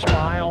brightens your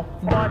smile.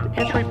 But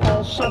it's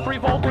repulsive,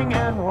 revolting,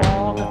 and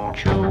wrong.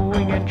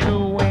 Chewing and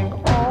chewing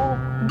all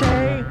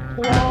day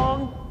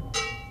long.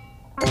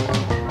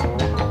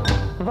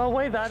 The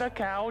way that a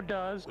cow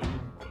does.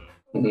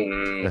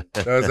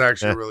 That was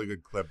actually a really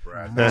good clip,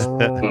 Brad. That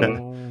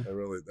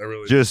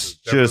really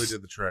Just did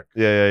the trick.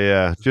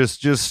 Yeah.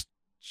 Just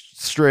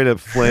straight up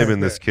flaming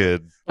this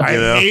kid. I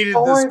hated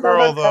this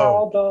girl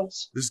though.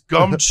 This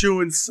gum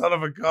chewing son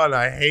of a gun.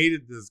 I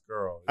hated this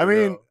girl. I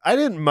mean, I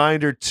didn't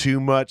mind her too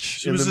much.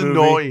 she in was the movie,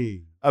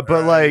 annoying.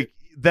 but like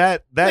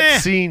that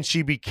scene,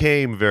 she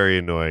became very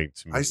annoying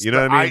to me. You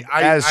know what I mean?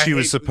 As she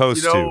was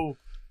supposed to.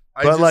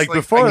 But like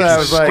before that, I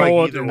was like,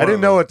 I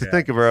didn't know what to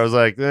think of her. I was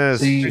like,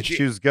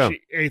 she was gum.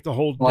 She ate the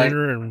whole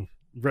dinner and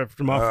ripped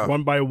them off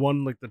one by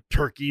one, like the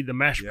turkey, the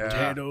mashed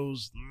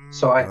potatoes.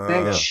 So I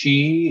think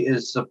she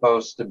is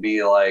supposed to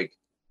be like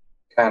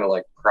kind of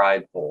like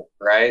prideful,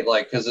 right?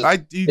 Like because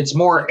it's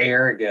more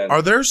arrogant.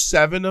 Are there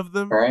 7 of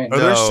them? Right? Are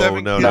there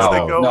 7 kids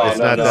that go? It's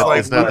not that.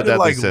 It's not the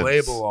deadly sins.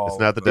 Label all it's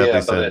not the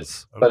deadly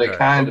sins. But it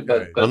kind of.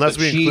 But unless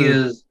we she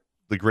include is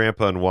the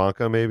grandpa and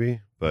Wonka,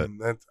 maybe. But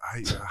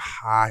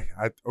okay,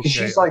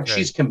 she's like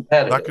she's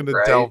competitive. Not going to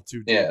right? delve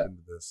too deep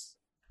into this.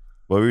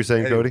 What were you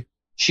saying, Cody?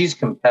 She's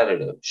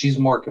competitive. She's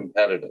more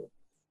competitive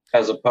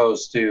as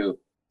opposed to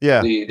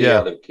the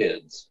other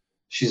kids.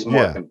 She's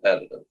more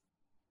competitive.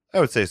 I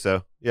would say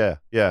so. Yeah.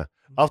 I'll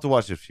have to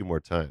watch it a few more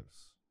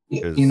times.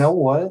 You know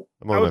what?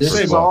 This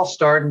is all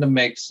starting to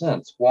make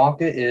sense.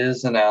 Wonka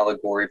is an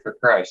allegory for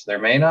Christ. There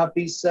may not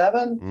be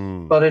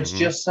 7, but it's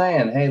just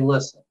saying, hey,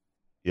 listen.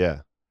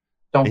 Yeah.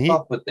 Don't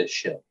fuck with this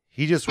shit.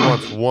 He just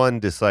wants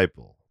one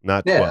disciple,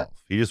 not 12.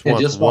 He just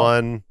wants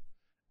one,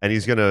 and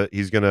he's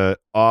gonna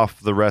off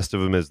the rest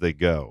of them as they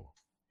go.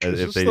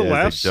 If they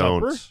don't.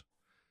 Supper?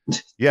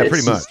 Yeah,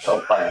 pretty much.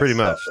 Pretty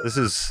much. This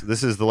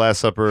is the Last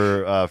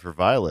Supper for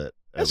Violet.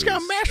 It's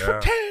got mashed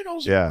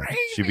potatoes. Yeah,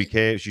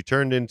 she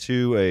turned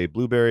into a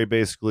blueberry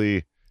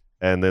basically,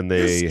 and then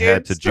they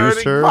had to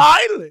juice her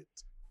violet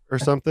or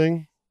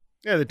something.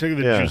 Yeah, they took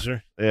the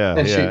juicer. Yeah,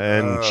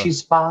 and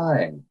she's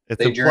fine.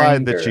 It's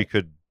implied that she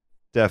could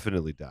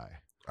definitely die.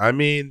 I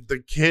mean, the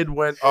kid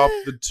went up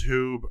the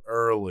tube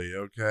early.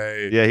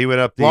 Okay. Yeah, he went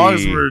up as long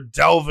as we're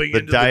delving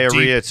into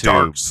diarrhea the deep,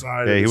 dark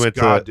side of this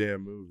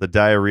goddamn movie. The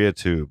diarrhea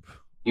tube.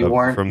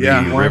 From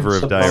the river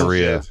of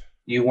diarrhea.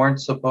 You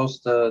weren't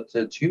supposed to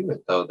chew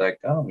it though.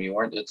 That gum. You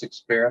weren't. It's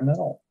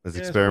experimental. It's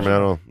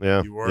experimental.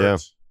 Yeah. You weren't. Yeah.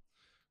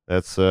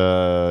 That's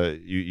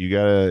you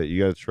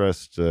gotta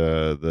trust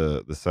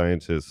the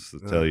scientists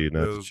that tell you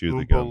not to chew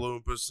the gum.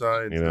 Loompa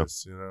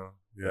scientists,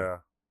 Yeah.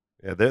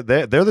 Yeah,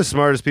 they're the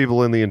smartest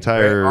people in the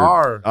entire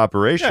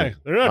operation. Yeah,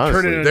 they're not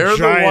turning. They're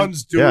the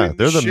ones doing.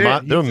 They're the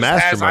shit. they're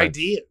masterminds.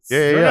 Ideas.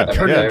 Yeah.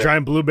 Turning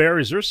giant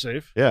blueberries. They're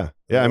safe. Yeah.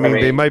 I mean,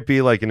 they might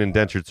be like an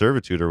indentured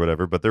servitude or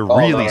whatever, but they're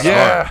really smart.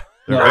 Yeah.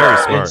 They're very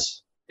smart.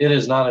 It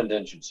is not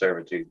indentured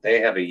servitude. They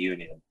have a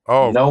union.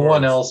 Oh, no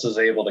one else is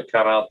able to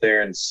come out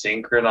there and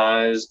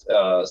synchronized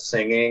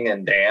singing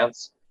and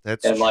dance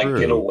true. Like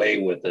get away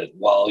with it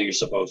while you're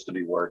supposed to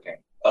be working.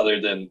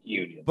 Other than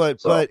union, but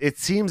it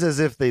seems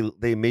as if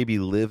they maybe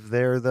live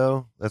there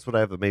though. That's what I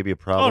have maybe a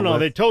problem. Oh no,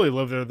 with. They totally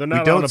live there. They're not.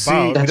 We don't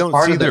see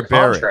their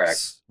barracks.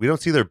 Contract. We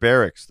don't see their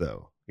barracks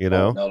though. You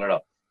know? No.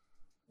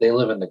 They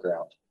live in the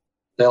ground.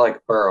 They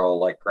like burrow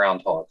like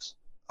groundhogs.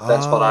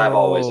 That's what I've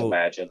always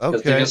imagined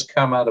because they just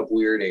come out of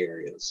weird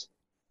areas.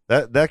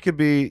 That could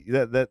be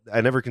that I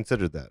never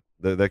considered that.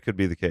 That could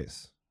be the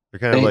case. They're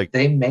kind of like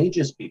they may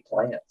just be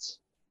plants.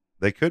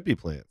 They could be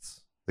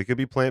plants. They could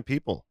be plant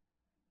people.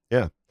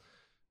 Yeah.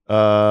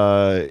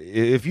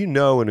 If you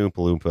know an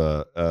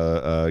Oompa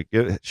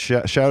Loompa,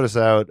 shout us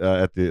out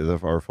at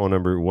our phone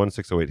number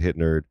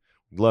 1-608-HIT-NERD.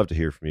 We'd love to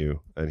hear from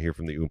you and hear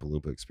from the Oompa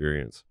Loompa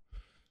experience.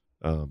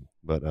 Yeah,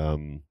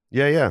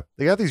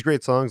 they got these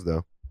great songs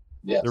though.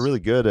 Yes. They're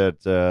really good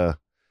at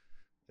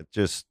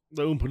just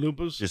the Oompa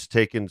Loompas, just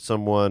taking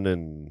someone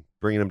and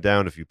bringing them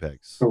down a few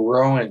pegs,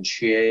 throwing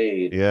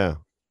shade. Yeah.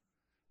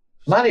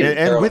 Not even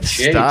and with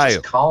shade, style,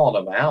 just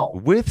calling them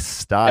out with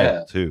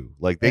style too.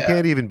 Like they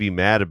can't even be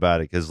mad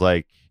about it because,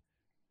 like,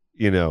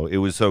 it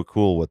was so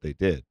cool what they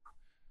did.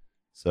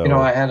 So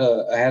I had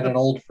an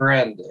old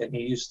friend, and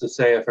he used to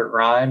say, "If it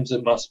rhymes,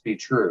 it must be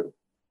true,"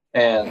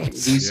 and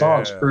these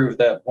songs prove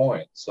that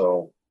point.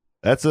 So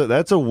that's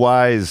a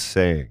wise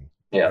saying.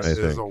 Yes, it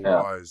is a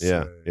wise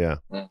saying. Yeah.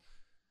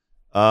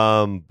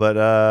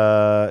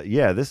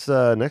 This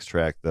next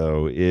track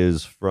though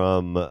is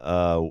from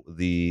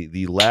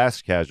the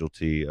last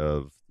casualty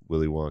of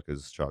Willy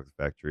Wonka's Chocolate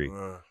Factory.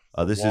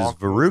 This is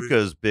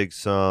Veruca's big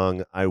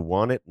song, "I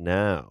Want It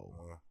Now."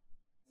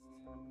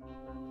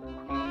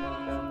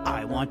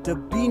 I want a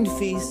bean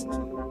feast,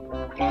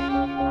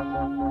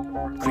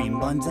 cream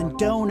buns and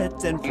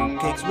donuts and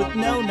fruitcakes with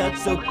no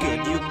nuts, so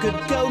good you could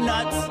go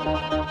nuts.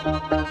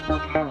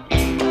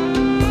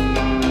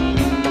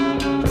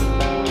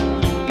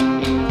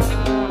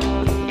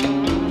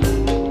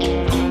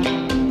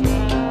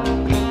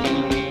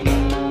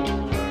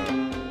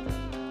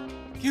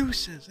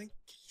 Gooses and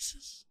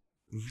geeses.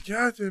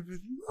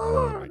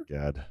 Oh my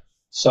god.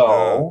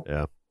 So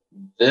yeah.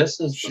 This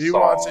is the She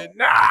song Wants It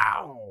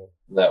Now.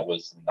 That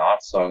was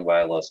not sung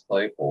by Les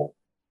Claypool.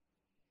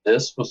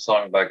 This was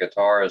sung by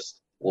guitarist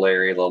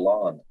Larry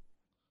Lalonde.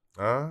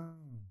 Oh.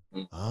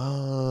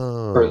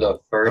 For the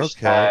first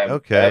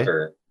time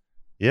ever.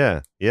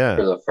 Yeah.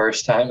 For the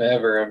first time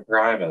ever in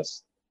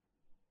Primus.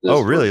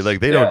 Really?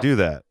 Like they don't do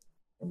that?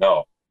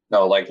 No.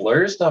 Like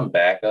Lur's done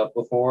backup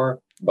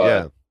before,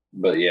 but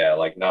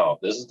no.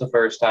 This is the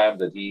first time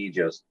that he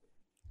just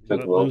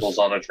took vocals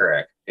on a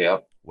track.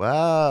 Yep.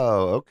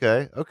 Wow.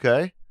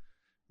 Okay.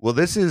 Well,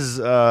 this is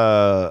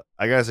I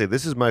gotta say,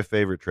 this is my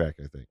favorite track,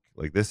 I think.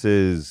 Like this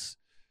is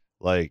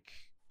like,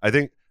 I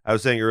think I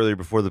was saying earlier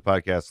before the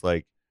podcast,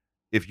 like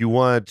if you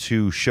wanted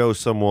to show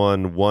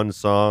someone one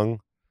song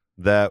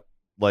that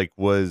like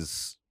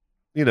was,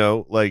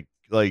 like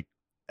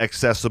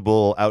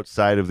accessible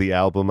outside of the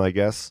album, I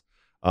guess,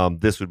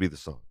 this would be the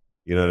song.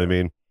 You know what I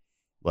mean?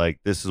 Like,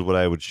 this is what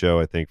I would show,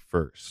 I think,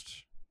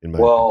 first.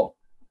 Well,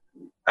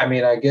 I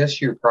mean, I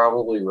guess you're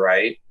probably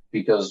right,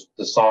 because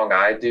the song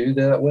I do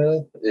that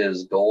with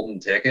is Golden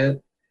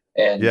Ticket.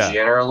 And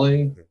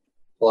generally,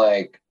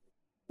 like,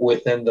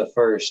 within the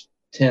first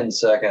 10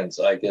 seconds,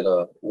 I get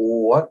a,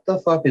 what the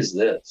fuck is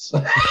this?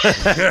 and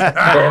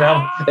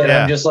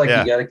I'm just like,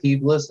 you got to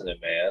keep listening,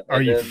 man.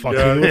 Are you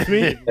fucking with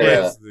me?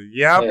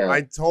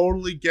 I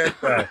totally get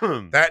that.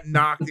 That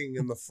knocking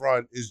in the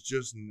front is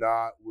just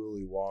not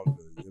Willy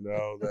Wonka, you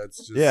know?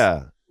 That's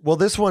just Well,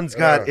 this one's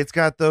got it's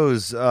got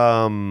those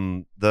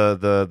the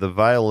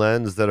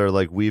violins that are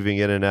like weaving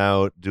in and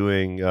out,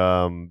 doing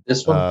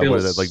this one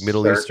feels like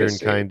Middle Eastern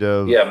kind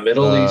of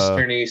Middle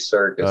Eastern-y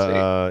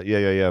circusy.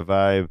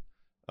 Vibe.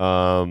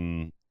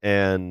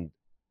 And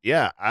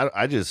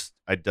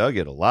I dug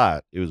it a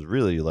lot. It was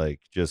really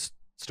like just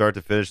start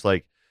to finish.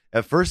 Like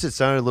at first it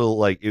sounded a little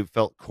like it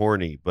felt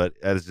corny, but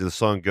as the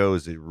song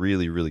goes, it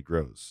really, really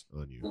grows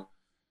on you.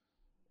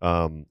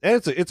 And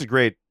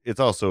it's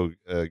also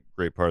a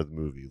great part of the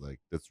movie. Like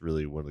that's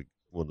really one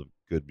of the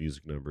good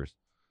music numbers.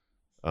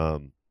 I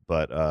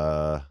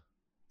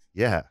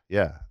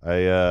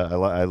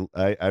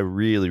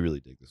really, really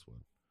dig this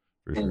one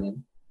for sure.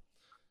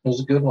 It was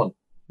a good one.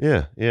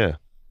 Yeah.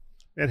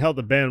 And how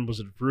the band was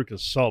at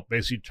Veruca's Salt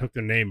basically took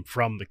the name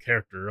from the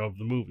character of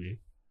the movie.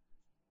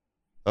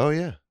 Oh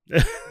yeah.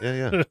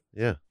 Yeah.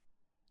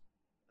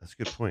 That's a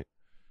good point.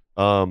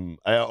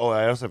 I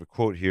also have a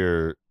quote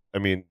here. I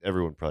mean,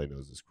 everyone probably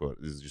knows this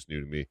quote. This is just new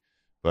to me.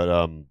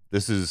 But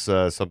this is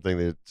something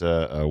that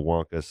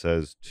Wonka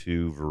says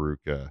to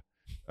Veruca.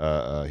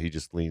 He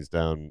just leans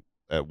down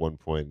at one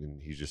point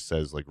and he just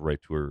says, like,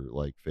 right to her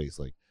like face,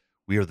 like,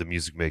 "We are the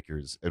music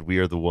makers and we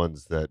are the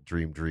ones that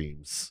dream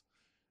dreams."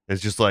 And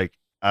it's just like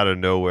out of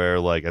nowhere.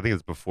 Like, I think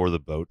it's before the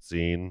boat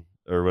scene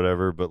or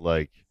whatever, but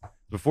like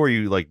before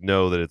you like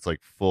know that it's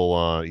like full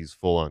on, he's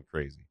full on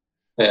crazy.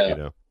 Yeah. You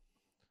know?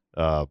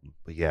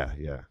 But yeah.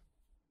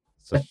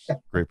 Such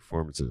great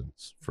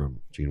performances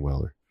from Gene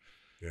Wilder.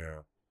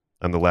 Yeah.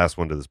 I'm the last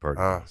one to this party.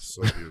 Ah,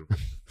 so beautiful.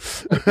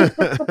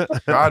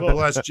 God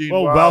bless Gene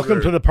Wilder.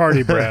 Welcome to the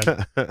party,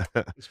 Brad.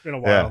 It's been a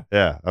while.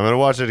 Yeah. I'm gonna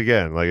watch it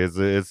again. Like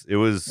it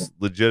was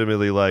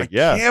legitimately like,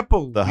 I can't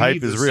believe the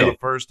hype is real. The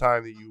first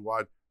time that you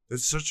watched,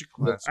 it's such a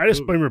classic. I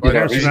just blame your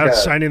parents for not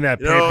signing that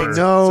paper.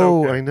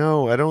 No, okay. I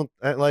know. I don't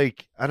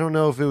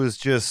know if it was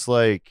just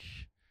like,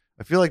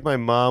 I feel like my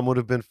mom would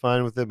have been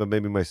fine with it, but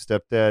maybe my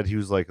stepdad, he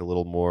was like a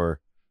little more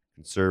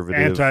conservative,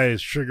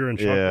 anti-sugar and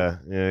chocolate.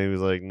 Yeah. He was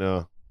like,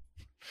 no.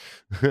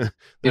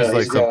 There's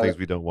like some things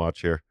we don't watch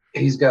here.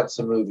 He's got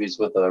some movies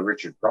with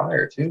Richard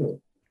Pryor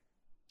too.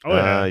 Oh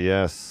yeah.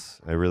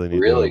 Yes. I really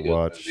need to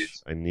watch.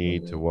 Movies. I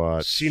need to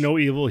watch. See No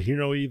Evil, Hear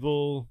No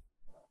Evil,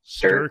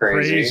 Stir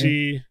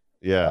Crazy.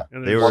 Yeah,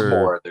 they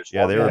were.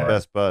 They were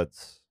best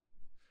buds.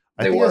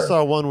 I think I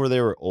saw one where they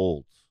were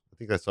old. I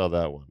think I saw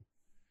that one,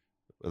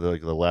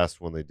 like the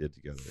last one they did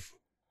together.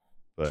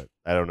 But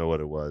I don't know what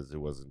it was. It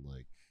wasn't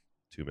like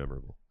too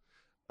memorable.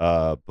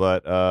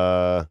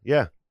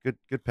 Yeah,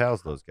 good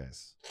pals, those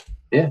guys.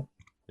 Yeah.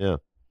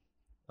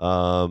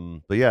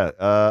 But yeah,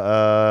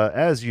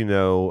 as you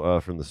know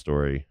from the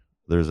story,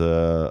 there's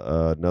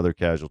another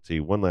casualty,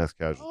 one last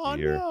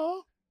casualty here.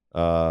 No.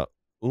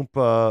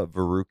 Oompa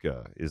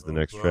Veruca is the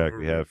next track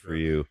we have for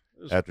you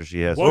after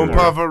she has her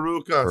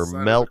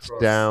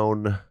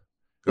meltdown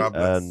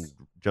and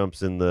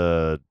jumps in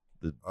the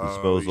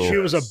disposal. She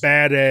was a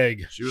bad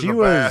egg. She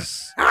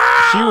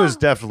was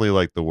definitely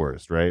like the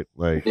worst, right?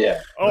 Like yeah.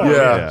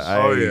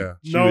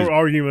 No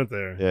argument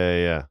there.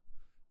 Yeah.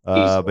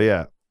 But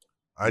yeah.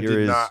 I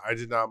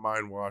did not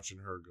mind watching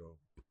her go.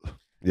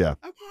 Yeah.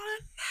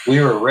 We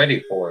were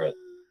ready for it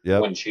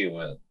when she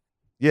went.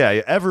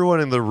 Yeah,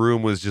 everyone in the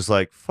room was just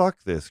like,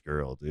 "Fuck this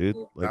girl, dude!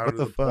 Like, down what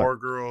the fuck?" Poor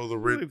girl, the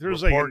rich, there's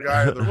the poor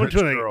guy, the rich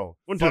girl.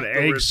 Went to the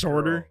egg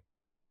sorter.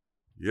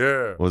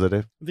 Yeah, what was that,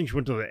 Dave? I think she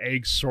went to the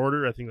egg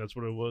sorter. I think that's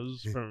what it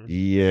was.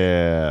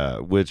 Yeah,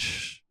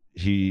 which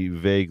he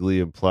vaguely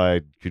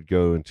implied could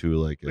go into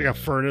like a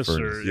furnace.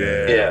 Or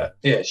yeah.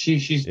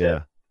 She's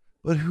dead.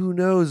 But who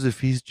knows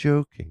if he's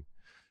joking?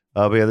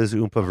 But yeah, this is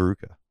Oompa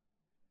Veruca.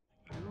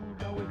 You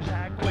know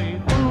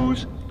exactly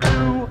who's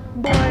to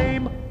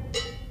blame.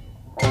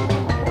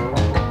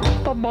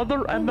 The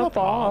mother and the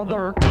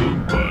father.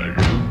 Oompa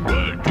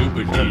loompa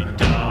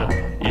doopity-da.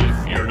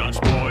 If you're not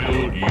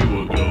spoiled, you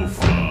will go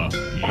far.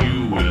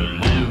 You will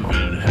live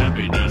in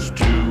happiness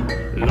too,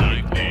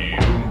 like the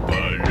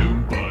Oompa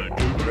loompa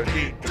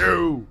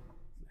doopity-doo.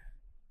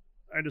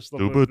 I just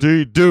love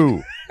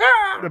Doopity-doo.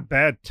 the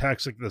bad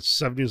text, like the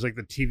 70s, like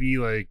the TV,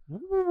 like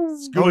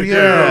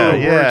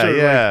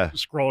yeah.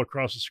 Scroll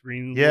across the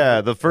screen.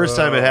 Yeah, the first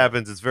time it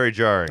happens, it's very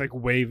jarring. Like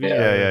wavy.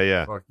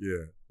 Yeah. Fuck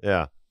yeah.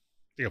 Yeah.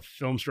 Like a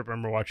film strip I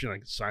remember watching,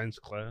 like science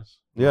class.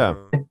 Yeah.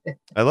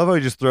 I love how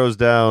he just throws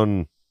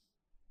down,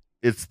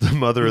 it's the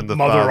mother and the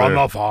father. On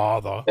the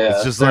father. Yeah,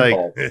 it's just like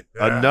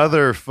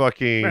another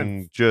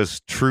fucking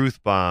just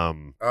truth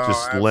bomb, just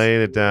absolutely.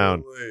 laying it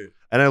down.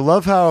 And I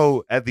love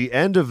how at the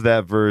end of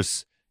that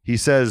verse, he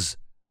says,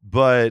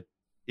 but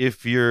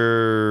if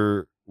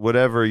you're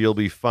whatever, you'll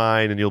be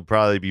fine and you'll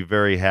probably be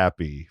very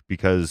happy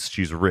because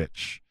she's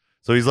rich.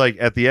 So he's like,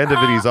 at the end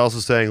of it, he's also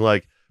saying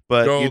like,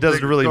 but it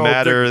doesn't really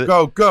matter.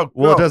 Go.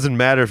 Well, it doesn't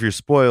matter if you're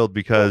spoiled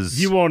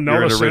because you won't you're in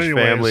a notice rich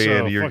anyway, family so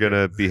and you're going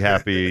to be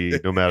happy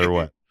no matter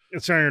what.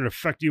 It's not going to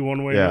affect you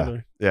one way or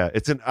another. Yeah,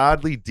 it's an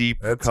oddly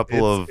deep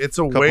couple of lines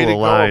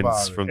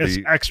about it. From it's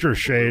the extra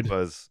shade.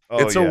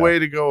 It's a way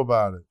to go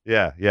about it.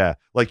 Yeah.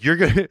 Like you're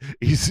gonna.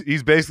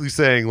 He's basically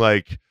saying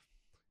like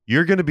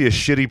you're gonna be a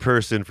shitty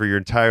person for your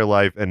entire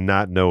life and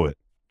not know it.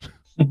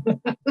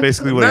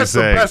 Basically, what he's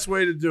saying. That's the best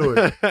way to do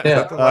it.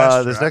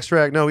 This next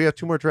track. No, we have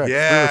two more tracks.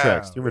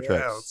 Two more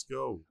tracks. Let's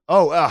go.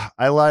 Oh,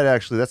 I lied.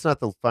 Actually, that's not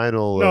the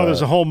final. No,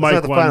 there's a whole Mike.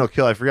 That's not the final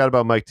kill. I forgot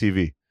about Mike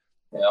TV.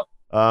 Yeah.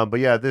 But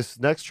yeah, this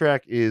next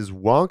track is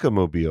Wonka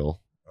Mobile,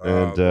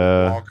 and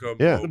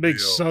the big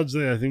suds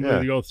there. I think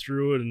they go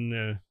through it,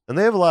 and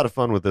they have a lot of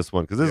fun with this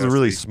one because this is a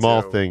really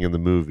small thing in the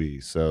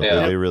movie, so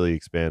they really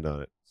expand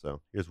on it.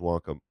 So here's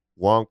Wonk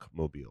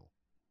Mobile.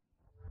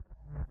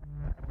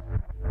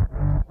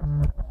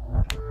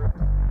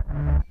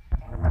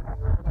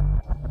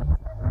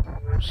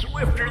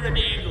 Swifter than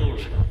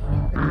eagles,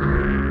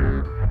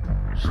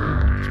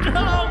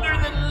 stronger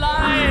than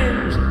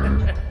lions.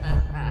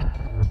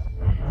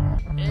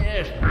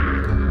 Yes.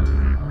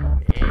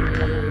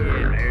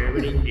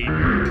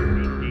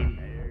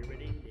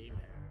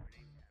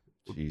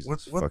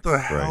 What the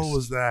hell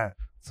was that?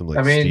 Some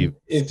like Stephen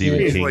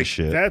King like,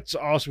 shit. That's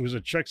awesome because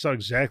it checks out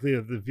exactly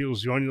the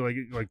feels you want.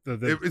 Like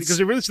the because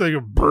it really like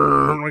a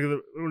burn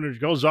when it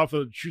goes off,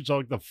 it shoots out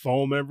like the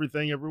foam,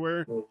 everything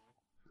everywhere.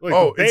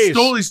 Like it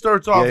slowly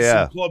starts off with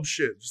some club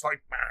shit, just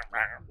like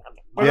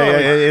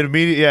it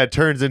immediately it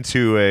turns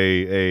into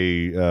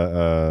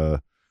a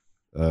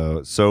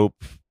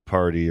soap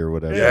party or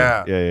whatever.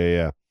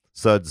 Yeah.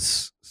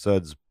 Suds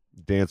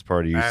dance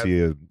party you see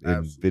in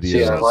videos.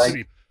 Yeah,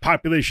 like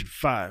Population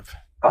 5.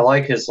 I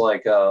like his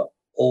like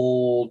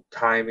old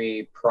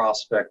timey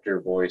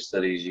prospector voice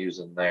that he's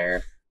using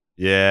there.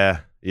 Yeah.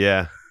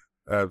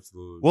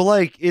 Absolutely. Well,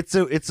 like it's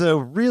a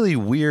really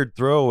weird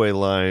throwaway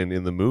line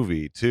in the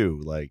movie too.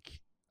 Like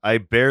I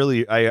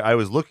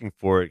was looking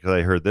for it because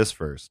I heard this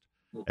first,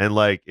 and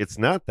like it's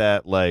not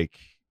that like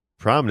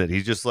prominent.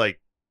 He's just like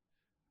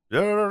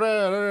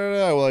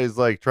while he's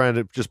like trying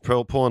to just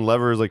pulling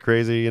levers like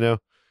crazy, you know.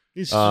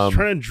 He's just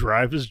trying to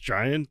drive his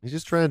giant. He's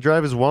just trying to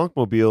drive his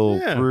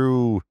Wonkmobile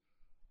through.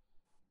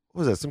 What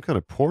was that? Some kind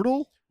of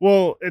portal?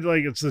 Well,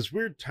 it's this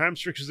weird time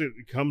structure that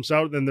it comes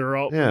out, and they're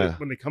all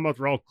when they come out,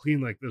 they're all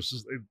clean like this.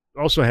 It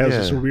also has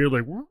this weird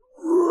like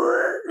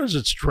as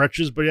it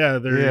stretches, but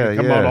they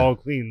come out all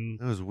clean.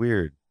 That was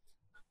weird.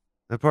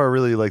 That part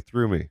really like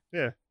threw me.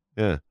 Yeah.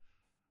 I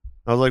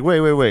was like,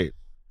 wait.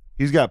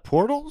 He's got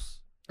portals?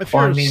 If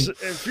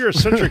you're a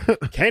centric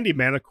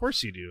Candyman, of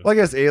course you do. Well, I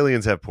guess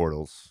aliens have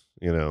portals.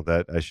 You know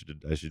that I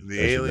should.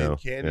 The alien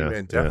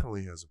Candyman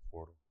definitely has a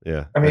portal.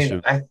 Yeah. I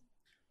mean,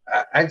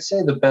 I'd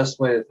say the best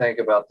way to think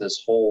about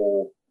this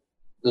whole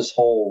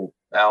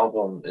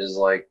album is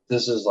like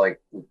this is like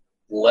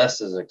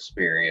Les's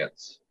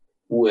experience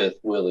with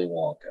Willy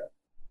Wonka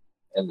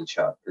and the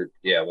Chocolate.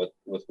 Yeah, with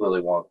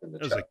Willy Wonka and the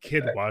Chocolate. As a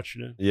kid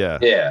watching it.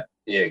 Yeah,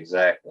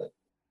 exactly.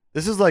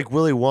 This is like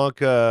Willy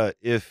Wonka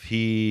if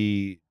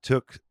he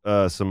took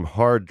some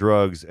hard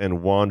drugs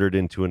and wandered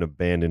into an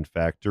abandoned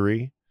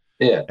factory.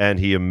 Yeah, and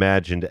he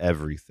imagined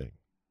everything.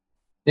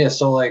 Yeah,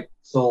 so like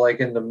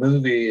in the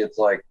movie, it's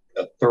like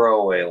a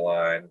throwaway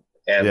line,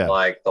 and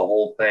like the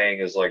whole thing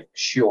is like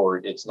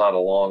short. It's not a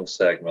long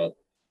segment,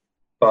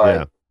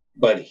 but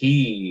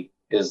he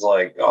is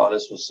like, oh,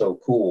 this was so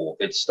cool.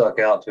 It stuck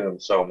out to him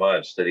so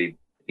much that he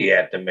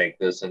had to make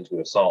this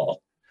into a song.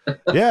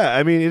 Yeah,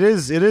 I mean, it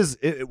is.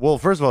 Well,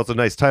 first of all, it's a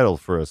nice title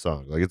for a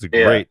song. Like, it's a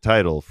great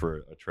title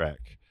for a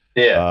track.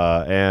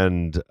 Yeah.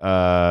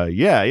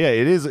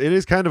 It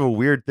is kind of a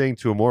weird thing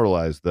to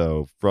immortalize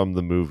though from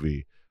the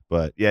movie.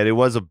 But yeah, it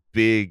was a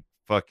big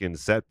fucking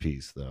set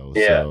piece though.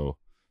 Yeah. So,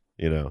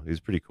 you know,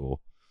 he's pretty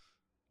cool.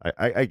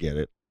 I get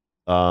it.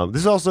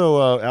 This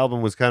also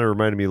album was kind of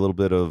reminding me a little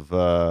bit of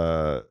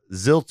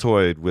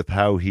Ziltoid with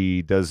how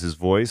he does his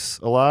voice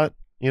a lot,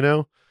 you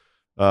know?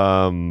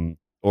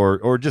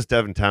 Or just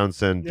Devin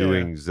Townsend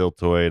doing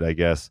Ziltoid, I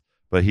guess.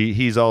 But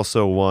he's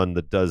also one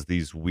that does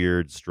these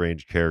weird,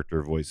 strange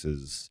character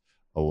voices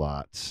a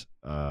lot.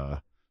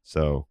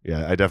 So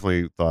yeah, I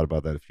definitely thought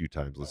about that a few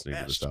times listening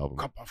to this album.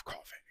 Cup of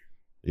coffee.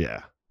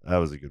 Yeah, that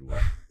was a good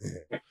one.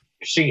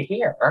 See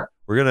here.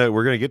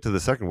 We're gonna get to the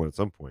second one at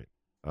some point.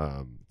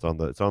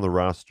 It's on the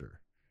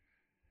roster.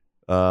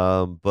 We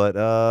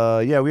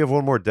have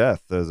one more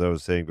death, as I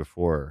was saying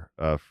before,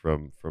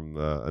 from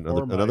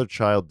another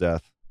child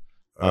death.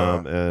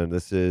 And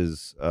this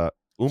is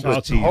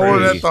Oompa T.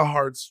 Pulling at the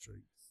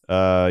heartstrings.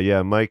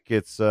 Mike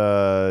gets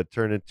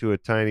turned into a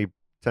tiny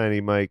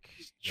Mike.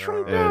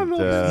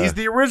 He's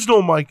the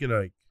original Mike and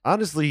Ike.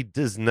 Honestly, he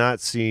does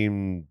not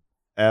seem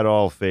at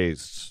all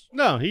phased.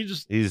 No,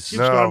 he's keeps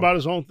No. going about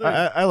his own thing.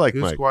 I like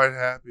He was Mike. quite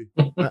happy.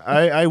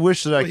 I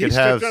wish that I could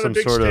have some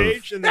sort of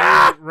and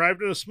then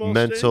arrived at a small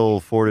mental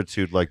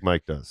fortitude like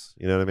Mike does.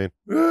 You know what I mean?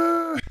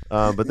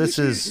 But this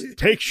is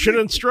take shit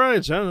in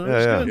strides. I don't know. Yeah,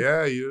 It's good.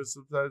 Yeah, you know,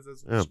 sometimes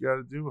that's what you got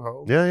to do,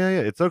 ho. yeah.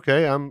 It's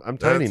okay. I'm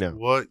tiny That's now.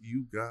 what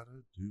you got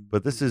to do.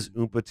 But this is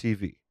Oompa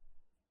TV.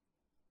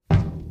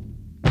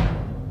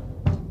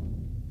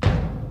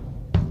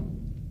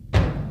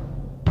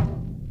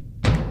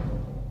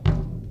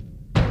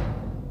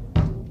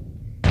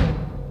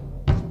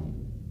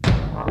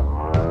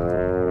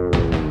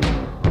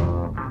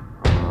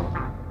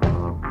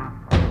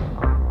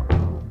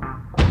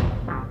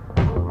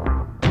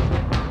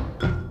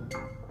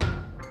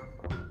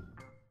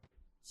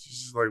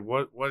 She's like,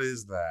 what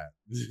is that?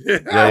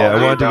 Yeah,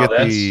 I wanted to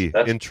get the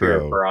that's intro.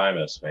 pure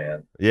Primus,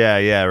 man.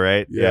 Yeah,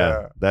 right. Yeah.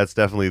 Yeah. That's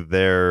definitely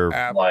their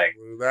Like,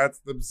 that's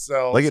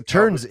themselves. like it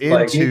turns coming-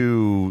 Like,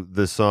 into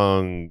the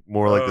song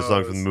more like the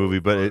song from the that's movie,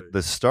 so but funny.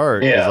 the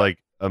start Yeah. is like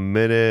a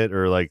minute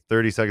or like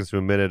 30 seconds to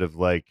a minute of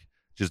like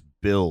just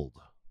build.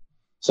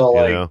 so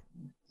You like know?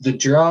 the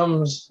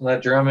drums,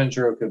 that drum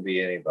intro could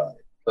be anybody,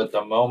 but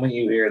the moment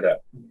you hear that,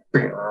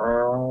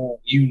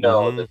 you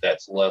know Mhm.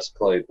 that's Les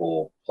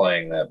Claypool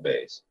playing that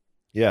bass.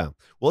 Yeah.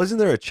 Well, isn't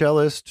there a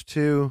cellist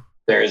too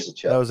There is a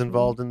cello that was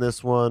involved in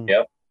this one?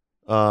 Yep.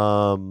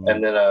 And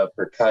and then a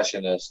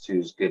percussionist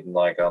who's getting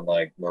like on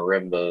like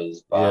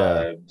marimbas,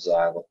 vibes,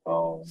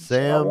 xylophones. I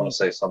Sam- want to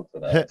say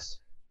something else.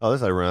 oh,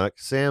 that's ironic.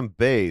 Sam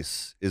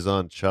Bass is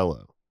on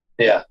cello.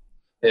 Yeah.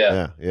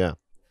 Yeah.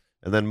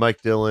 And then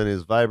Mike Dillon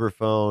is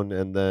vibraphone,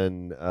 and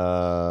then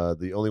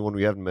the only one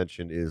we haven't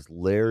mentioned is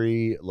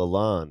Larry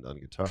Lalonde on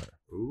guitar.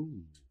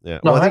 Ooh. Yeah.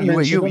 No, well, I I think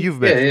mentioned him. you've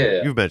mentioned Yeah, it.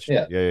 yeah. You've mentioned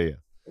it. Yeah.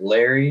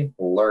 Larry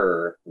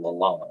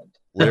Lalonde.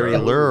 Larry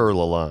Lur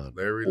Lalonde.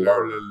 Larry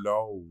Lur.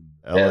 alone.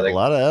 Yeah, A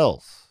lot of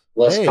L's.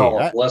 Let's Hey, call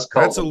I- him. Let's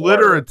call That's him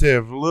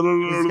alliterative.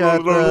 He's got,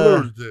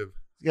 Alliterative.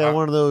 He's got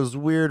one of those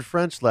weird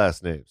French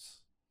last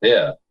names.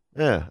 Larry.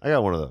 Yeah, I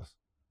got one of those.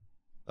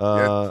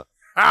 Yeah.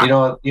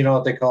 You know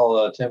what they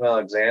call Tim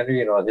Alexander?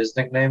 You know what his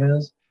nickname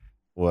is?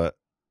 What?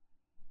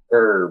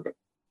 Herb.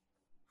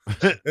 All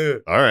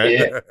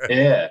right.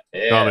 Yeah.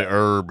 Call me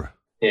Herb.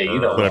 Yeah, you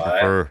know What I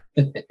prefer.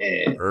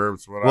 why.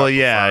 Herbs. What Well, I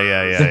yeah.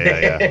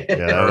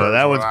 prefer.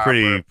 That one's what I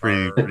pretty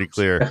prefer.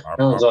 clear. That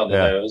one's on the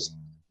Yeah. nose.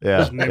 Yeah.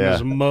 His name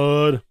is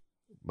Mud.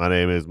 My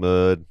name is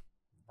Mud.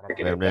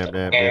 Mud.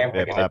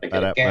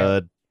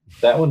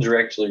 That one's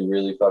actually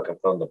really fucking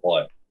fun to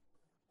play.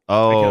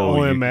 Oh,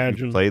 only you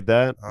imagine. played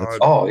that? That's-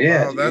 Oh,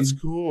 yeah, Oh, that's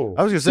dude. cool.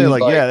 I was gonna say, Dude,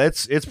 like, like- yeah,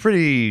 it's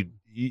pretty.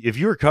 If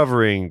you were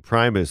covering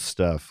Primus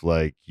stuff,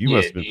 like, you Yeah,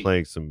 must have been dude.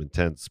 playing some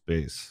intense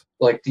bass.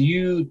 Like, do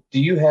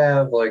you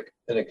have like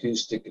an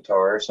acoustic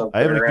guitar or something?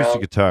 I have an around?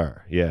 acoustic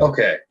guitar. Yeah.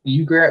 Okay,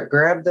 you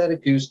grab that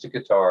acoustic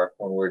guitar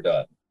when we're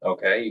done.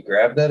 Okay, you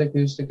grab that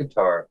acoustic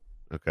guitar.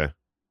 Okay.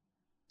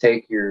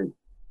 Take your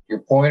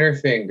pointer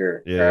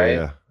finger. Yeah. right?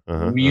 Yeah.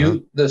 Uh-huh,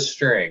 Mute the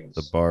strings.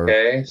 The bar.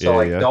 Okay, so Yeah,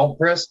 like yeah. don't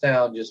press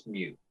down, just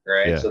mute.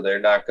 Right, Yeah. so they're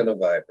not going to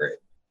vibrate.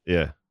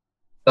 Yeah.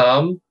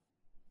 Thumb,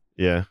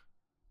 Yeah.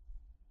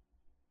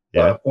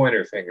 Yeah.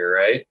 pointer finger.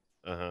 Right.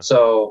 Uh-huh.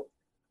 So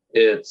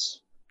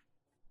it's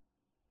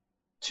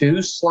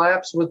 2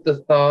 slaps with the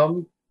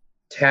thumb,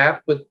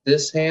 tap with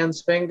this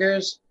hand's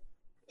fingers,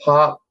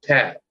 pop,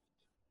 tap.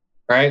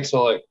 Right?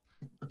 So like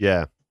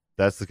Yeah.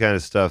 That's the kind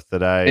of stuff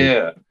that I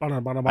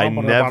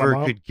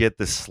never could get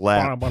the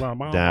slap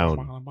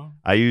down.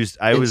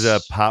 I was a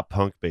pop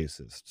punk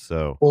bassist,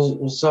 so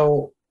well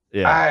so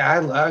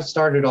yeah. I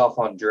started off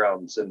on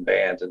drums in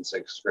band in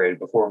 6th grade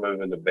before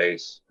moving to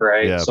bass,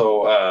 right? Yeah.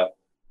 So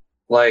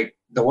like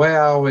the way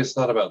I always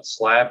thought about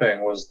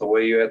slapping was the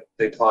way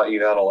they taught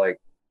you how to like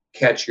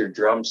catch your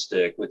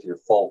drumstick with your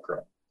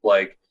fulcrum.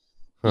 Like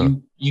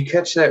you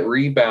catch that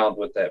rebound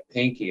with that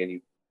pinky and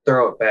you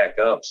throw it back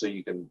up so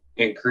you can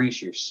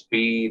increase your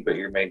speed, but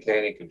you're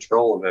maintaining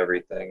control of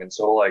everything. And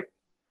so like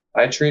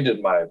I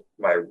treated my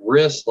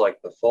wrist like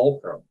the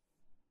fulcrum.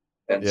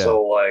 And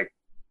so like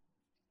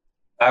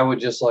I would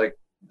just like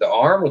the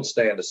arm would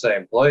stay in the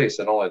same place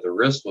and only the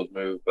wrist would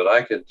move, but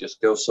I could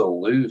just go so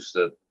loose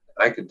that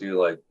I could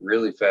do like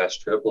really fast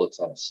triplets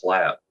on a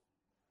slap.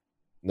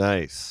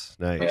 Nice.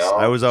 You know?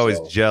 I was always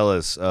So-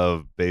 jealous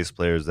of bass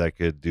players that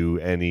could do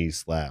any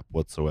slap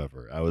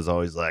whatsoever. I was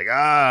always like,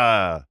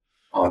 ah.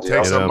 Oh, It dude,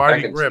 takes a I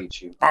mighty can grip.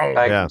 teach you. Boom.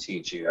 I Yeah. can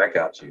teach you. I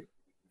got you.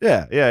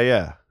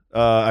 Yeah.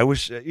 I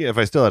wish if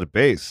I still had a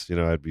bass,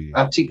 I'd be.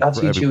 I'll teach I'd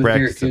be you with your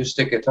practicing.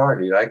 acoustic guitar,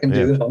 dude. I can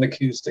do it on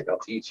acoustic. I'll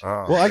teach you.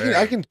 Oh, Well, man.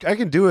 I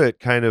can do it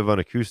kind of on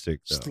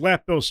acoustic though.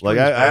 Slap those Like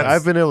strings.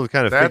 I've been able to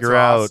kind of that's figure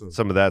awesome. out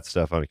some of that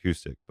stuff on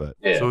acoustic, but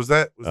Yeah. So was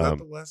that the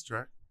Um, last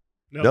track?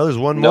 no, there's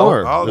one No.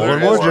 more. Oh, there's there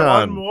one more, is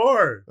John. One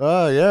more.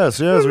 Oh yes,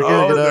 we can't get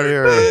out of there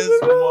here. is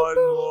one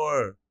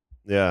more.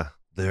 Yeah,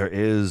 there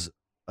is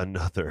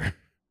another.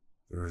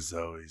 There is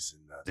always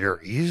another. There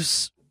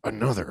is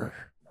another.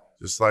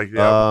 Just like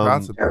the album Um,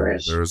 concept. there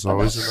is There's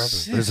always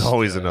another. There's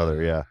always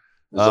another. Yeah.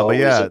 There's but always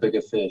yeah. a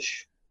bigger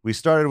fish. We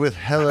started with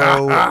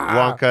Hello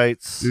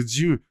Wonkites. Did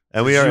you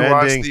And we are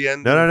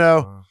ending.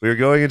 No. We are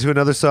going into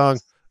another song.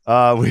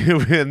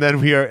 And then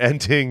we are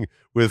ending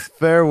with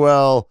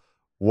Farewell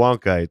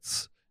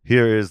Wonkites.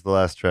 Here is the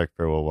last track,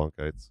 Farewell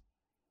Wonkites.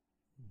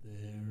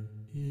 There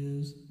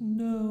is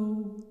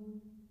no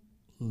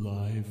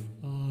life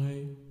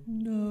I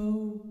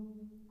know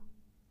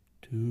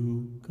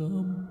to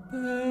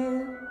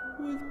compare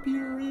with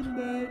pure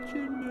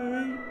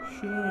imagination.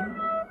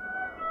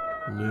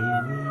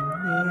 Living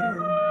there,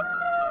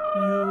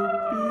 you'll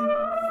be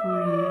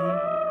free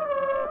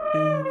if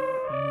you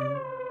dream.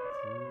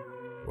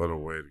 What a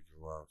way to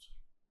go out.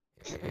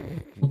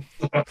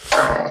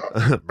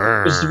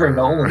 Christopher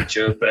Nolan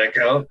showed back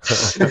up.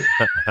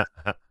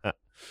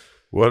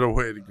 What a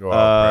way to go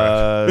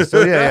out.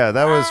 So yeah,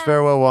 that was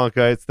Farewell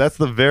Wonkites. That's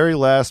the very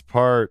last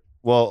part.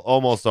 Well,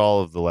 almost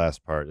all of the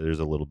last part. There's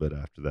a little bit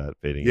after that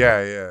fading.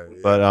 Yeah.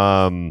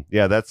 But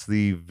that's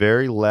the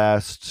very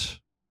last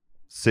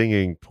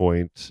singing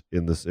point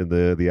in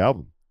the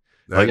album.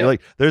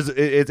 Like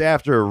it's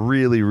after a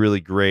really,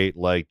 really great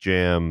like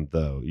jam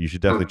though. You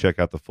should definitely check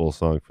out the full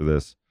song for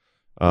this.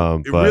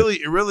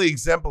 It really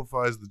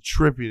exemplifies the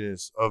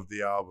trippiness of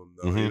the album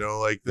though. You know,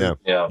 like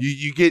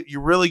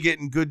you're really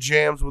getting good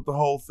jams with the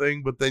whole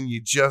thing, but then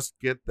you just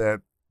get that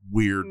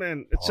weird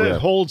it's a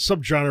whole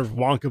subgenre of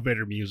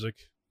Wonkavator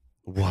music.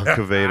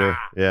 Wonkavator.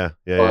 yeah.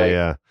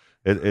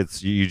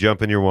 It's you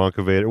jump in your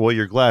Wonkavator, well,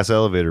 your glass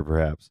elevator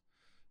perhaps.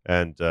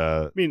 And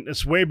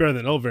it's way better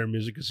than elevator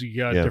music because you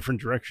got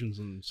different directions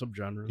and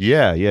subgenres.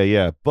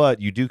 Yeah. But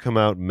you do come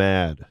out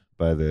mad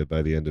by the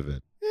end of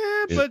it.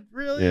 But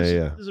really, is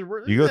it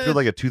worth it? You go through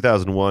like a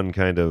 2001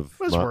 kind of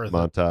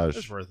montage.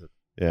 It's worth it.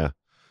 Yeah.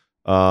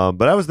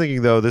 But I was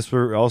thinking though, this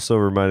also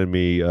reminded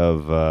me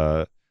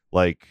of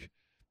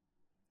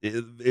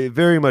it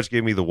very much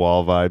gave me the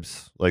Wall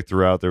vibes. Like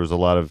throughout, there was a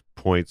lot of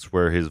points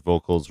where his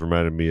vocals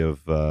reminded me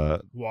of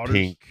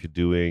Pink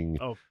doing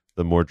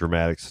the more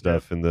dramatic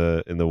stuff in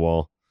the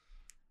Wall.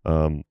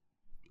 Yeah.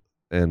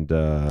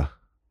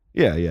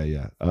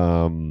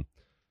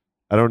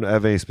 I don't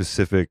have any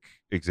specific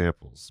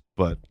examples,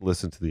 but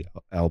listen to the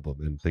album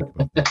and think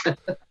about that.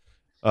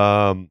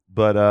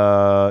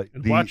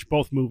 Watch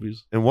both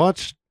movies. And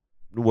watch.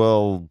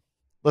 Well,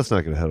 let's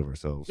not get ahead of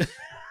ourselves.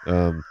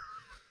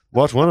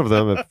 Watch one of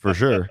them for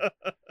sure.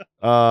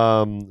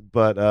 What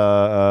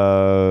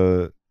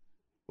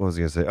was I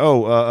gonna say?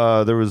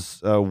 There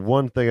was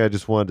one thing I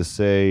just wanted to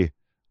say.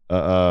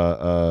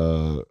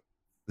 I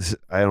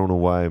don't know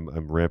why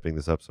I'm ramping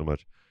this up so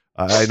much.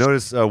 I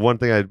noticed one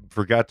thing I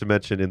forgot to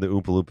mention in the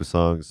Oompa Loompa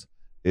songs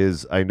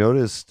is I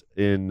noticed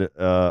in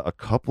a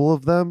couple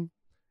of them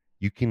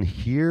you can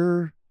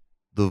hear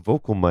the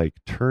vocal mic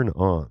turn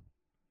on,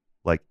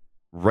 like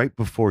right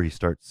before he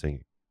starts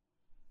singing.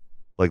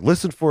 Like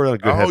listen for it on a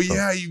good headphone.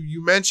 Yeah,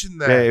 you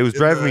mentioned that. Yeah, it was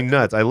driving me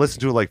nuts. I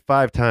listened to it like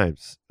 5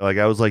 times. Like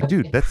I was like,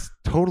 dude, that's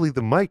totally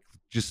the mic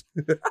just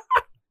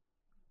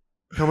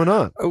coming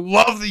on. I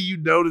love that you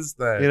noticed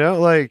that. You know,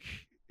 like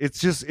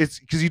it's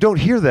because you don't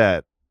hear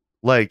that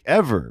like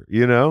ever,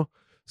 you know?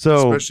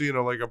 So especially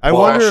like a I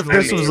wonder if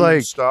this was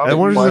like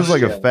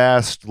a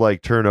fast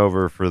like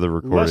turnover for the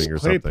recording or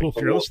something. If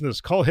you're listening to this,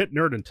 call Hit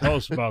Nerd and tell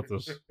us about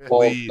this.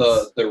 Well,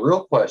 the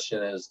real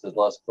question is, did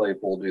Les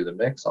Claypool do the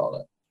mix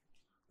on it?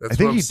 I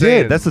think he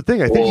did. That's the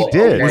thing. I think he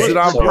did. Was it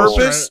on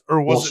purpose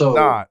or was it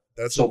not?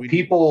 That's so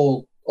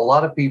people. A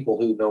lot of people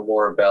who know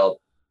more about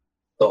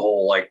the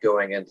whole like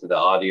going into the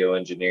audio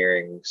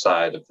engineering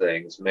side of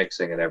things,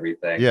 mixing and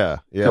everything.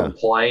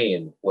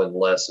 Complain when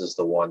Les is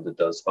the one that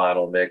does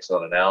final mix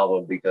on an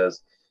album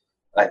because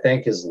I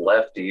think his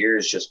left ear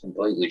is just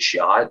completely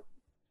shot.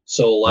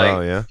 So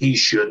like he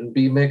shouldn't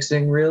be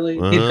mixing really.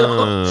 You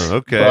know?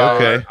 Okay.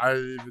 I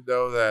didn't even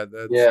know that.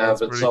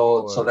 That's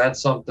cool. So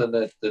that's something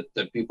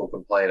that people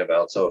complain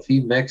about. So if he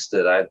mixed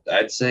it,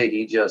 I'd say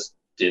he just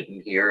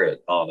didn't hear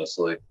it,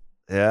 honestly.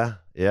 Yeah.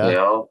 You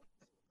know?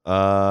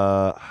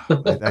 I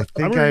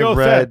think I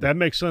read that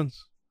makes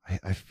sense.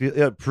 I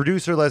feel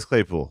producer Les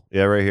Claypool.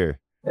 Yeah, right here.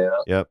 Yeah.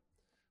 Yep.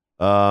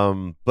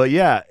 But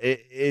yeah,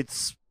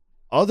 it's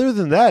other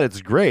than that,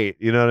 it's great.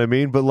 You know what I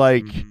mean? But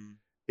like.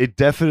 It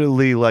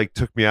definitely like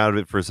took me out of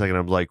it for a second.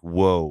 I'm like,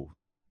 whoa,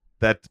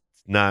 that's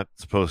not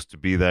supposed to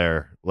be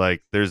there.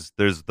 Like there's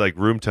like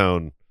room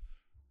tone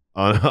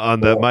on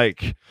that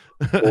mic.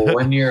 Well,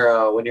 when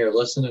you're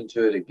listening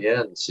to it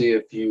again, see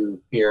if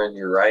you hear in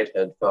your right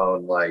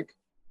headphone like.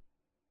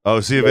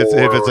 Oh, see if it's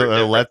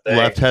a left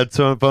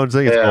headphone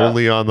thing. It's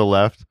only on the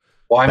left.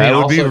 Well, I mean, that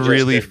would be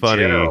really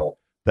funny. General.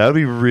 That would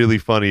be really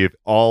funny if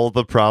all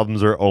the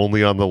problems are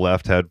only on the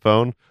left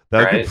headphone.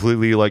 That would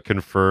completely like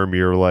confirm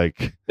your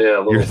like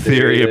your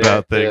theory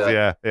about things.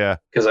 Yeah.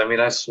 Because I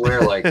mean, I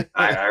swear, like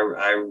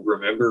I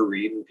remember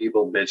reading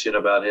people bitching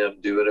about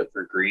him doing it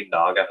for Green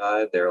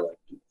Naugahyde. They're like,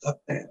 "Fuck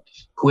that,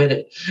 quit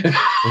it."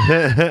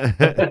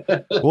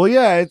 Well,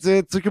 yeah,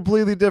 it's a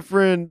completely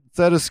different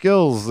set of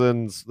skills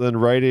than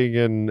writing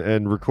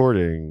and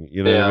recording.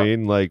 You know what I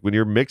mean? Like when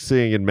you're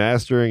mixing and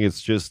mastering,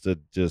 it's just you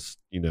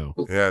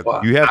have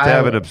to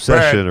have an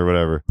obsession or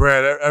whatever.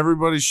 Brad,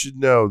 everybody should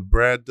know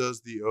Brad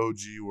does the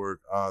OG work. work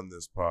on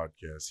this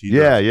podcast. He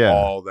does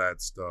all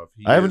that stuff.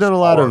 I haven't done a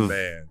lot of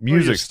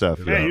music stuff.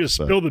 Yeah, you just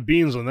spill the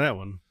beans on that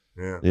one.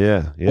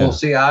 Yeah. Well,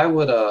 see, I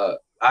would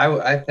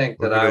I think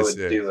that I would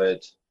do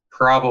it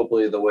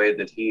probably the way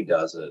that he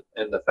does it,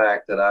 and the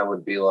fact that I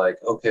would be like,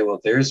 okay,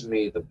 well, there's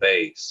me, the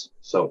bass,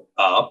 so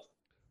up,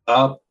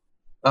 up,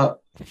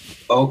 up.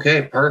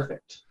 Okay,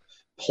 perfect.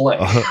 Play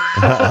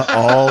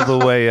all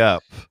the way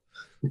up.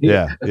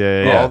 Yeah.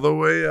 All the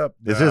way up.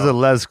 This is a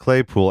Les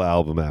Claypool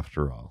album,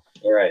 after all.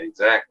 Right,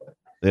 exactly.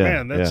 Yeah,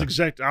 man, that's the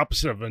exact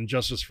opposite of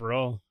Injustice for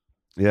All.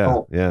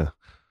 Yeah.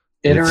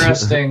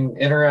 Interesting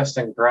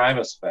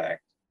Primus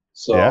fact.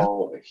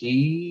 So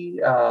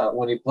he,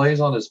 when he plays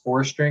on his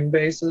 4-string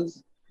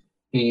basses,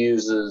 he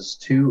uses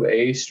 2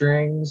 A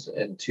strings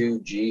and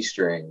 2 G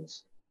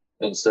strings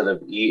instead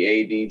of E,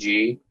 A, D,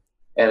 G,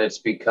 and it's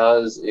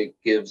because it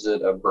gives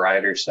it a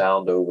brighter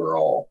sound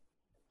overall.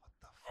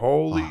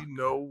 Holy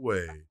no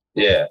way!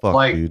 Yeah,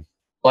 dude.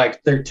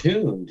 like they're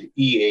tuned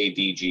E, A,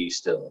 D, G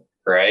still,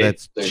 right?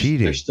 That's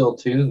cheating. They're still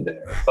tuned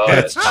there. But...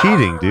 That's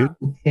cheating, dude.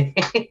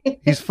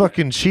 He's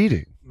fucking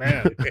cheating.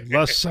 Man,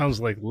 less sounds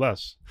like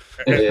less.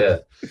 Yeah.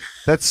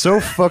 That's so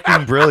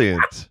fucking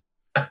brilliant.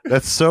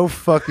 That's so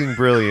fucking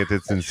brilliant.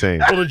 It's insane.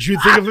 Well, did you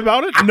think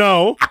about it?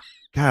 No.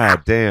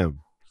 God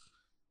damn.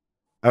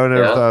 I would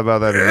never thought about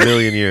that in a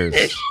million years.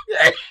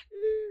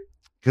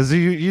 Because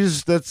you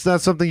just, that's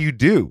not something you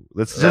do.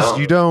 That's just,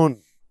 you don't,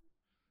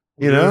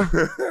 you know?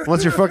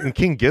 Unless you're fucking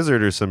King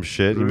Gizzard or some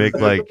shit. You make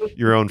like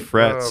your own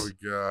frets. Oh,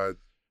 God.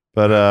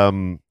 But,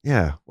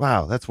 yeah.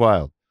 Wow. That's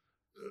wild.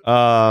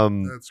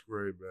 That's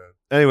great, man.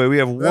 Anyway, we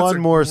have one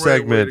more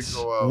segment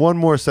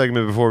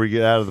before we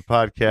get out of the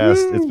podcast.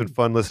 Woo! It's been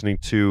fun listening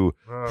to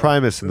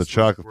Primus and the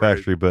Chocolate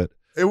Factory, but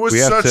it was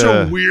such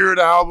a weird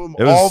album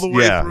all the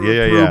way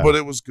through, but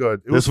it was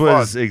good. This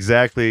was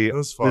exactly.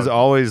 This is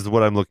always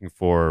what I'm looking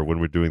for when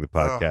we're doing the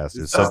podcast.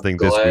 Is something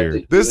this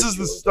weird. This is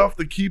the stuff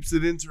that keeps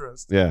it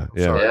interesting. Yeah.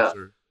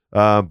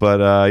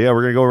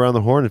 We're gonna go around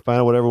the horn and find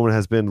out what everyone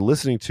has been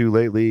listening to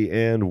lately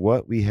and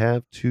what we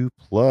have to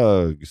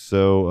plug.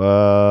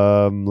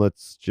 So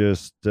let's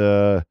just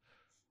how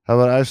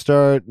about I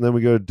start and then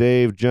we go to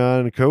Dave, John,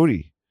 and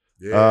Cody.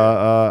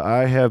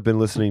 I have been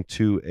listening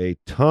to a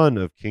ton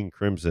of King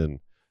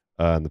Crimson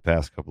in the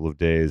past couple of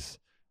days,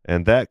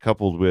 and that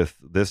coupled with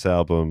this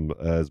album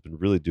has been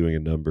really doing a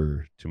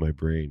number to my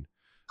brain.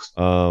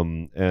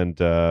 I'm going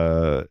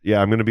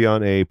to be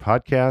on a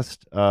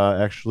podcast.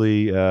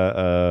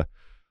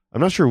 I'm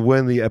not sure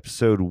when the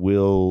episode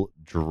will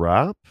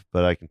drop,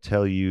 but I can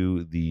tell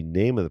you the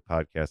name of the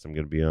podcast I'm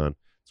going to be on.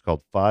 It's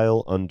called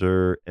File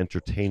Under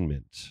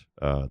Entertainment,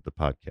 the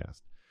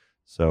podcast.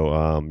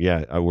 So,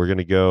 we're going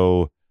to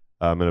go.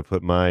 I'm going to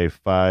put my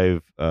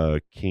 5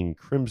 King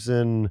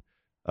Crimson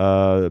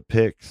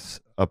picks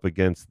up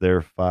against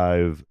their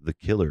 5 The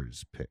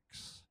Killers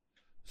picks.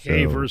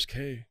 K versus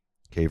K.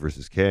 K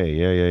versus K.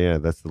 Yeah.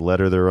 That's the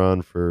letter they're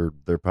on for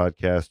their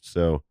podcast.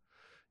 So,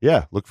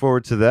 yeah, look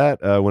forward to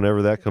that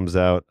whenever that comes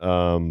out.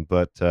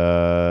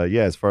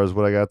 As far as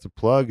what I got to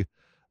plug,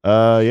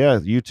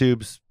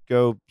 YouTube's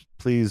go.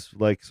 Please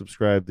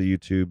subscribe to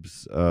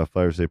YouTube's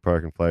Flyover State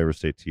Park and Flyover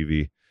State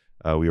TV.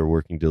 We are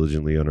working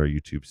diligently on our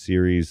YouTube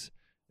series,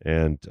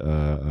 and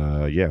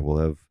we'll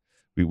have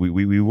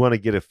we want to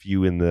get a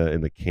few in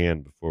the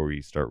can before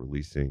we start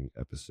releasing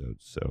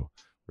episodes. So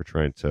we're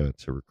trying to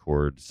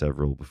record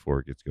several before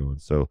it gets going.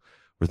 So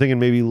we're thinking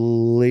maybe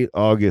late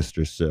August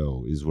or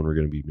so is when we're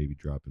going to be maybe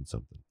dropping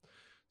something.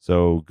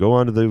 So go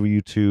on to the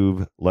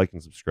YouTube, like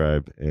and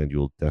subscribe, and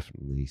you'll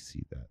definitely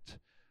see that.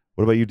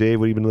 What about you, Dave?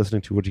 What have you been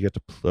listening to? What you got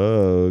to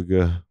plug?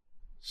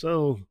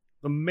 So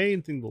the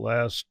main thing the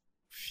last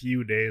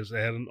few days, I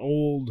had an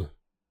old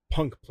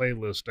punk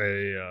playlist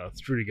I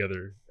threw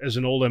together. As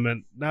an old, I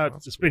meant not.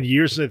 It's been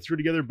years since I threw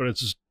together, but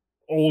it's just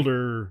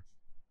older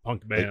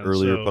punk bands, like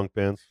earlier punk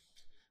bands.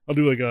 I'll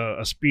do like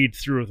a speed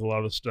through with a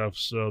lot of stuff.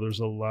 So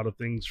there's a lot of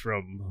things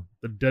from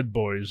the Dead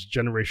Boys,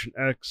 Generation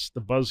X,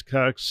 the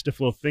Buzzcocks,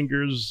 Stifflo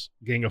Fingers,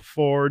 Gang of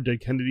 4,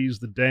 Dead Kennedys,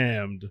 The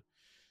Damned,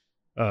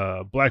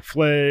 Black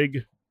Flag,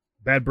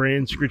 Bad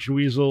Brains, Screeching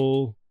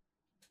Weasel,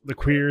 The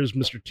Queers,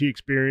 Mr. T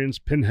Experience,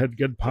 Pinhead,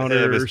 Good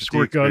Pounder,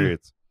 Squirt Gun,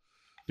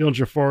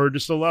 Dillinger Ford,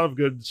 just a lot of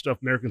good stuff.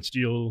 American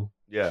Steel.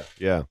 Yeah.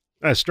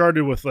 I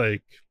started with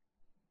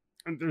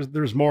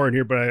there's more in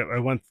here, but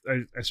I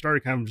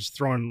started kind of just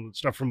throwing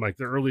stuff from the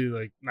early,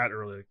 late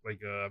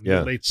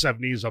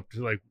 70s up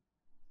to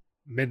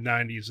mid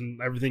 90s and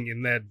everything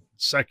in that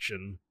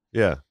section.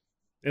 Yeah.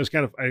 It was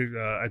kind of,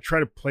 I try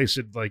to place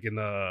it in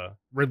a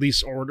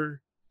release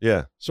order.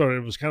 Yeah. So it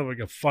was kind of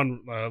a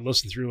fun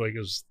listen through,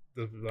 as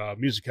the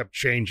music kept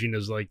changing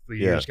as the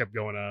years kept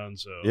going on.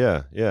 So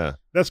yeah.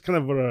 That's kind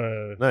of what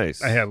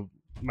nice. I had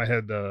my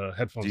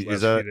headphones.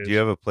 Do you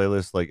have a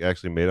playlist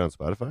actually made on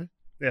Spotify?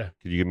 Yeah.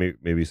 Could you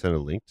maybe send a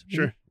link to me?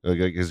 Sure.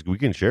 Because we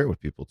can share it with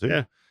people too.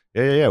 Yeah.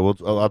 Yeah.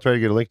 I'll try to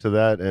get a link to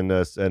that and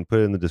put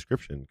it in the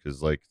description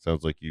because it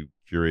sounds like you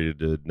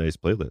curated a nice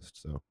playlist.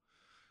 So,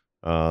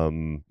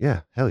 hell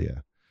yeah.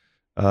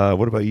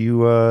 What about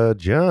you,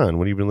 John?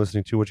 What have you been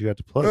listening to? What you got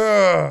to plug?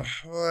 Well,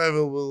 I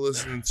haven't been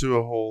listening to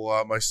a whole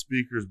lot. My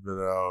speaker's been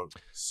out,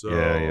 so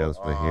yeah, that's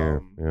what I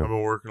hear. Yeah. I've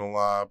been working a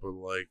lot, but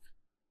like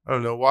I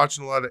don't know,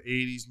 watching a lot of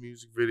 '80s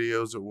music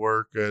videos at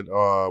work at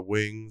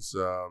Wings.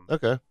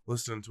 Okay.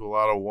 Listening to a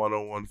lot of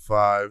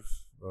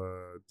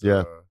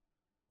 101.5.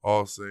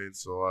 All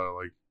Saints. A lot of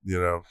like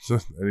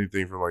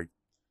anything from like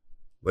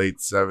late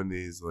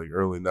 '70s, like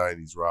early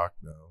 '90s rock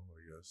now.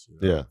 I guess.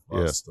 Yeah. A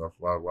lot of stuff.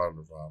 A lot of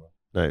Nirvana.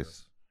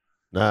 Nice.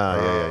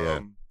 Yeah.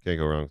 Can't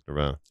go wrong with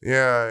Nirvana.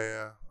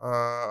 Yeah.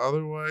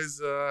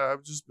 Otherwise,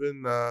 I've just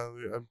been.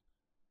 I've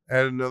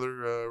added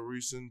another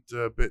recent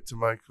bit to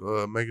my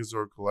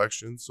Megazord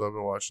collection, so I've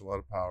been watching a lot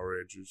of Power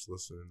Rangers,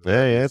 listening. To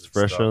It's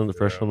fresh on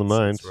the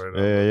mind.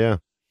 Yeah.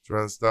 It's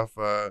around stuff.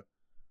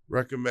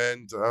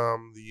 Recommend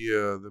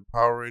the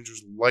Power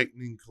Rangers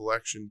Lightning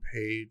Collection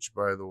page.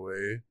 By the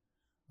way,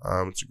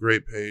 it's a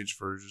great page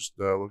for just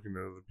looking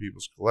at other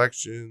people's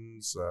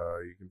collections.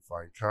 You can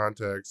find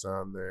contacts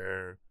on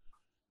there.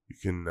 You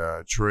can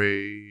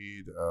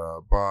trade,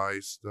 buy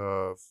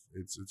stuff.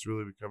 It's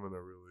really becoming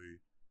a really.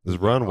 Is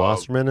Ron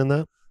Wasserman in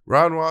that?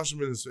 Ron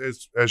Wasserman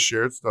has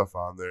shared stuff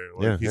on there.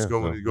 Like he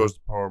goes to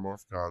Power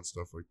Morphcon,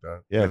 stuff like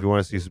that. Yeah, if you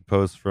want to see some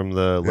posts from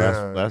the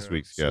last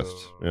week's guest.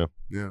 Yeah.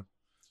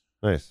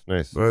 Nice.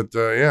 But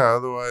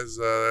otherwise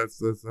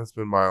that's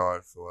been my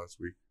life for the last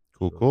week.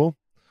 Cool.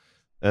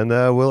 And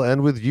we'll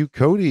end with you,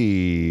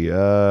 Cody.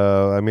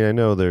 I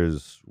know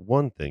there's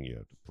one thing you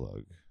have to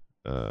plug.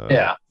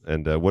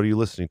 And what are you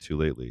listening to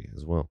lately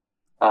as well?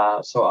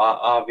 So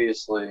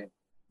obviously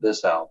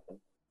this album.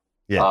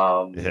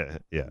 Yeah.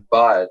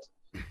 But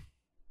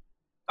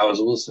I was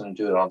listening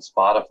to it on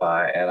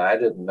Spotify, and I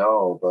didn't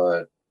know,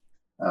 but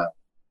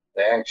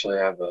they actually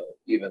have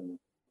even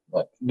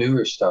like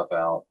newer stuff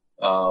out.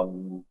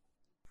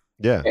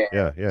 Yeah.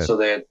 So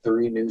they had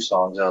 3 new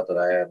songs out that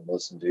I hadn't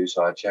listened to,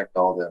 so I checked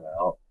all them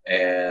out.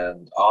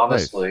 And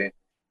honestly,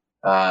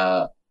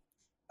 I've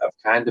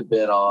kind of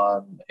been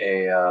on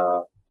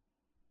a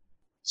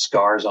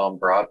Scars on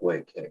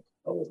Broadway kick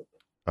a little bit.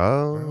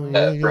 Oh, From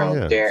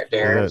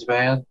Darren's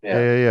band.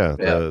 Yeah.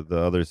 The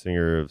other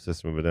singer of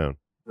System of a Down.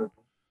 Mm-hmm.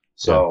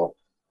 So,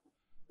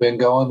 been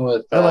going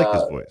with. I like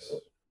his voice.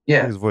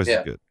 Yeah, his voice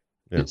is good.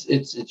 Yeah.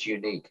 It's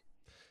unique.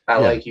 I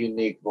like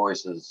unique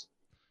voices.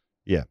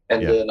 Yeah.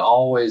 And then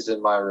always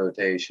in my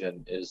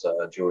rotation is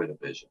Joy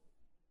Division.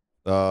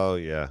 Oh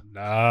yeah.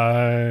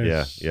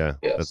 Nice. Yeah.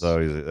 Yes. That's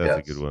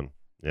a good one.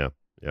 Yeah.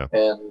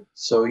 And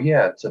so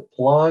to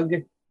plug,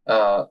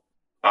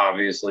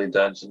 obviously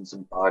Dungeons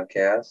and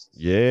Podcasts.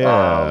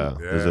 Yeah.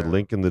 There's a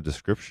link in the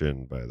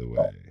description, by the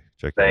way.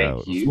 Check that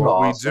out. Thank you. That's what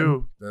Awesome. we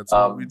do. That's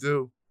what we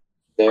do.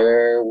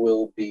 There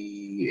will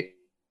be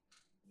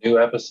a new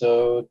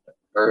episode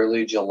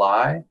early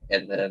July,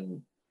 and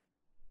then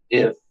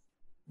if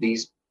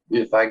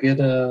I get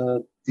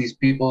these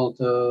people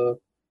to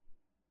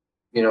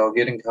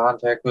get in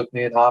contact with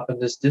me and hop in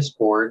this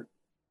Discord,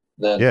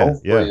 then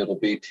hopefully it'll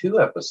be 2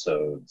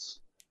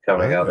 episodes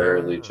coming out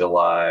early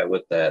July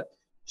with that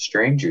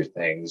Stranger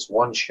Things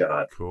one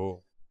shot.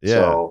 Cool. Yeah.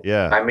 So,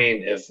 yeah.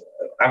 If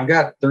I've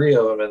got 3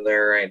 of them in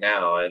there right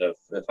now, and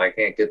if I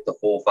can't get the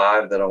full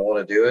 5 that I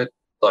want to do it,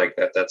 like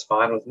that's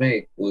fine with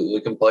me. We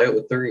can play it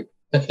with 3.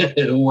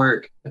 It'll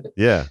work.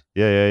 Yeah.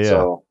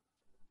 So,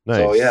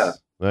 nice. So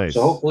nice.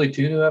 So hopefully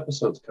 2 new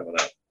episodes coming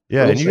out.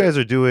 Yeah, and you guys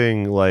are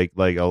doing like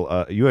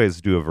you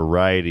guys do a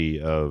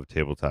variety of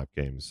tabletop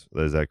games.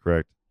 Is that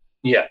correct?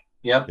 Yeah.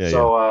 Yep. Yeah,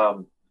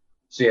 so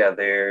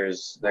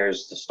there's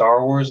the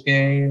Star Wars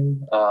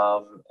game,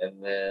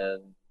 and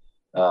then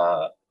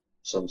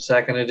some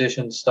 2nd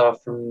edition stuff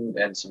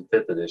and some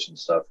 5th edition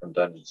stuff from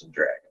Dungeons and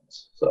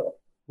Dragons. So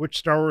which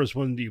Star Wars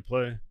one do you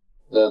play?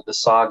 The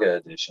Saga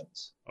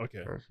editions.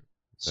 Okay.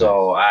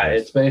 So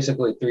it's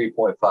basically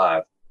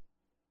 3.5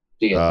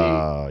 D&D,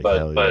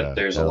 but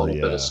there's a little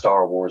bit of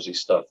Star Warsy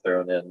stuff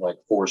thrown in, like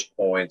Force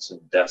points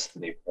and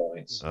Destiny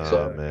points.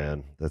 Oh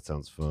man, that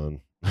sounds fun.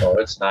 Oh,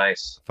 it's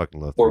nice. Fucking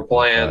love. We're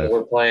playing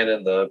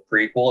in the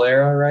prequel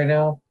era right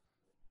now.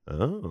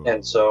 Oh.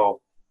 And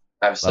so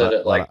I've said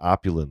it like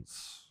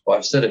opulence. Well,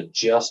 I've said it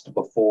just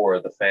before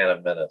the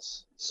Phantom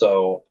Menace.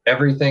 So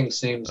everything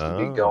seems to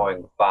be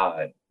going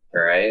fine,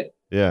 right?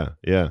 Yeah.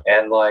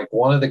 And like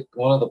one of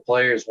the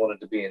players wanted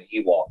to be an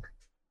Ewok,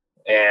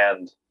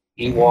 and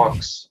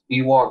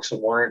Ewoks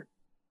weren't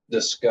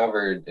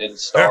discovered in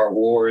Star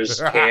Wars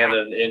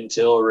canon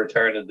until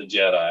Return of the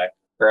Jedi,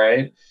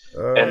 right?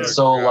 And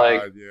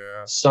so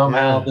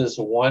somehow this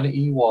one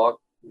Ewok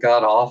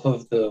got off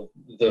of the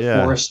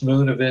forest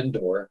moon of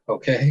Endor,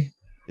 okay?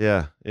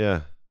 Yeah.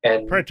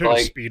 And probably took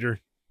a speeder.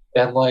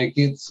 And like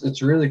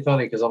it's really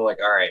funny because I'm like,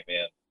 all right,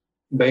 man.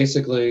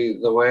 Basically,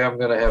 the way I'm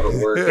gonna have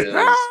it work is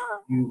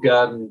you've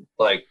gotten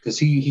like, because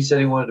he said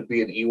he wanted to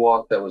be an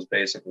Ewok that was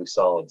basically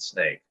Solid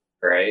Snake,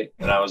 right?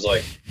 And I was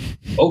like,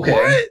 okay.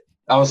 What?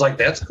 I was like,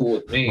 that's cool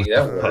with me.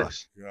 That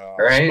works.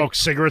 Right? Smoke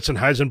cigarettes and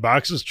hides in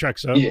boxes.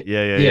 Checks out.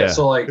 Yeah.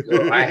 So like,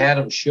 I had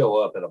him show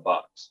up in a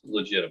box,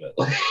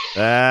 legitimately.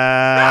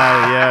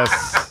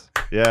 Yes.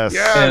 Yes.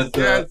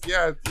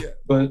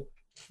 But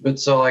But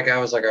so like I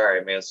was like, all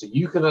right, man, so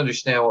you can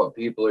understand what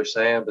people are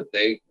saying, but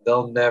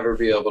they'll never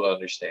be able to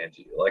understand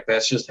you. Like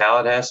that's just how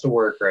it has to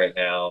work right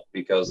now,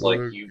 because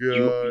like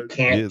you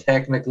can't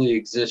technically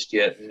exist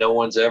yet. No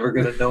one's ever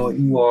gonna know what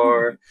you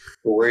are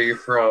or where you're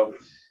from.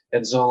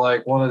 And so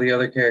like one of the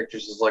other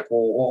characters is like,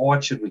 well,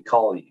 what should we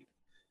call you?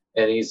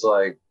 And he's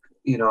like,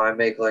 I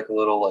make like a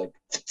little like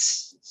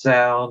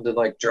sound and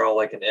like draw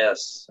like an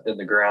S in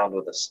the ground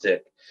with a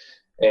stick.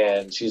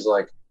 And she's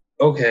like,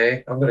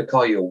 okay, I'm gonna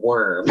call you a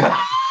worm.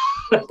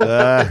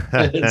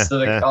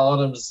 Instead of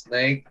calling him a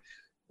snake.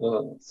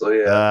 So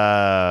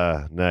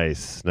yeah.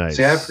 Nice.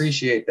 See, I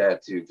appreciate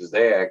that too, because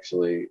they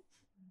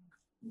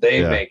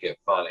make it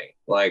funny.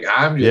 Like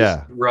I'm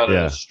just running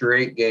a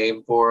straight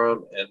game for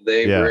them, and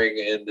they bring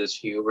in this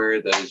humor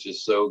that is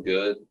just so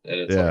good, and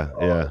it's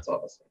that's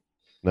awesome.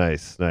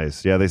 Nice.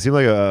 Yeah, they seem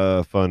like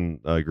a fun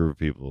group of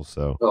people.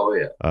 So,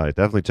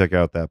 definitely check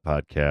out that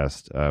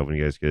podcast when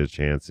you guys get a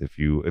chance. If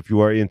you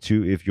are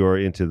into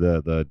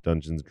the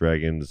Dungeons &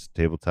 Dragons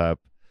tabletop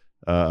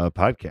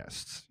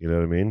podcasts, you know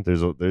what I mean.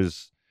 There's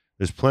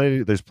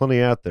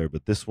plenty out there,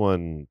 but this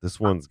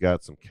one's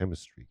got some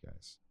chemistry,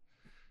 guys.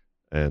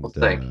 And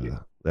thank you.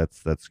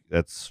 That's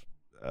this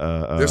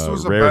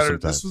was rare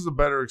this was a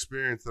better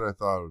experience than I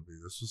thought it would be.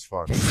 This was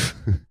fun.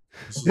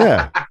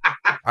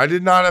 I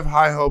did not have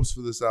high hopes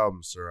for this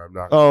album, sir. I'm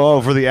not.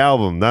 For the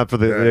album, not for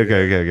the.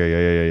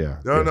 Yeah.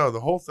 No, the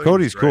whole thing.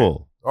 Cody's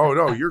cool. Oh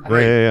no, you're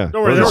great. Yeah.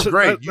 Don't worry, you're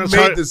great. You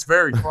made this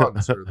very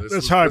fun, sir.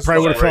 That's how I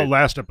probably would have felt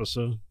last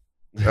episode.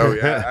 Oh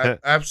yeah,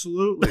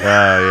 absolutely.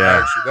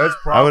 Yeah. Actually, that's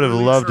probably. I would have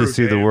loved true, to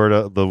see Dave.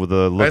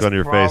 the look on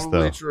your face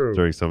though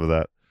during some of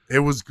that. It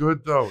was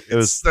good though.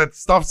 That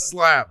stuff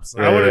slaps.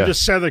 I would have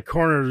just sat in the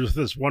corner with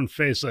this one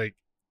face, like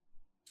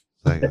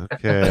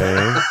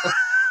okay.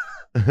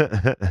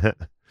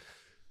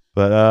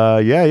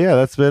 But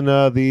that's been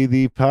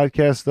the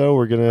podcast though.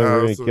 We're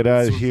gonna get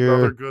out of here.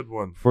 Another good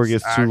one before it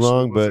gets too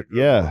long. But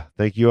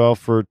thank you all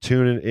for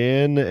tuning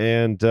in,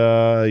 and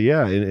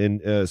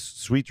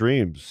sweet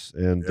dreams,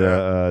 and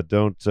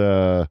don't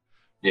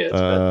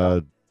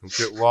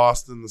get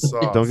lost in the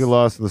sauce. Don't get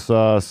lost in the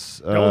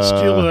sauce. Don't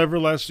steal an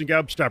everlasting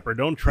gobstopper.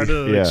 Don't try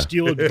to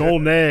steal a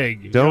golden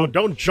egg.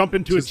 Don't jump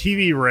into a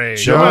TV ray.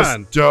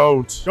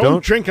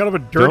 Don't drink out of a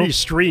dirty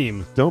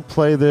stream. Don't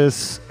play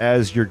this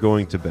as you're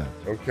going to bed.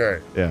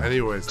 Okay. Yeah.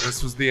 Anyways,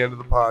 this was the end of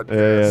the podcast.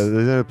 The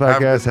end of the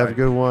podcast. Have a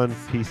good one.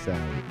 Peace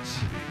out.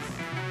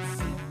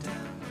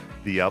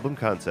 The Album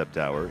Concept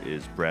Hour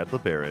is Brad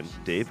LeBaron,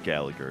 Dave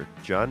Gallagher,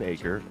 John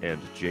Aker, and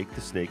Jake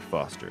the Snake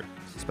Foster.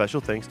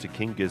 Special thanks to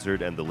King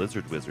Gizzard and the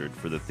Lizard Wizard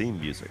for the theme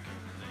music.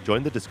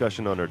 Join the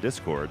discussion on our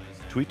Discord,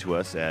 tweet to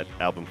us at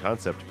Album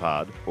Concept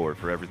Pod, or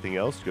for everything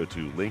else, go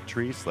to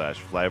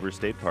Linktree/Flyover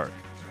State Park.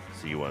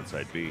 See you on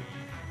Side B.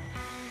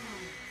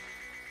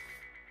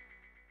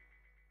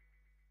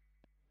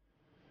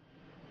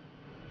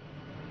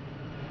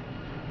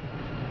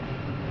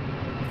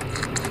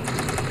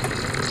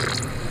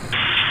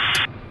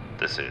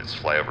 This is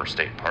Flyover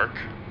State Park.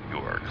 You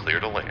are clear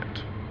to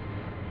land.